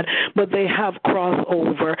God, but they have crossed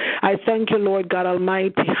over. I thank you, Lord God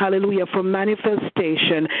Almighty, hallelujah, for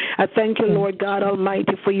manifestation. I thank you, Lord God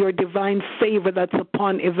Almighty, for your divine favor that's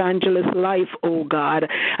upon Evangelist's life, oh God.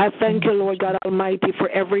 I thank you, Lord God Almighty, for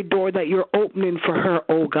every door that you're opening for her,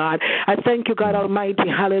 oh God. I thank you, God Almighty,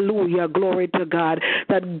 hallelujah, glory to God,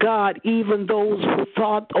 that God, even those who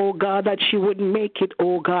thought, oh God, that she wouldn't make it,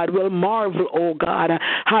 oh God, will marvel, oh God,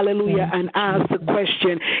 hallelujah, and ask the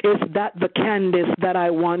question, is that the Candace that I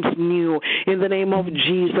once knew? In the name of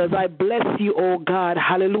Jesus, I bless you, oh God,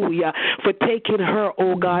 hallelujah, for taking her,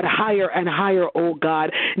 oh God, higher and higher, oh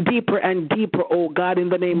God, deeper and deeper, oh God, in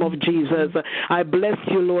the name of Jesus. I bless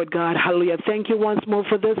you, Lord God, hallelujah. Thank you once more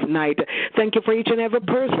for this night. Thank you for each and every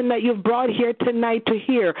person that you've brought here tonight to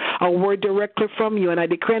hear a word directly from you. And I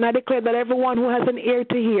declare that everyone who has an ear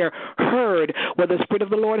to hear heard what the Spirit of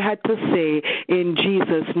the Lord had to say in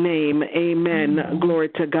Jesus' name. Amen. Glory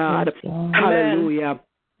to God. Hallelujah.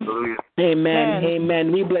 Amen.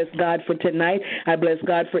 Amen. We bless God for tonight. I bless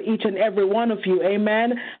God for each and every one of you.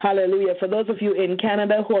 Amen. Hallelujah. For those of you in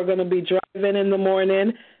Canada who are going to be driving in the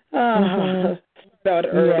morning, about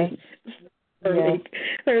early. Early.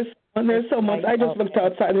 There's so much. I just looked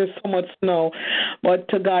outside. There's so much snow, but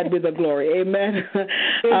to God be the glory. Amen.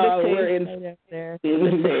 We're in.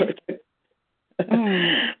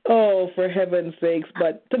 Oh, for heaven's sakes,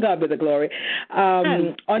 but to God be the glory.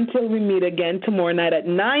 Until we meet again tomorrow night at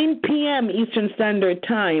 9 p.m. Eastern Standard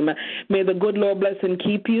Time, may the good Lord bless and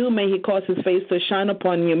keep you. May he cause his face to shine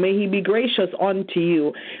upon you. May he be gracious unto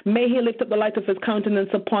you. May he lift up the light of his countenance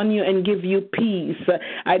upon you and give you peace.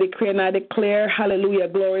 I decree and I declare, hallelujah,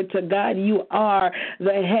 glory to God. You are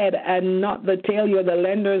the head and not the tail. You're the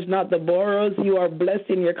lenders, not the borrowers. You are blessed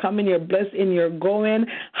in your coming. You're blessed in your going.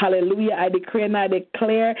 Hallelujah. I decree and I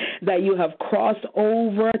declare that you have crossed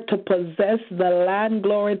over to possess the land.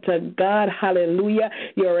 Glory to God. Hallelujah.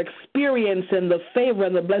 You're experiencing the favor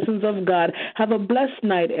and the blessings of God. Have a blessed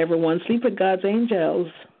night, everyone. Sleep with God's angels.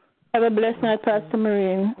 Have a blessed night, Pastor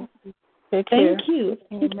Marine. Take care. Thank you.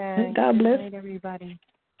 Amen. God bless. Good night, everybody.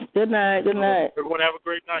 Good night. Good night. Everyone have a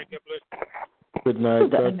great night. God bless. Good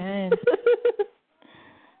night. Amen.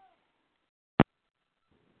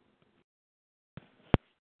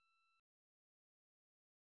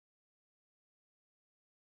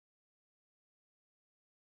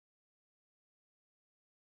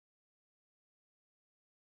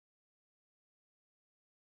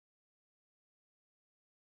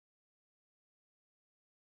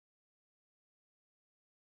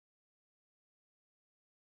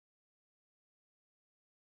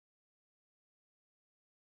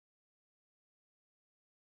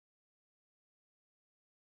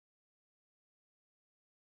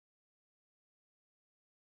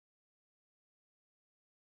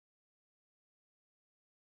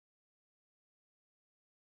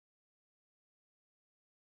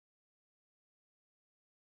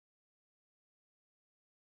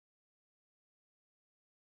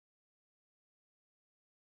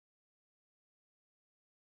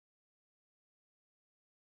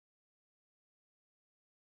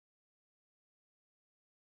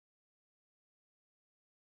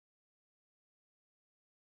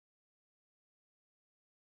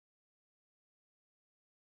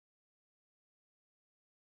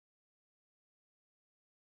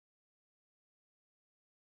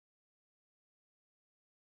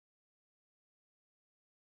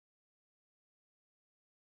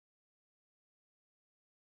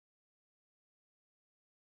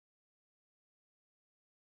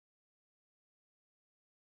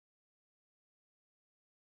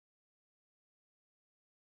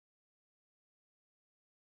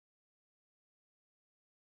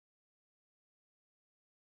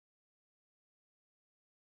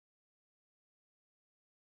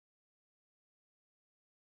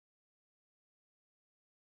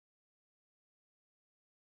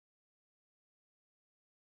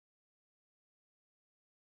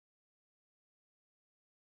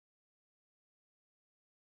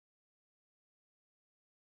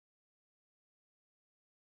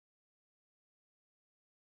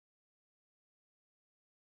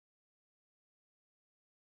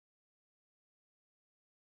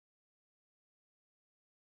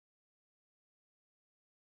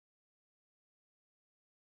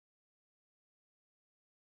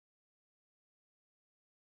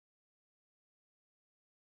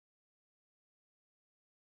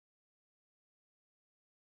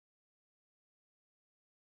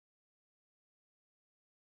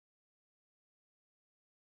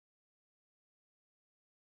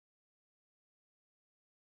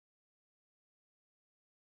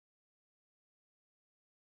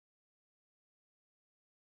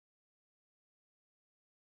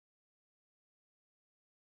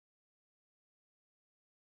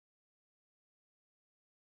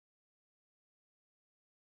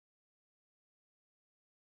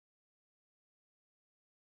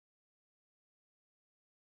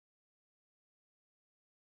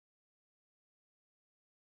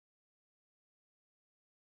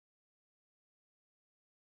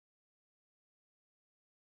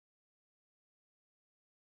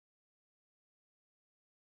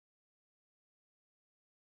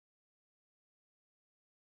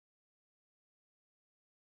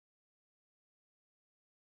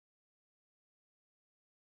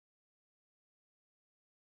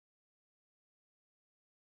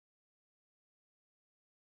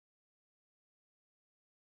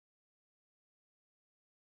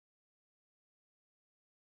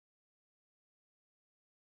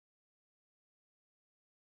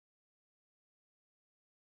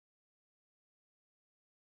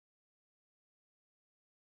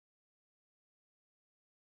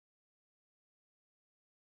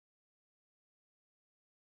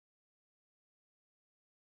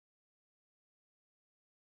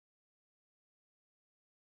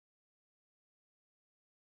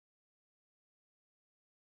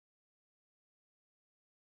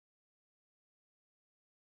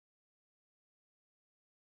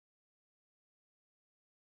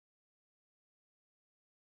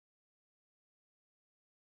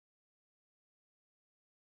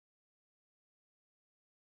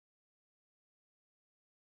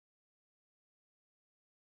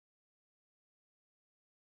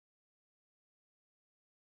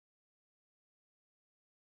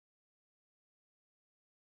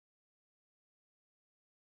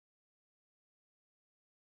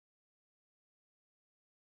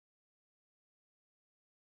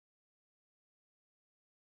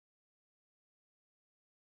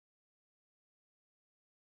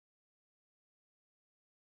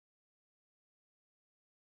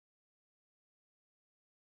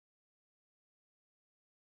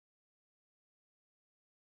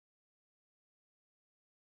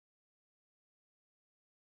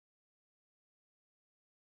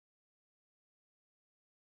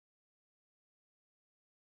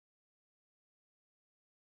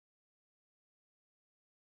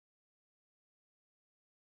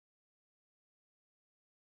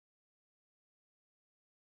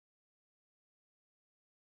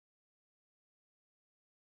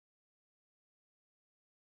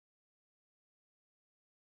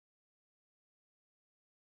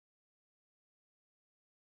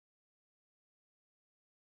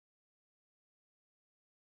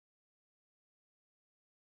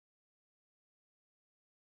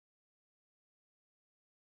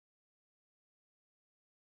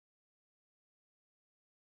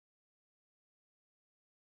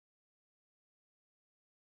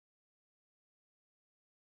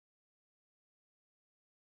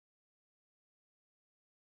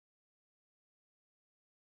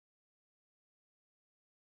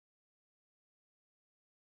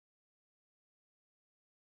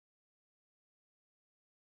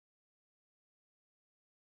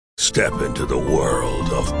 Step into the world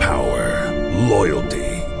of power, loyalty,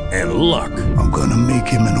 and luck. I'm gonna make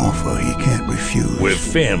him an offer he can't refuse. With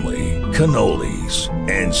family, cannolis,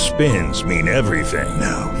 and spins mean everything.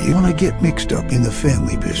 Now, you wanna get mixed up in the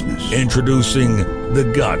family business. Introducing The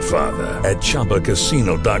Godfather at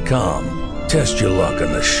ChumbaCasino.com. Test your luck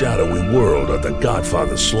in the shadowy world of The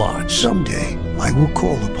Godfather slot. Someday, I will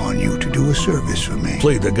call upon you to do a service for me.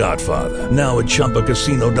 Play The Godfather, now at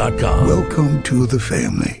ChumbaCasino.com. Welcome to the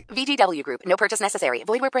family. VGW Group. No purchase necessary.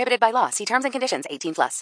 Void where prohibited by law. See terms and conditions. 18+.